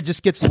it kind of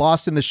just gets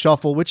lost in the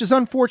shuffle, which is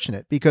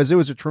unfortunate because it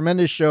was a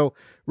tremendous show.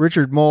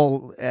 Richard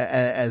Mole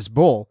as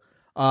Bull,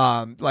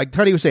 like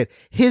Tony was saying,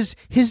 his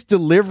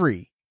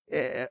delivery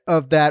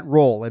of that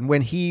role, and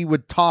when he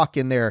would talk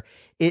in there,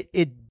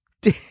 it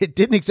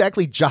didn't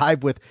exactly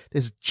jive with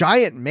this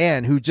giant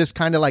man who just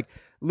kind of a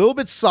little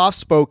bit soft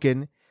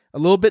spoken, a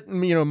little bit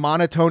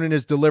monotone in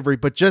his delivery,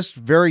 but just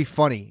very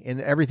funny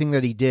in everything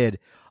that he did.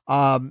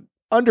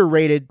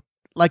 Underrated,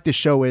 like the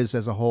show is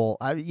as a whole.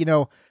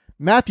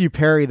 Matthew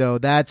Perry though,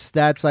 that's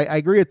I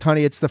agree with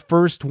Tony. It's the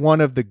first one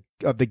of the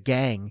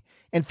gang,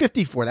 and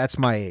 54. That's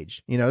my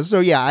age, So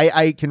yeah,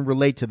 I can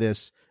relate to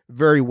this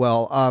very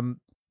well.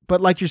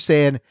 But like you're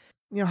saying,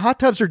 hot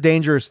tubs are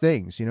dangerous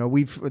things.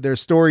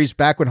 There's stories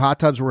back when hot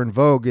tubs were in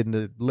vogue in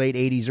the late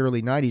 80s,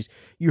 early 90s.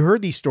 You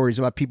heard these stories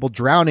about people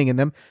drowning in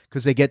them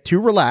because they get too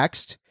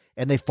relaxed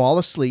and they fall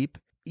asleep.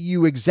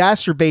 You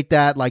exacerbate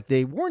that, like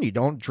they warn you,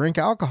 don't drink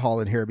alcohol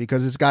in here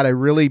because it's got a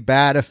really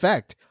bad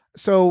effect.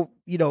 So,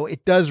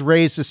 it does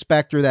raise the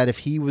specter that if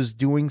he was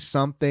doing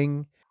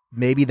something,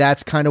 maybe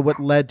that's kind of what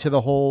led to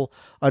the whole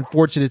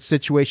unfortunate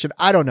situation.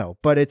 I don't know,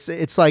 but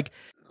it's like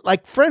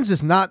Friends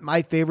is not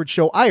my favorite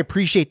show. I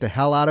appreciate the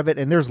hell out of it,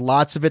 and there's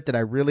lots of it that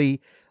I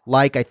really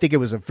like. I think it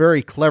was a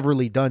very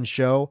cleverly done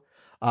show.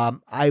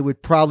 I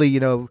would probably,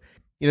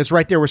 it's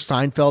right there with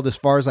Seinfeld as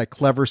far as like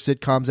clever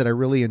sitcoms that I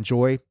really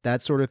enjoy,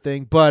 that sort of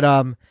thing. But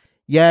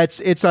yeah,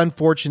 it's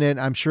unfortunate.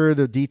 I'm sure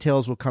the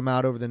details will come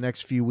out over the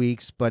next few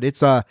weeks, but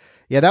that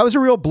was a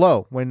real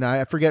blow. When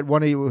I forget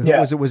one of you,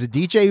 was it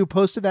DJ who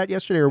posted that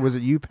yesterday, or was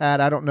it you,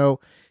 Pat? I don't know.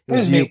 It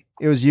was you. Me.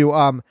 It was you.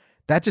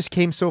 That just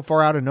came so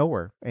far out of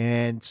nowhere,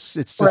 and it's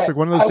just like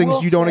one of those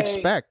things you don't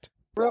expect.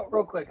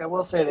 Real quick, I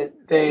will say that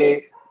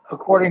they,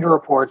 according to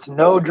reports,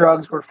 no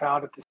drugs were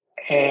found at the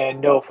scene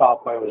and no foul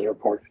play was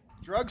reported.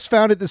 Drugs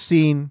found at the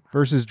scene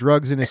versus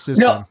drugs in a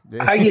system. No,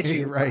 I get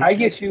you. Right. I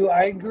get you.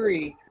 I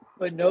agree.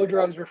 But no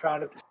drugs were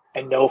found at the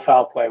scene and no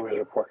foul play was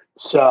reported.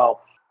 So,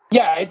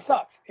 yeah, it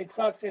sucks. It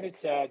sucks and it's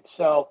sad.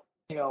 So,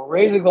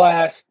 raise a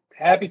glass,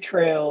 happy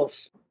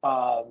trails,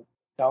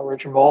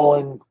 Richard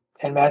Mole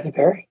and Matthew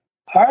Perry.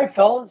 All right,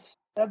 fellas,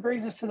 that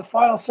brings us to the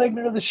final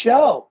segment of the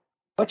show.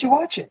 What you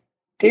watching?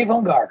 Dave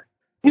Ungar,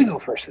 you go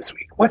first this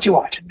week. What you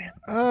watching,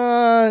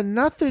 man?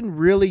 Nothing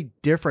really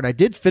different. I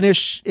did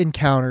finish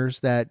Encounters,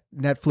 that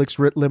Netflix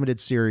limited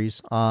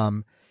series.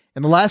 And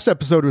the last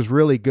episode was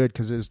really good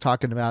because it was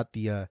talking about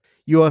the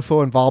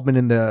UFO involvement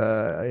in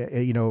the,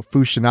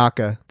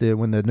 Fukushima,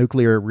 when the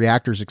nuclear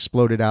reactors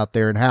exploded out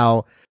there, and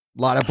how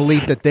a lot of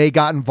belief that they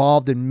got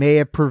involved and may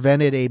have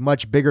prevented a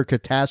much bigger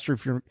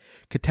catastrophe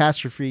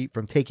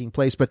from taking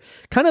place. But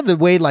kind of the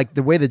way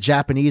the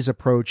Japanese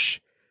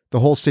approach the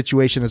whole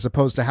situation as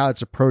opposed to how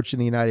it's approached in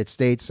the United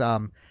States.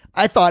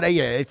 I thought,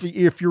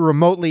 if you're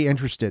remotely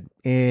interested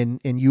in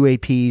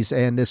UAPs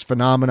and this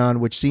phenomenon,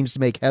 which seems to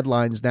make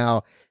headlines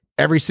now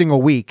every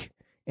single week,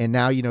 and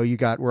now,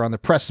 we're on the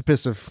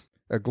precipice of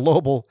a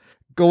global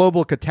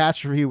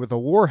catastrophe with a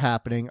war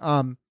happening.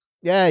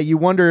 You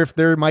wonder if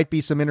there might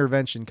be some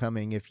intervention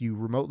coming if you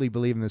remotely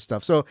believe in this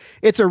stuff. So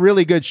it's a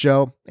really good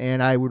show,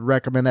 and I would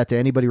recommend that to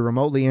anybody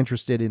remotely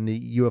interested in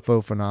the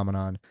UFO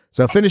phenomenon.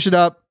 So finish it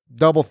up.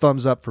 Double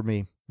thumbs up for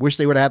me. Wish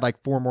they would have had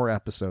like 4 more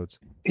episodes.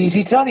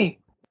 PC Tunney,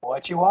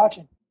 what you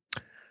watching?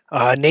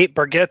 Nate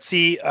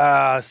Bargatze,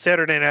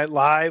 Saturday Night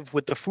Live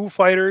with the Foo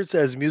Fighters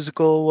as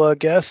musical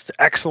guest.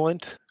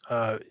 Excellent.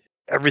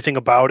 Everything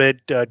about it.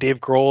 Dave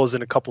Grohl is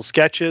in a couple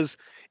sketches.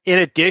 In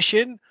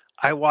addition,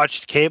 I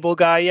watched Cable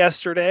Guy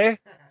yesterday.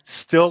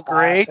 Still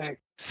great. Classic.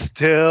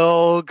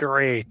 Still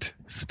great.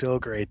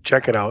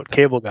 Check it out.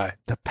 Cable Guy.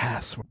 The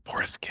Password.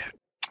 Fourth kid.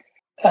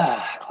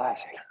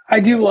 Classic. I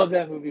do love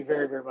that movie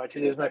very, very much.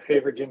 It is my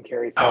favorite Jim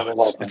Carrey film of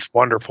all time. It's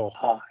wonderful.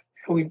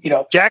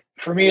 Jack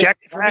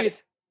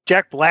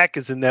Black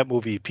is in that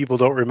movie. People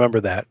don't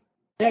remember that.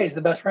 Yeah, he's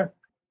the best friend.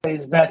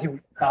 He's Matthew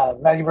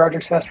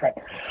Broderick's best friend.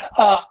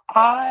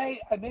 I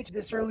mentioned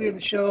this earlier in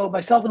the show.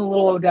 Myself and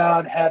Little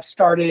O'Dowd have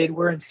started.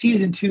 We're in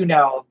season 2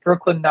 now of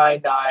Brooklyn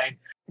Nine-Nine.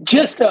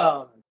 Just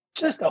a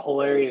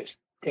hilarious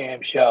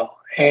damn show.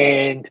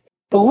 And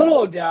the Little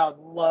O'Dowd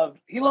loved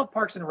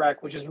Parks and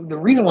Rec, which is the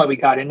reason why we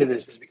got into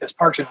this, is because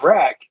Parks and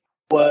Rec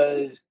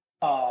was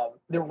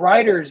the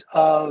writers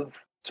of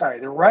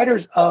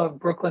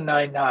Brooklyn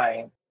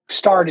Nine-Nine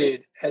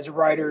started as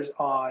writers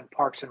on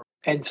Parks and Rec.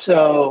 And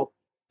so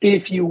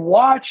if you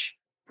watch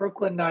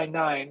Brooklyn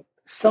Nine-Nine,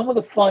 some of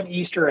the fun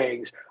Easter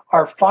eggs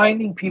are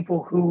finding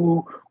people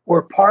who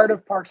were part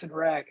of Parks and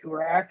Rec, who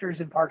are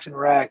actors in Parks and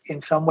Rec in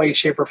some way,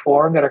 shape, or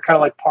form, that are kind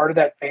of like part of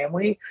that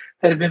family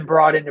that have been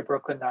brought into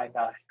Brooklyn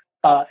Nine-Nine.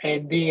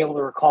 And being able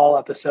to recall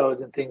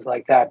episodes and things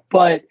like that.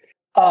 But,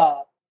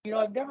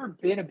 I've never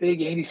been a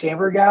big Andy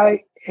Samberg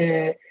guy,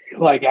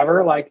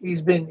 ever. Like,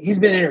 he's been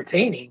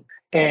entertaining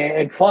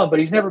and fun, but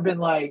he's never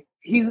been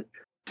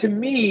to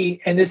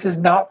me, and this is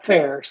not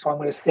fair, so I'm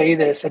going to say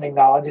this and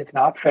acknowledge it's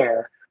not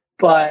fair.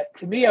 But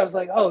to me, I was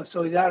like, oh,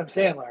 so he's Adam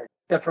Sandler,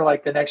 except for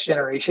The Next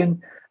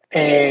Generation.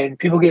 And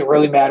people get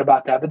really mad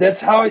about that. But that's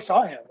how I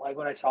saw him.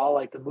 When I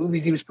saw the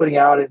movies he was putting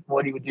out and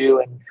what he would do,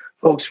 and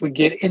folks would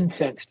get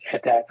incensed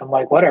at that. I'm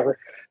like, whatever.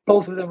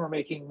 Both of them are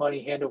making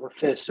money hand over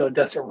fist, so it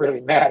doesn't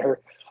really matter.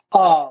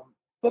 But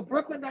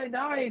Brooklyn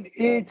Nine-Nine,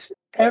 it's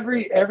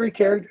every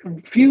character.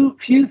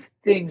 Few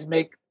things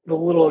make the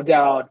Little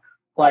O'Dowd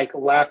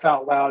laugh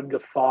out loud,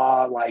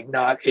 guffaw,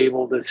 not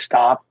able to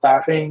stop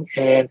laughing.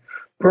 And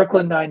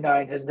Brooklyn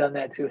Nine-Nine has done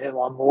that to him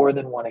on more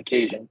than one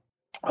occasion.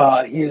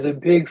 He is a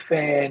big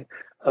fan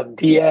of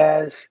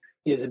Diaz.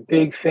 He is a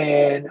big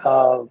fan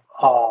of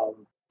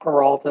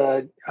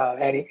Peralta,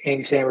 Andy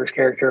Samberg's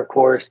character, of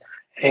course.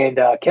 And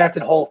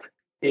Captain Holt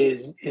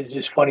is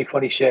just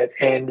funny shit.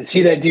 And to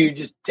see that dude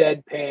just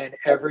deadpan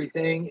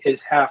everything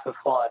is half the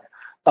fun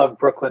of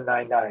Brooklyn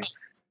Nine-Nine.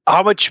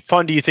 How much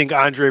fun do you think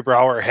Andre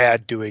Braugher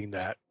had doing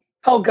that?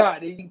 Oh,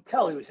 God, you can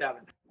tell he was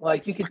having fun.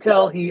 Like, you can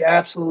tell he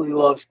absolutely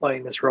loves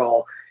playing this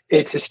role.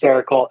 It's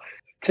hysterical.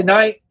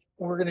 Tonight,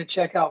 we're going to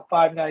check out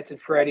Five Nights at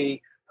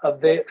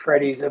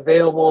Freddy's,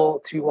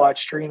 available to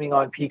watch streaming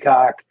on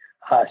Peacock.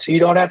 So you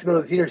don't have to go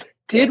to the theaters.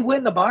 Did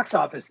win the box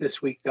office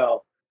this week,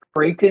 though.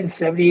 Raked in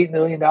 $78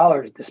 million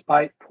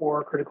despite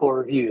poor critical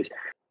reviews.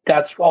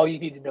 That's all you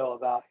need to know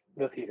about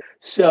the theater.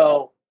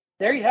 So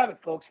there you have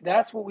it, folks.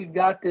 That's what we've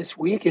got this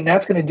week, and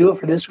that's going to do it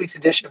for this week's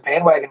edition of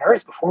Bandwagon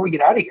Nerds. Before we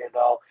get out of here,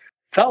 though,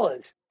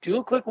 fellas, do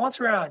a quick once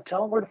around.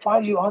 Tell them where to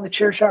find you on the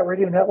Chairshot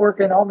Radio Network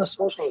and on the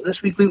socials.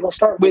 This week we will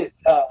start with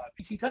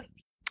PC Tunney.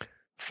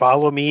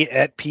 Follow me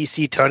at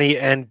PC Tunney,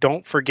 and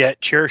don't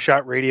forget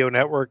Chairshot Radio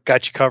Network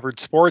got you covered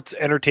sports,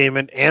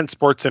 entertainment, and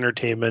sports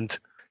entertainment.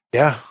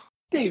 Yeah.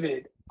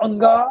 David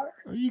Ungar.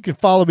 You can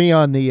follow me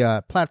on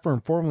the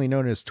platform formerly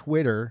known as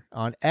Twitter,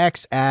 on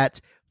X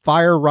at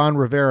Fire Ron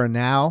Rivera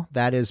Now.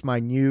 That is my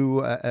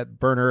new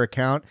burner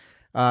account.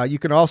 You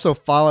can also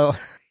follow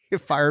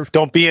Fire.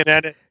 Don't be an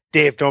enemy,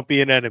 Dave. Don't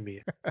be an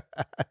enemy.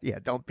 Yeah,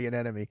 don't be an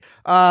enemy.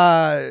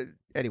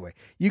 Anyway,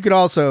 you can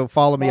also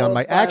follow me on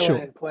my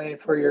actual playing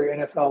for your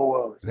NFL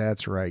woes.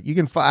 That's right. You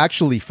can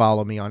actually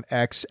follow me on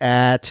X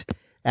at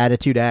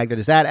Attitude Ag. That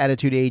is at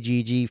Attitude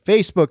AGG.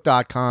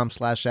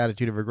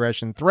 Facebook.com/Attitude of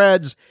Aggression.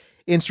 Threads,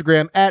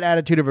 Instagram at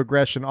Attitude of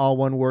Aggression, all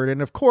one word. And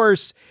of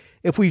course,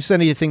 if we've said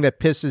anything that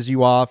pisses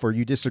you off or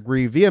you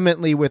disagree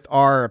vehemently with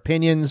our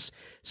opinions,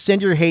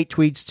 send your hate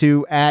tweets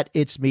to at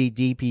It's Me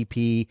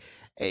DPP.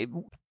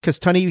 Because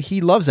Tunney,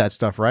 he loves that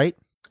stuff, right?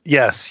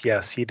 Yes,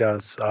 he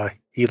does.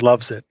 He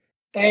loves it.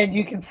 And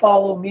you can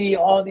follow me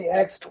on the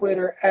X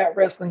Twitter at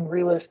Wrestling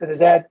Realist. That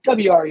is at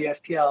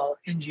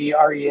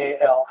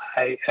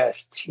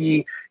WRESTLNGREALIST.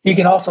 You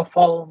can also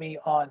follow me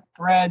on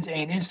Threads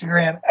and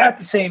Instagram at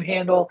the same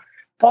handle.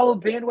 Follow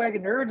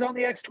Bandwagon Nerds on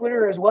the X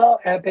Twitter as well,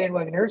 at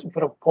Bandwagon Nerds. We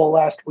put up a poll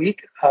last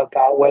week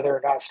about whether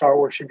or not Star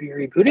Wars should be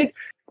rebooted.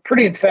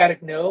 Pretty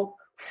emphatic no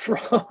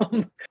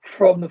from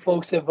the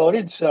folks that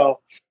voted.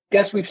 So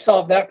guess we've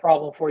solved that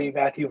problem for you,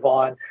 Matthew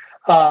Vaughn.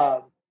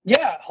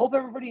 Yeah, hope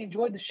everybody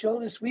enjoyed the show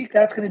this week.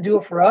 That's going to do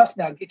it for us.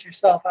 Now get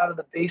yourself out of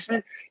the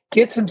basement,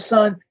 get some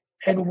sun,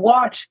 and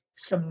watch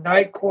some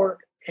Night Court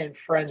and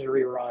Friends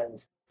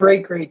reruns.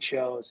 Great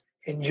shows.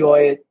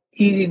 Enjoy it.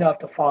 Easy enough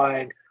to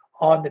find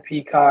on the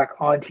Peacock,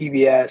 on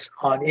TBS,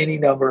 on any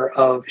number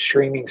of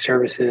streaming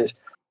services.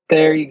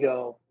 There you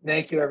go.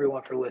 Thank you,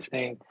 everyone, for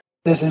listening.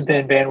 This has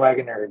been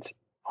Bandwagon Nerds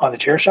on the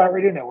Chairshot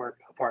Radio Network,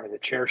 a part of the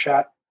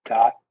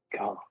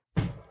Chairshot.com.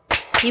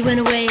 He went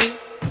away,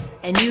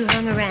 and you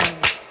hung around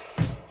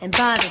and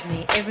bothered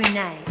me every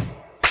night.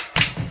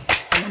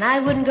 And when I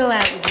wouldn't go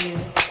out with you,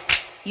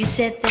 you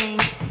said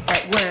things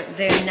that weren't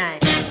very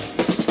nice.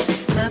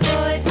 My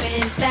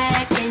boyfriend's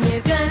back and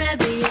you're gonna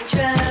be in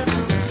trouble.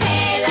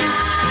 Hey la,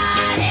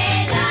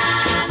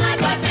 my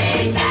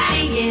boyfriend's back.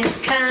 See him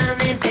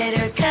coming,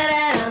 better cut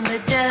out on the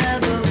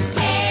double.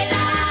 Hey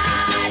la,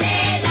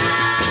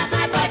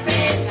 my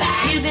boyfriend's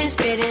back. You've been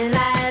spreading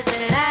lies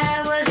that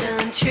I was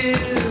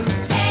untrue.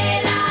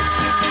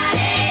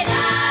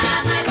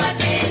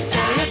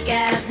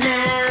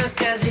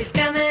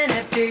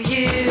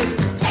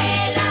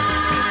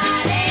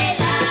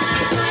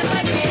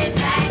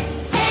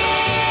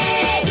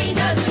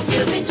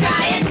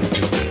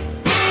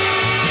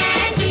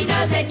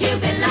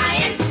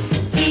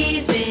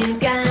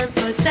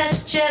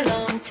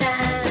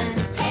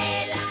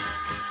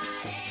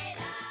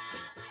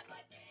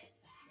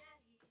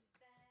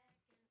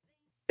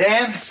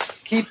 Dan,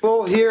 keep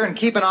Bull here and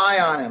keep an eye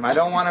on him. I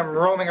don't want him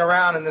roaming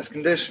around in this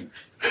condition.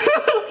 So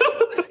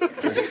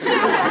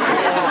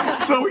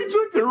he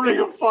took the Ring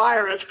of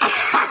Fire.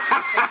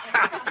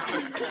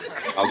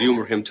 I'll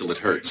humor him till it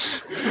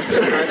hurts.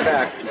 Right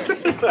back.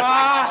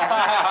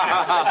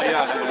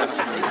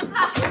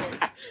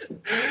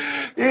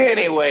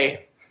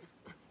 Anyway,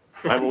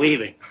 I'm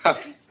leaving.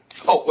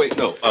 Oh, wait,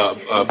 no.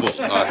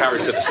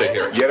 Harry said to stay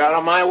here. Get out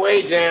of my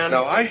way, Dan.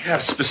 Now, I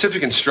have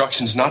specific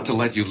instructions not to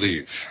let you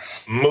leave.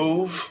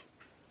 Move,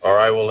 or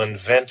I will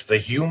invent the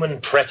human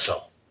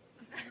pretzel.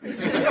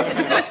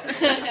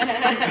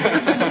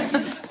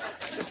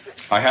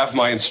 I have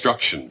my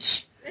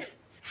instructions.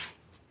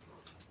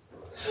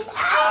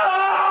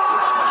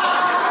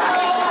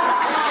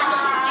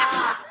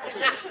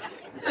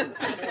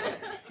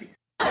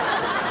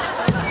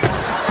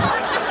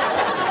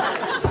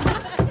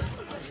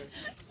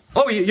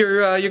 Oh,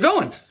 you're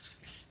going?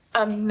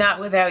 Not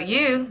without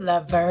you,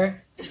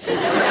 lover.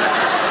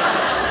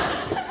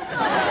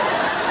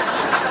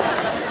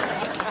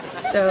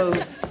 So,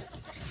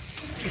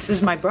 this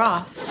is my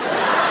bra.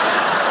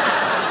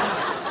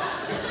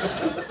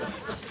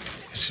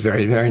 It's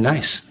very, very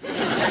nice.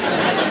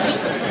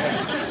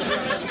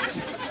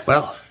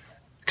 Well,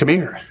 come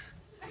here.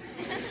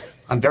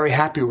 I'm very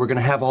happy we're going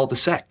to have all the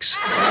sex.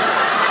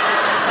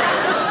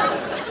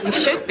 You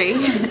should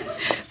be.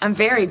 I'm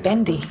very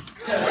bendy.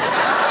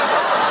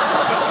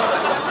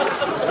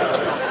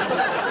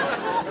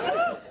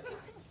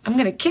 I'm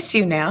going to kiss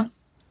you now.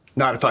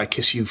 Not if I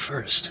kiss you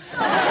first.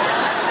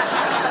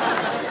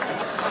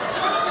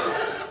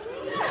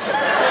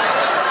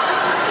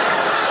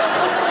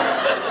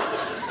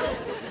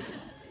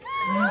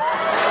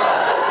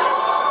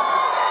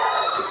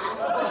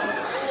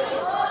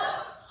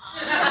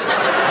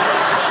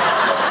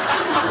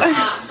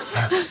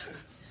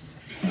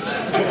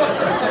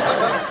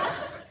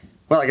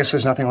 Well, I guess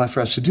there's nothing left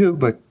for us to do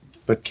but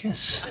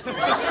kiss.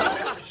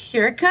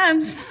 Here it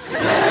comes.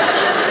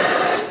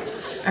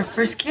 Our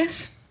first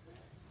kiss.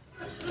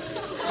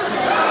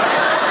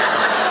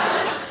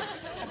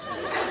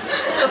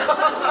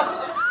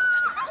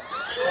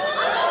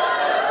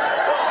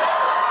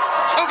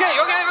 Okay,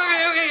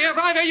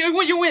 fine,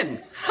 you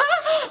win.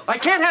 I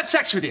can't have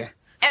sex with you.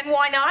 And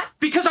why not?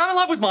 Because I'm in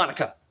love with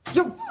Monica.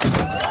 You're what?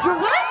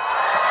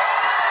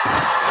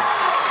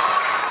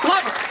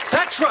 Love her.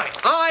 That's right.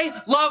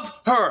 I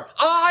love her.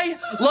 I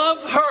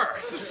love her.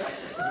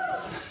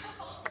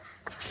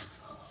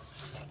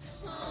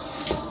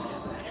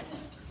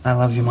 I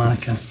love you,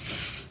 Monica.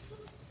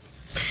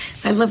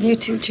 I love you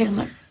too,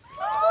 Chandler.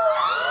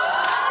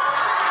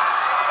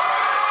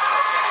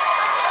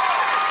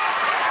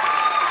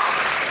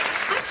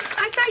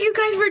 I thought you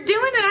guys were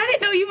doing it. I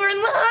didn't know you were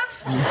in love.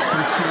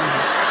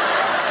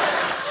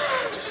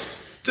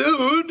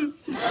 Dude.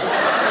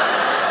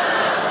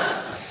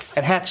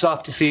 And hats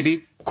off to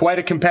Phoebe. Quite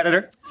a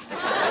competitor.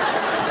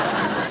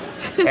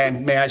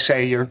 And may I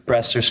say, your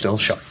breasts are still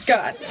sharp.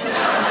 God.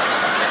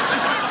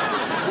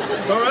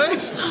 All right.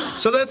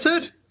 So that's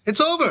it.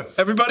 It's over.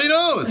 Everybody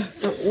knows.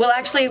 Well,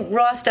 actually,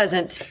 Ross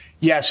doesn't.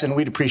 Yes, and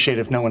we'd appreciate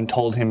it if no one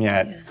told him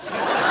yet.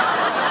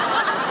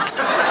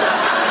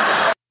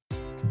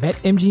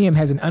 BetMGM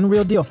has an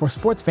unreal deal for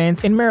sports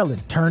fans in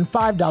Maryland. Turn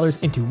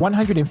 $5 into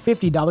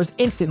 $150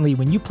 instantly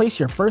when you place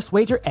your first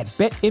wager at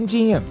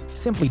BetMGM.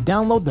 Simply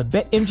download the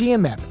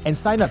BetMGM app and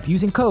sign up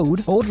using code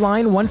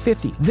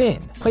OldLine150.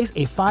 Then, place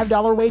a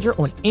 $5 wager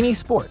on any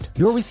sport.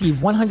 You'll receive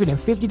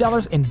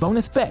 $150 in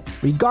bonus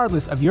bets,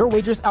 regardless of your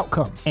wager's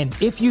outcome. And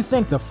if you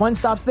think the fun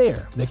stops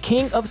there, the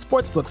King of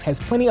Sportsbooks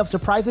has plenty of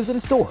surprises in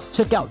store.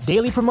 Check out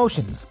daily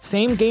promotions,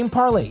 same-game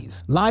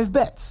parlays, live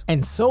bets,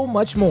 and so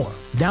much more.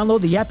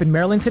 Download the app in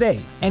Maryland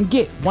today and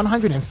get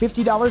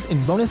 $150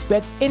 in bonus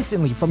bets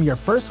instantly from your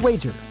first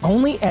wager.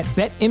 Only at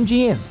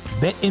BetMGM.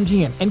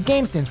 BetMGM and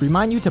GameSense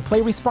remind you to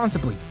play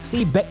responsibly.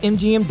 See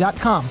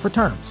BetMGM.com for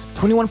terms.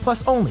 21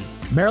 plus only.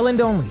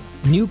 Maryland only.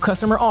 New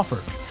customer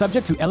offer.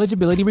 Subject to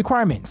eligibility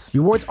requirements.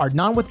 Rewards are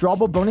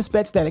non-withdrawable bonus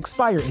bets that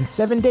expire in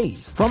 7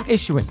 days. From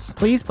issuance,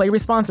 please play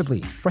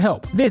responsibly. For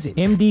help, visit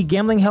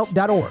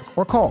mdgamblinghelp.org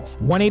or call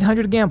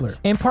 1-800-GAMBLER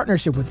in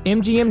partnership with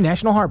MGM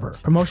National Harbor.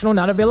 Promotional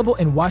not available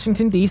in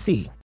Washington, D.C.